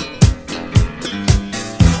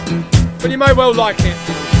 but you may well like it.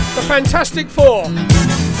 The Fantastic Four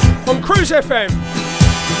on Cruise FM.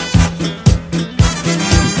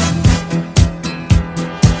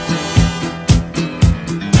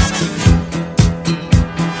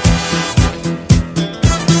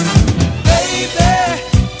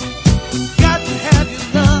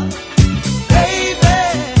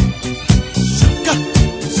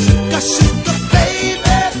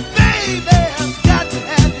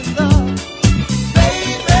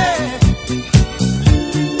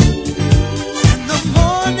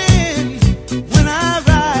 When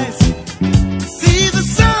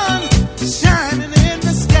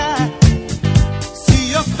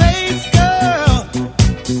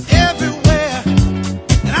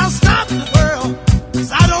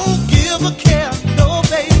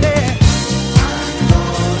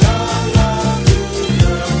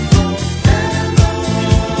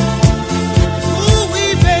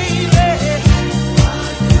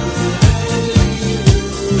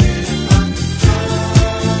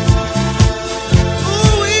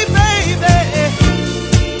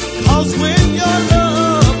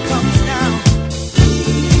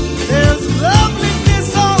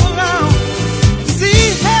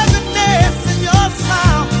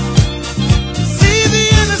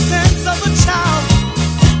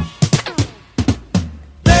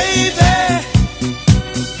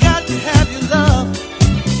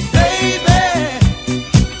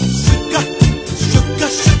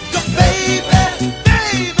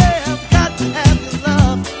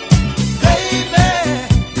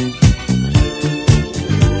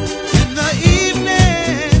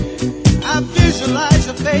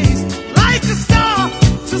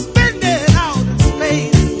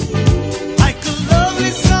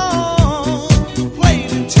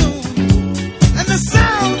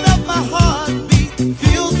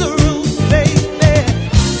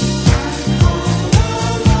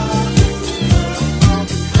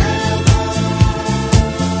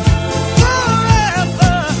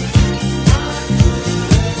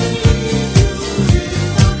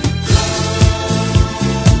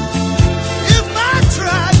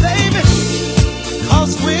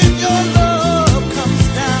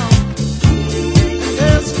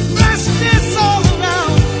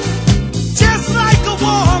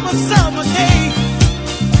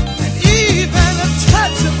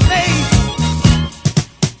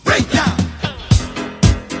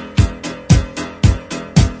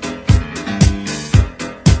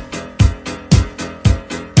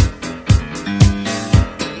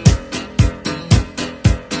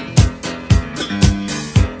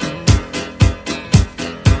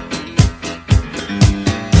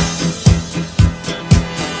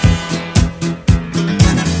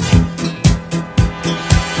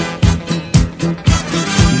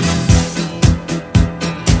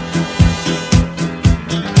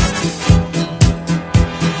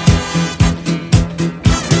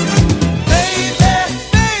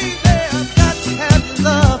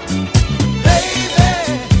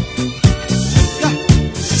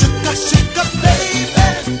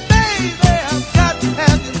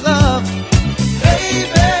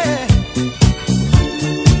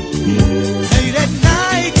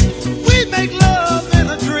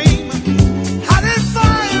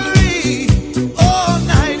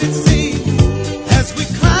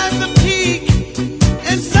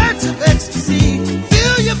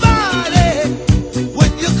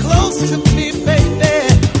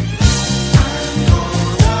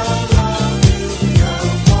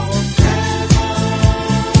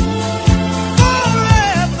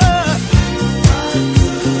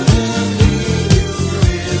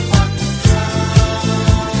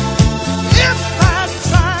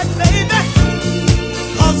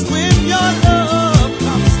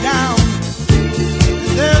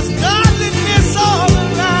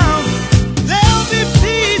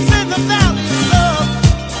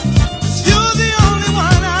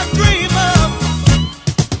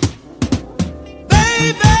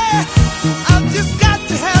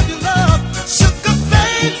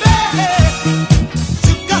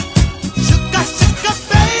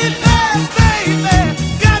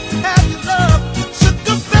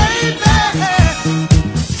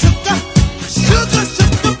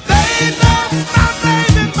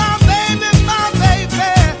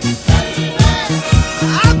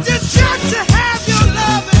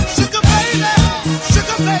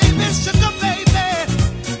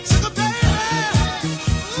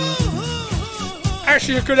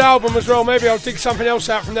actually a good album as well. Maybe I'll dig something else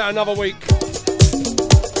out from that another week.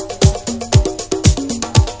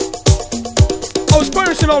 I was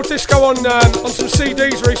putting some old disco on some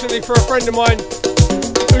CDs recently for a friend of mine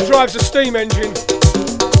who drives a steam engine.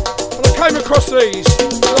 And I came across these.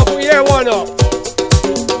 And I thought, yeah, why not?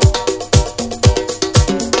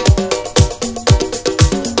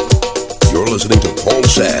 You're listening to Paul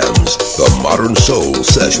Sam's The Modern Soul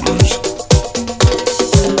Sessions.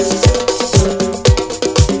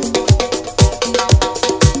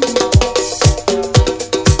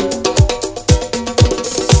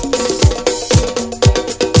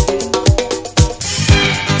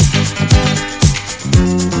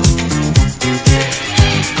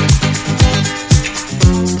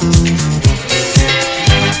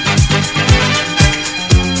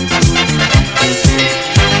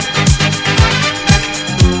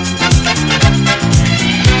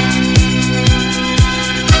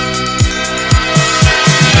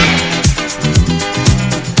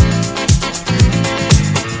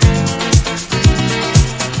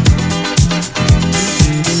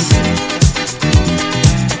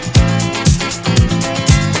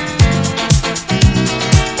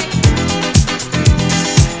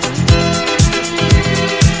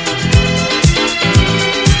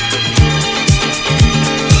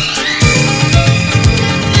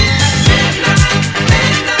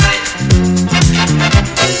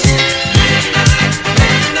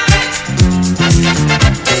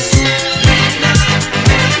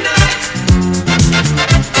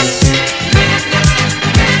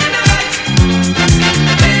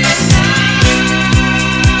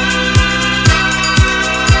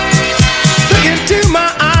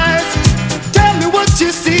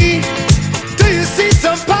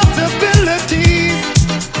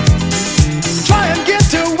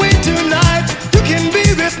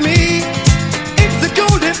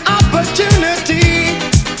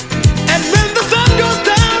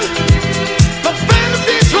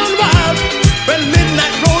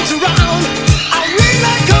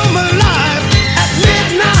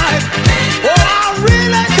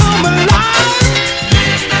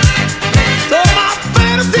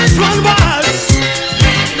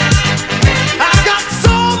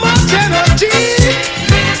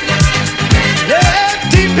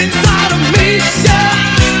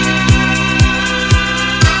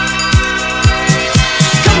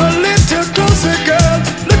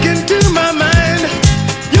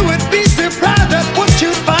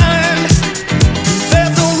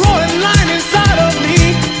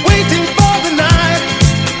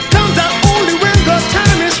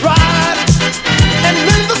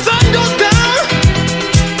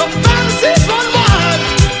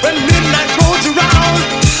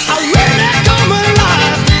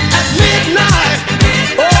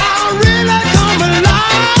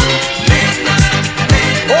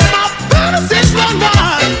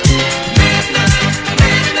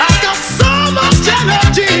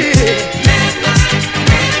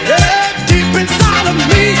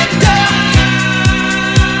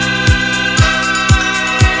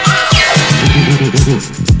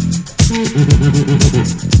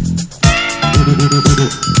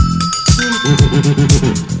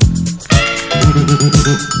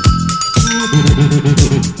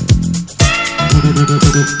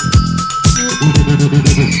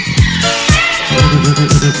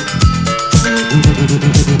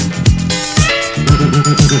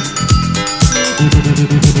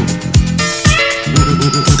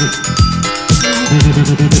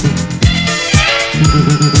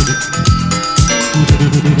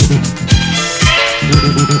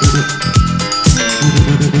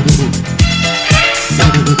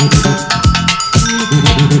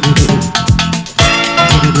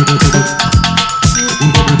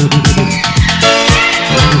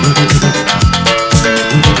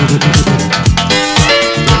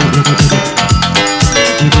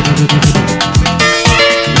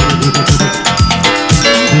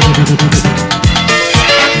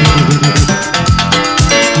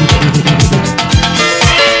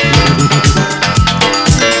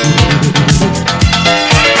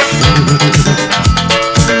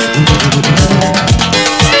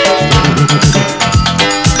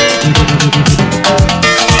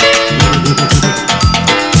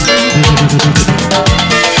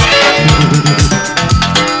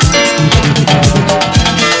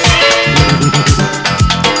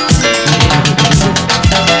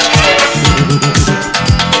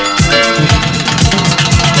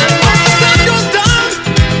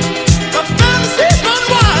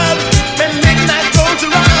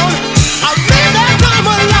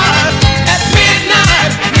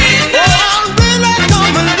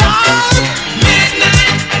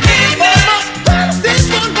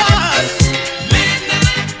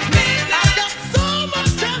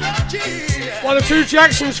 One or two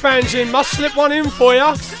Jackson's fans in. Must slip one in for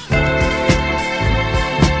ya.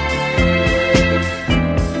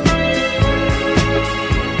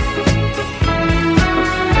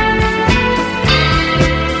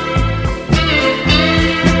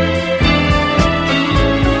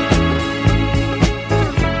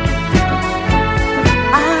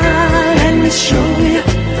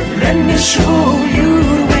 Let me show you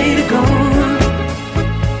the way to go.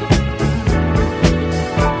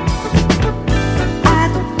 I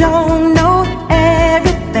don't know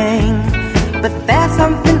everything, but there's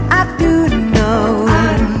something I do know. I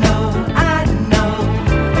know.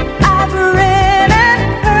 I've read and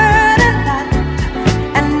heard a lot,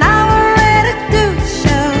 and now I'm ready to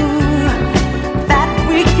show that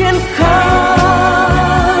we can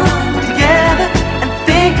come together and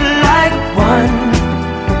think like one.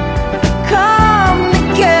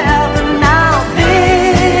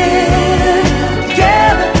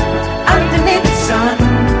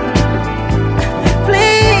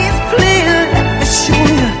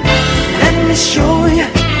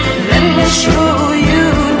 Show you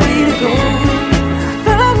the way to go.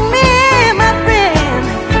 Follow me, my friend.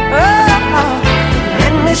 Oh,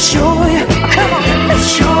 let me show you. Come on, let me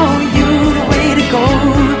show you the way to go.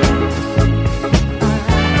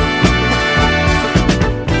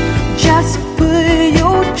 Just put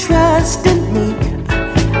your trust in me.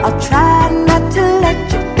 I'll try not to let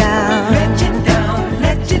you down.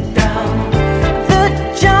 Let you down. The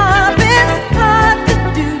job is hard to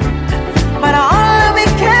do, but all we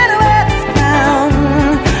can.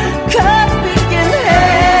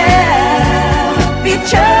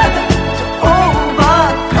 Each other to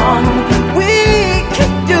overcome.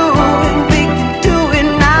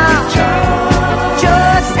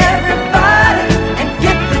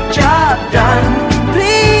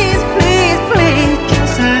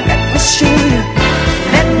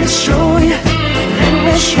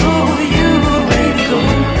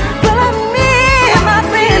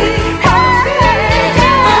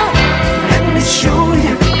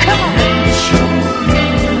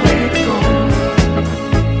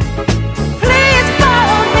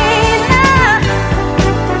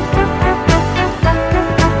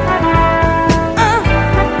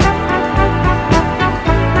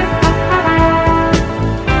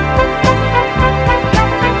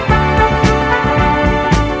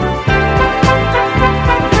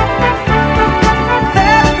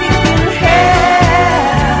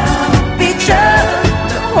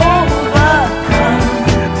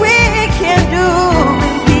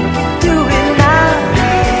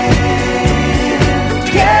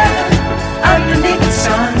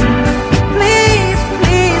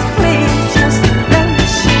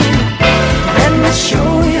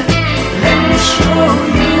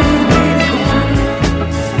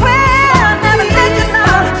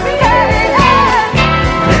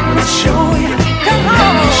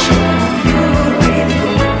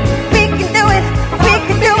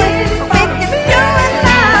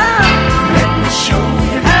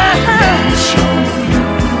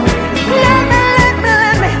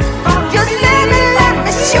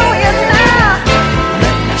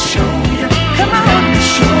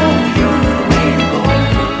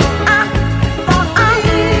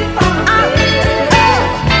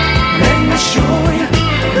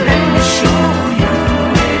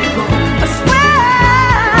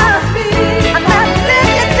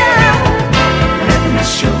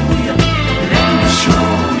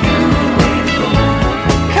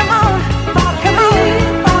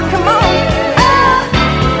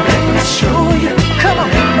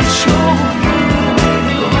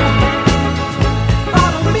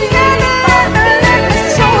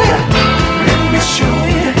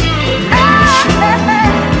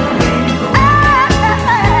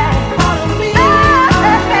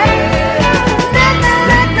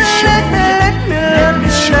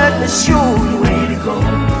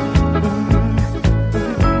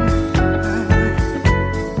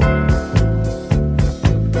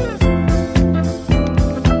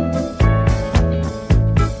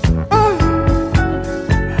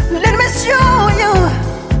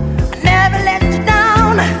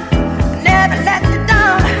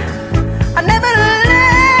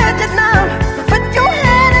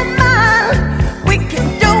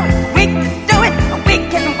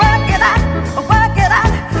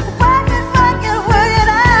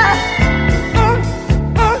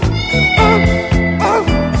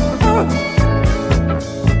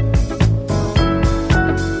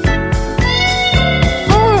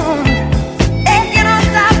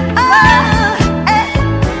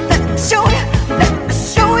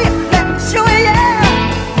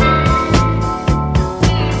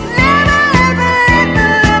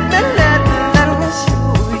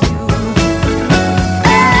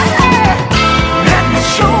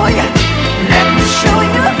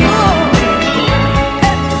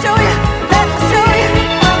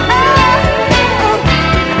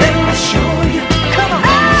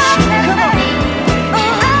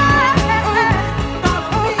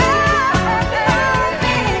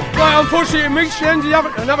 reached the end of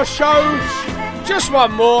another show. Just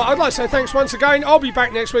one more. I'd like to say thanks once again. I'll be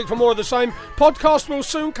back next week for more of the same. Podcast will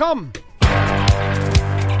soon come.